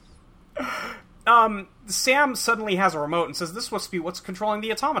death. Sam suddenly has a remote and says, "This must be what's controlling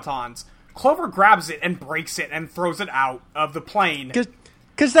the automatons." Clover grabs it and breaks it and throws it out of the plane.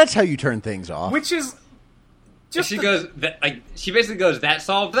 Because that's how you turn things off. Which is... She basically goes, "That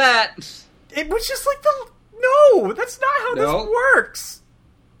solved that." It was just no, that's not how this works.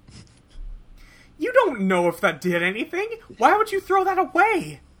 You don't know if that did anything. Why would you throw that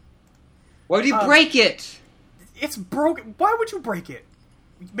away? Why would you break it? It's broken. Why would you break it?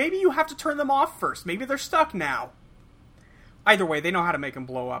 Maybe you have to turn them off first. Maybe they're stuck now. Either way, they know how to make them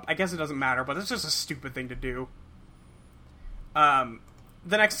blow up. I guess it doesn't matter, but it's just a stupid thing to do. The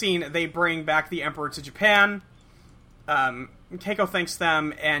next scene, they bring back the Emperor to Japan. Keiko thanks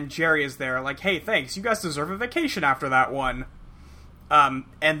them, and Jerry is there, "Hey, thanks, you guys deserve a vacation after that one."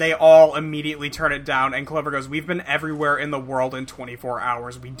 And they all immediately turn it down, and Clover goes, "We've been everywhere in the world in 24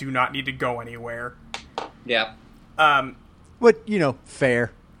 hours. We do not need to go anywhere." Yeah.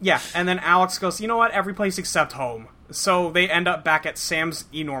 Fair. Yeah, and then Alex goes, "You know what? Every place except home." So they end up back at Sam's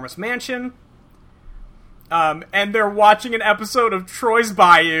enormous mansion. And they're watching an episode of Troy's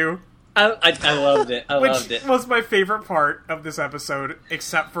Bayou. I loved it. Which was my favorite part of this episode,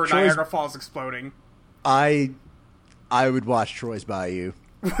 except for Niagara Falls exploding. I would watch Troy's Bayou.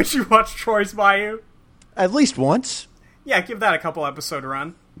 Would you watch Troy's Bayou? At least once. Yeah, give that a couple episode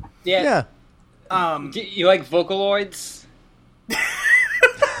run. Yeah. Do you like Vocaloids?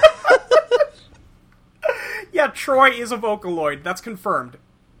 Yeah, Troy is a Vocaloid. That's confirmed.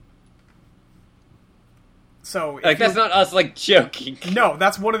 So that's not us joking. No,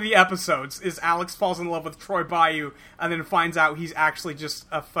 that's one of the episodes. Is Alex falls in love with Troy Bayou and then finds out he's actually just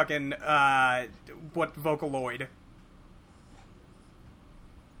a fucking Vocaloid.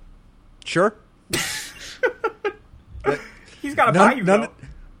 Sure. He's got a Bayou.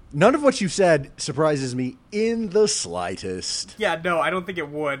 None of what you said surprises me in the slightest. Yeah, no, I don't think it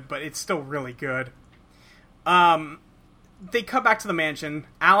would, but it's still really good. They cut back to the mansion.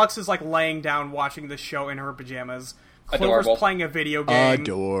 Alex is laying down watching this show in her pajamas. Clover's Adorable. playing a video game.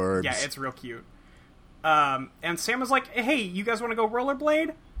 Adorbs. Yeah, it's real cute. And Sam is like, "Hey, you guys want to go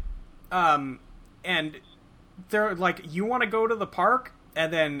rollerblade?" and they're like, "You want to go to the park?"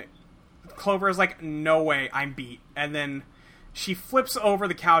 And then Clover is like, "No way, I'm beat." And then she flips over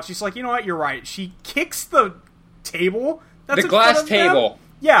the couch. She's like, "You know what? You're right." She kicks the table. That's The in front glass of them. table.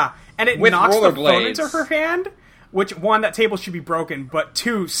 Yeah, and it With knocks the phone rollerblades. into her hand. Which, one, that table should be broken, but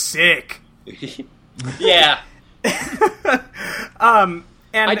two, sick. Yeah. And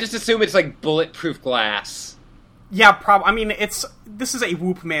I just assume it's like bulletproof glass. yeah, I mean, this is a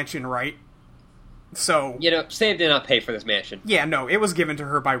Whoop mansion, right? So You know, Sam did not pay for this mansion. yeah, no, it was given to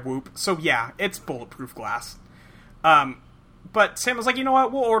her by Whoop. So yeah, it's bulletproof glass. But Sam was like, "You know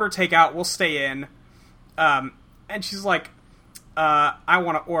what? We'll order takeout. We'll stay in." And she's like, "I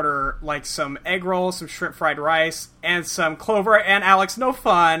want to order like some egg rolls, some shrimp fried rice, and some Clover and Alex no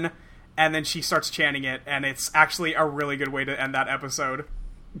fun." And then she starts chanting it, and it's actually a really good way to end that episode.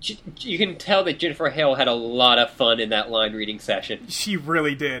 You can tell that Jennifer Hale had a lot of fun in that line reading session. She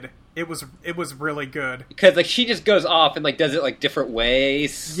really did. It was really good. Because, like, she just goes off and, like, does it, like, different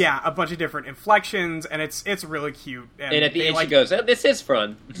ways. Yeah, a bunch of different inflections, and it's really cute. And at the they, end like, she goes, "Oh, this is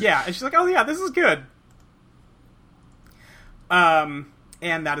fun." yeah, and she's like, "Oh yeah, this is good." And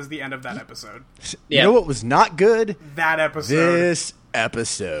that is the end of that episode. Yeah. You know what was not good? That episode. This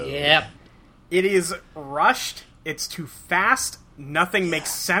episode. Yep. It is rushed. It's too fast. Nothing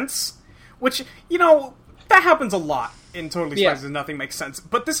makes sense. Which, you know, that happens a lot in Totally Yeah. Spies. Nothing makes sense.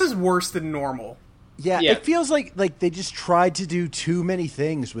 But this is worse than normal. Yeah, Yeah. it feels like they just tried to do too many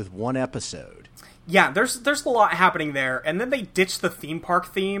things with one episode. Yeah, there's a lot happening there. And then they ditch the theme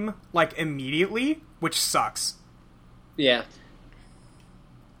park theme, like, immediately, which sucks. Yeah.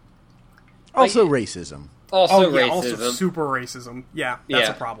 Also racism. Also yeah, racism. also super racism. Yeah, that's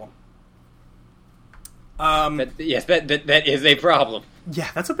Yeah. a problem. Yes, that is a problem. Yeah,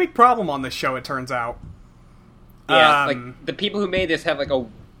 that's a big problem on this show, it turns out. Yeah, like, the people who made this have, like, a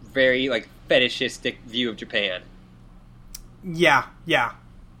very, like, fetishistic view of Japan. Yeah. Yeah.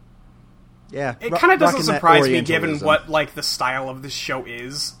 It kind of doesn't rocking that surprise me, given Orientalism. what, like, the style of this show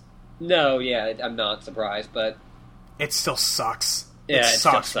is. No, yeah, I'm not surprised, but... It still sucks. Yeah, it it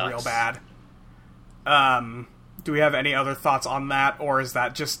still sucks sucks. real bad. Do we have any other thoughts on that, or is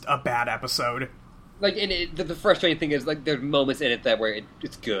that just a bad episode? Like, and the frustrating thing is, like, there's moments in it that where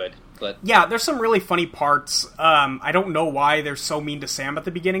it's good, but... Yeah, there's some really funny parts. I don't know why they're so mean to Sam at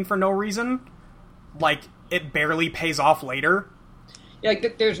the beginning for no reason. Like, it barely pays off later. Yeah,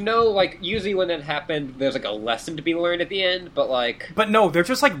 like, there's no, like, usually when that happened, there's, like, a lesson to be learned at the end, but, like... But no, they're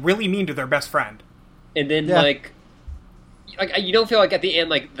just, like, really mean to their best friend. And then, Yeah. like, you don't feel like at the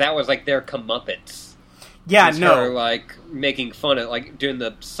end, like, that was, like, their comeuppance. Yeah, Just no. her, like, making fun of, like, doing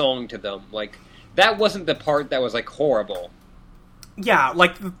the song to them. Like, that wasn't the part that was, like, horrible. Yeah,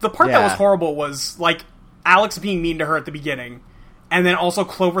 like, the part that was Yeah. horrible was, like, Alex being mean to her at the beginning, and then also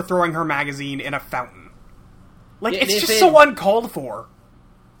Clover throwing her magazine in a fountain. Like, Yeah, it's and if just they- so uncalled for.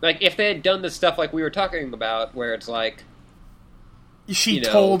 Like, if they had done the stuff like we were talking about, where it's like... She You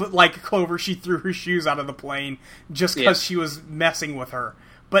know. told, like, Clover she threw her shoes out of the plane just because Yeah. she was messing with her.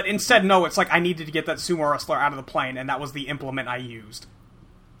 But instead, no, it's like, I needed to get that sumo wrestler out of the plane, and that was the implement I used.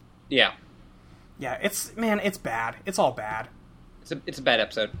 Yeah. Yeah, it's bad. It's all bad. It's a bad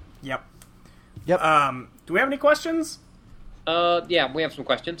episode. Yep. Yep. Do we have any questions? Yeah, we have some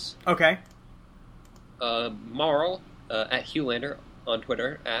questions. Okay. Marl, at Hughlander on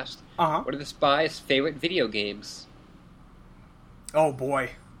Twitter, asked, Uh-huh. what are the Spies' favorite video games? Oh,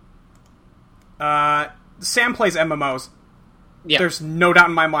 boy. Sam plays MMOs. Yeah. There's no doubt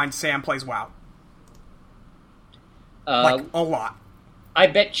in my mind Sam plays WoW. Like, a lot. I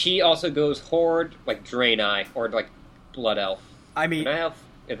bet she also goes Horde, like Draenei, or like Blood Elf. I mean, Draenei Elf?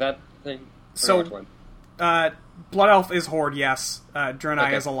 Is that the thing? So- Or which one? Blood Elf is Horde, yes. Draenei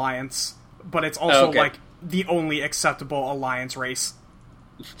Okay. is Alliance. But it's also, Okay. like, the only acceptable Alliance race.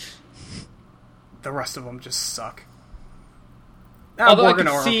 The rest of them just suck. Although I Morgan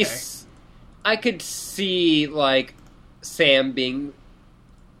could are see, okay. I could see like Sam being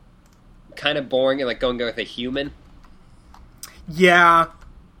kind of boring and like going with a human. Yeah.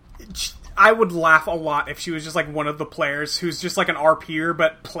 I would laugh a lot if she was just, like, one of the players who's just, like, an RPer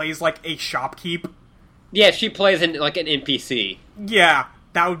but plays, like, a shopkeep. Yeah, she plays in like an NPC. Yeah,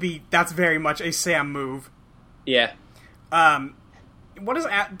 that's very much a Sam move. Yeah,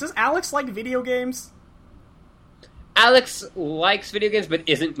 Does Alex like video games? Alex likes video games but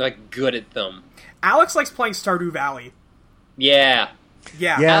isn't like good at them. Alex likes playing Stardew Valley. Yeah,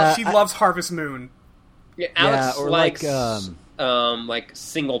 Yeah, She loves Harvest Moon. yeah Alex or likes like, like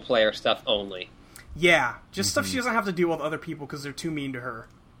single player stuff only. Yeah, just stuff she doesn't have to deal with other people because they're too mean to her.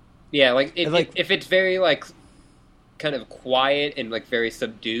 Yeah, like like- if it's very like kind of quiet and like very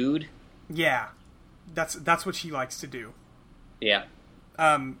subdued. Yeah. That's what she likes to do. Yeah.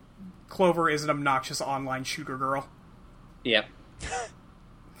 Clover is an obnoxious online shooter girl. Yeah.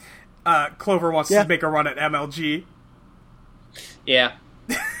 Clover wants Yeah. to make a run at MLG. Yeah.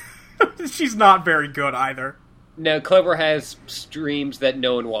 She's not very good either. No, Clover has streams that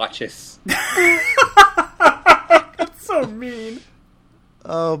no one watches. So mean.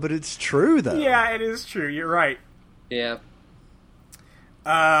 Oh, but it's true though. Yeah, it is true. You're right. Yeah.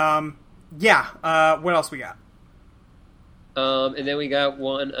 Yeah. What else we got? And then we got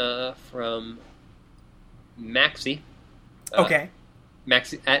one from Maxie. Okay.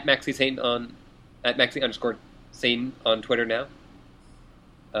 Maxie at Maxie Satan at Maxie_Satan on Twitter now.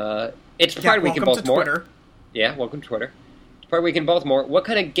 It's Pride Week in welcome to Baltimore. Twitter. Yeah, welcome to Twitter. It's Pride Week in Baltimore. What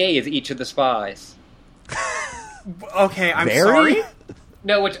kind of gay is each of the spies? Okay, I'm Very? sorry.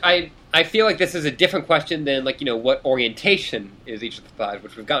 No, which I feel like this is a different question than what orientation is each of the spies,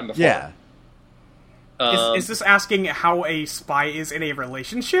 which we've gotten before. Yeah. Is this asking how a spy is in a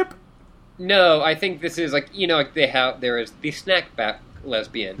relationship? No, I think this is like there is the snack back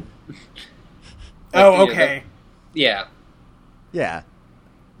lesbian. Okay. Yeah. Yeah.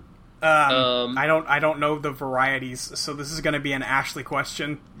 I don't know the varieties, so this is going to be an Ashley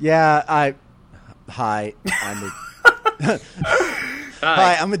question. Yeah, Hi,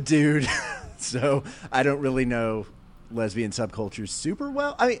 I'm a dude, so I don't really know lesbian subcultures super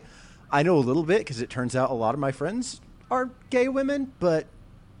well. I know a little bit because it turns out a lot of my friends are gay women, but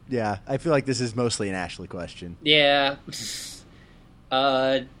yeah, I feel like this is mostly an Ashley question. Yeah.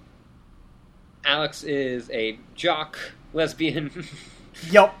 Alex is a jock lesbian.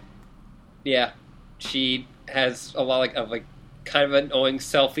 Yup. Yeah. She has a lot of kind of annoying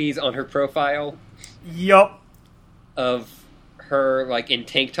selfies on her profile Yup. of her in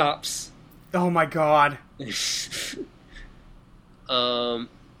tank tops. Oh my god.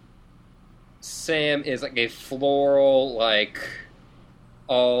 Sam is a floral,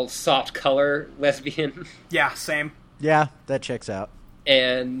 all soft color lesbian. Yeah, same. Yeah, that checks out.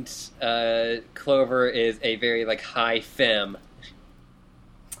 And Clover is a very high femme.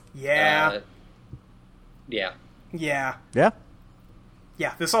 Yeah. Yeah. Yeah. Yeah.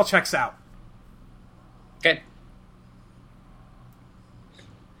 Yeah, this all checks out. Okay.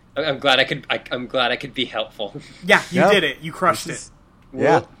 I'm glad I could. I'm glad I could be helpful. Yeah, you Yep. did it. You crushed it.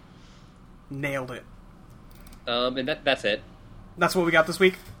 Yeah. Nailed it. And that's it. That's what we got this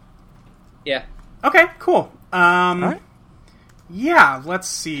week? Yeah. Okay, cool. All right. Yeah, let's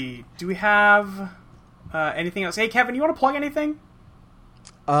see. Do we have anything else? Hey, Kevin, you want to plug anything?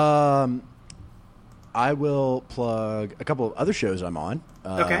 I will plug a couple of other shows I'm on.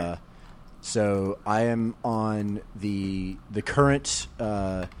 Okay. So I am on the current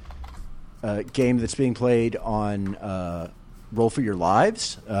game that's being played on Roll for Your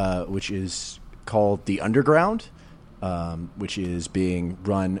Lives, which is called The Underground, which is being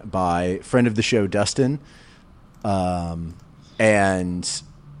run by friend of the show Dustin, and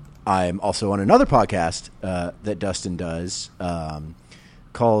I'm also on another podcast that Dustin does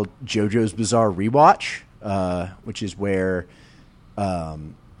called JoJo's Bizarre Rewatch, which is where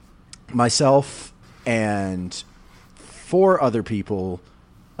myself and 4 other people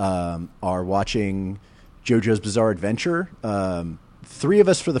are watching JoJo's Bizarre Adventure. 3 of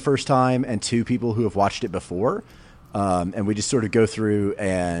us for the first time and 2 people who have watched it before. And we just sort of go through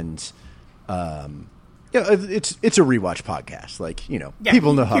and it's a rewatch podcast. Yeah,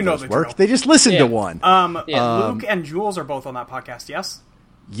 people know how you know those the work. drill. They just listen Yeah. to one. Luke and Jules are both on that podcast, yes?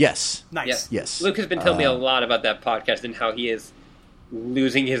 Yes. Nice. Yes. Luke has been telling me a lot about that podcast and how he is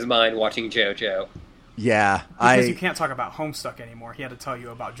losing his mind watching JoJo. Yeah. Because you can't talk about Homestuck anymore. He had to tell you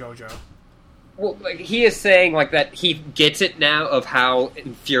about JoJo. Well, he is saying that he gets it now of how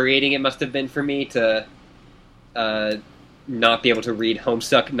infuriating it must have been for me to not be able to read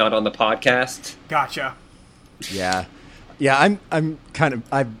Homestuck not on the podcast. Gotcha. Yeah. Yeah, I'm kind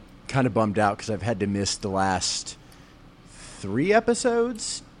of bummed out because I've had to miss the last 3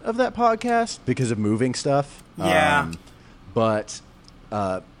 episodes of that podcast because of moving stuff. Yeah. But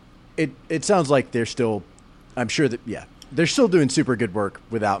it sounds like they're still, I'm sure that, yeah, they're still doing super good work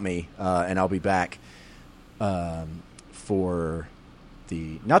without me, and I'll be back for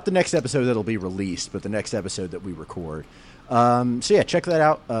not the next episode that'll be released, but the next episode that we record. So yeah, check that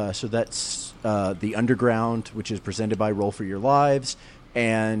out. So that's The Underground, which is presented by Roll for Your Lives,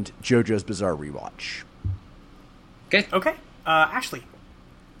 and JoJo's Bizarre Rewatch. Okay. Ashley.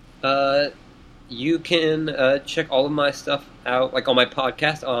 You can check all of my stuff out, on my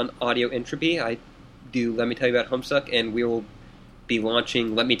podcast on Audio Entropy. I do Let Me Tell You About Homestuck, and we will be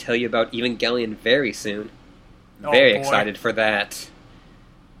launching Let Me Tell You About Evangelion very soon. Oh, Very boy. excited for that.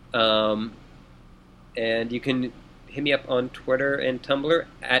 And you can hit me up on Twitter and Tumblr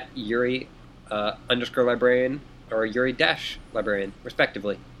at Yuri _ librarian or Yuri - librarian,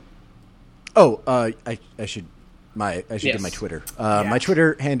 respectively. Oh, I should Yes. give my Twitter. My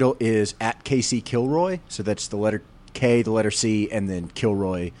Twitter handle is at KC Kilroy. So that's the letter K, the letter C, and then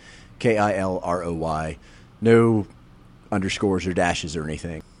Kilroy, KILROY. No underscores or dashes or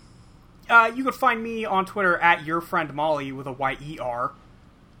anything. You can find me on Twitter at your friend Molly with a YER.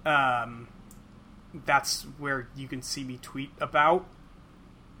 That's where you can see me tweet about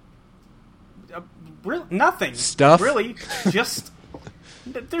nothing. Stuff? Really. Just,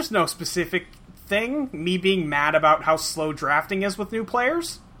 there's no specific thing. Me being mad about how slow drafting is with new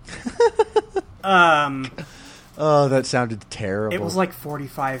players. Oh, that sounded terrible. It was like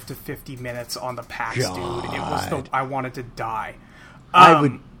 45 to 50 minutes on the packs, dude. It was I wanted to die.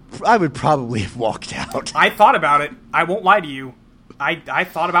 I would probably have walked out. I thought about it. I won't lie to you. I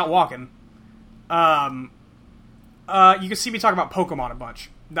thought about walking. You can see me talk about Pokemon a bunch.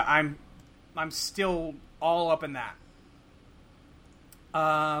 I'm still all up in that.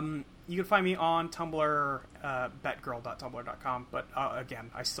 You can find me on Tumblr, betgirl.tumblr.com, but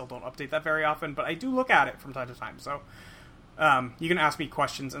again, I still don't update that very often, but I do look at it from time to time, so you can ask me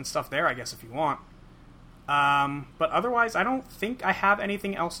questions and stuff there, I guess, if you want. But otherwise, I don't think I have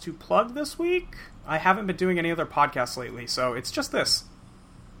anything else to plug this week. I haven't been doing any other podcasts lately, so it's just this.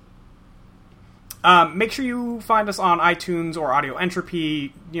 Make sure you find us on iTunes or Audio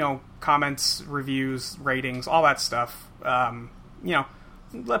Entropy, comments, reviews, ratings, all that stuff.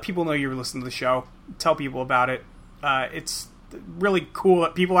 Let people know you're listening to the show. Tell people about it. It's really cool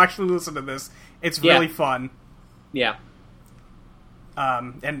that people actually listen to this. It's really fun. Yeah.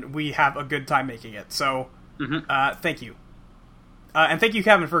 And we have a good time making it. So, thank you. And thank you,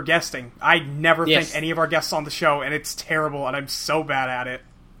 Kevin, for guesting. I never thank any of our guests on the show, and it's terrible, and I'm so bad at it.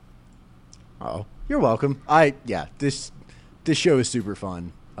 Oh, you're welcome. This show is super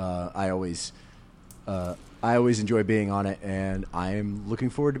fun. I always enjoy being on it, and I am looking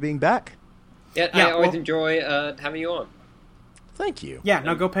forward to being back. Yeah, I always enjoy having you on. Thank you. Yeah,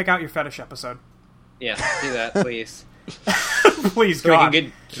 now go pick out your fetish episode. Yeah, do that, please. Please, So we can God.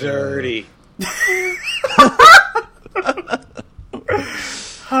 get dirty.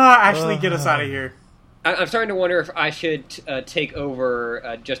 Ashley, get us out of here. I'm starting to wonder if I should take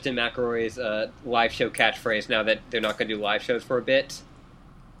over Justin McElroy's live show catchphrase now that they're not going to do live shows for a bit.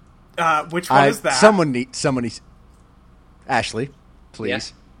 Which one is that? Someone needs... Ashley,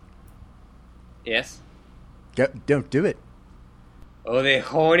 please. Yes? Don't do it. Oh, they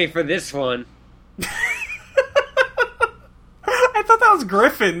horny for this one. I thought that was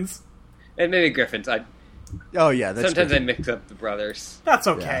Griffin's. And maybe Griffin's. Oh, yeah. That's Sometimes good. I mix up the brothers. That's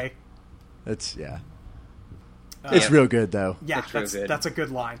okay. It's real good, though. Yeah, It's real good. that's a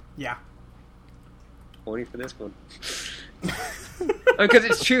good line. Yeah. Horny for this one. Because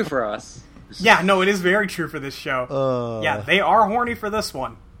it's true for us. Yeah, no, it is very true for this show. Yeah, they are horny for this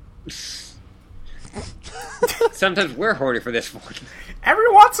one. Sometimes we're horny for this one.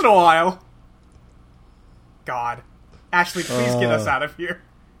 Every once in a while. God. Ashley, please get us out of here.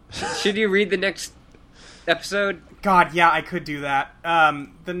 Should you read the next episode? God, yeah, I could do that.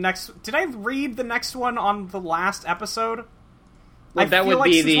 Did I read the next one on the last episode? Well, I that feel would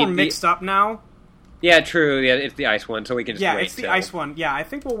like be since we're mixed up now. Yeah, true. Yeah, it's the ice one, so we can just Yeah, wait it's the till- ice one. Yeah, I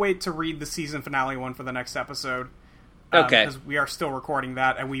think we'll wait to read the season finale one for the next episode. Okay. Because we are still recording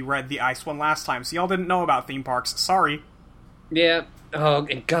that, and we read the ice one last time, so y'all didn't know about theme parks. Sorry. Yeah. Oh,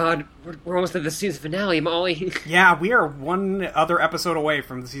 and God, we're almost at the season finale, Molly. Yeah, we are one other episode away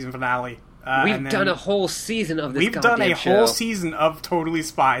from the season finale. We've done a whole season of this We've done a goddamn show. whole season of Totally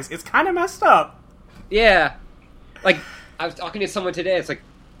Spies. It's kind of messed up. Yeah. Like, I was talking to someone today, it's like,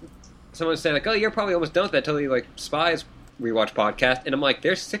 someone said, like, oh, you're probably almost done with that Totally, like, Spies rewatch podcast. And I'm like,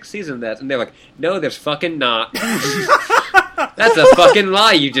 there's 6 seasons of that. And they're like, no, there's fucking not. That's a fucking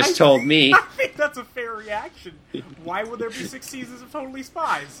lie you just told me. I think that's a fair reaction. Why would there be 6 seasons of Totally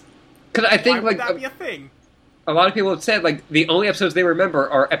Spies? Because I think, Why would like, that be a thing? a lot of people have said, like, the only episodes they remember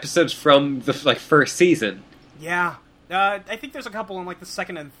are episodes from the, like, first season. Yeah. I think there's a couple in, like, the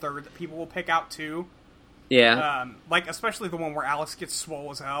second and third that people will pick out, too. Yeah. Like, especially the one where Alex gets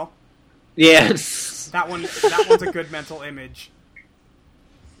swole as hell. Yes. That one's a good mental image.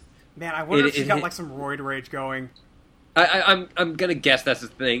 Man, I wonder if she's got, like, some roid rage going. I'm gonna guess that's the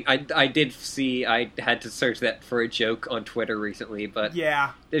thing. I did see, I had to search that for a joke on Twitter recently, but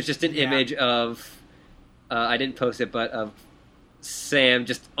Yeah. there's just an image of, I didn't post it, but of Sam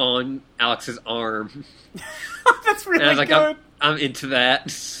just on Alex's arm. That's really And I was like, good. I'm into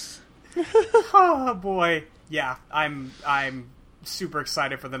that. Oh, boy. Yeah, I'm super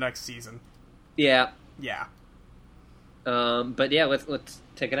excited for the next season. Yeah. Yeah. But yeah, let's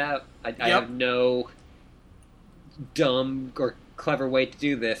check it out. I have no dumb or clever way to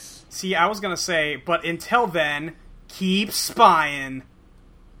do this. See, I was gonna say, but until then, keep spying.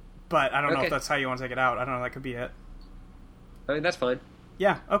 But I don't know if that's how you want to take it out. I don't know. That could be it. I mean, that's fine.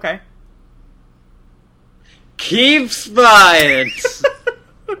 Yeah. Okay. Keep spying.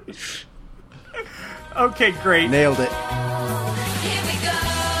 Okay. Great. Nailed it.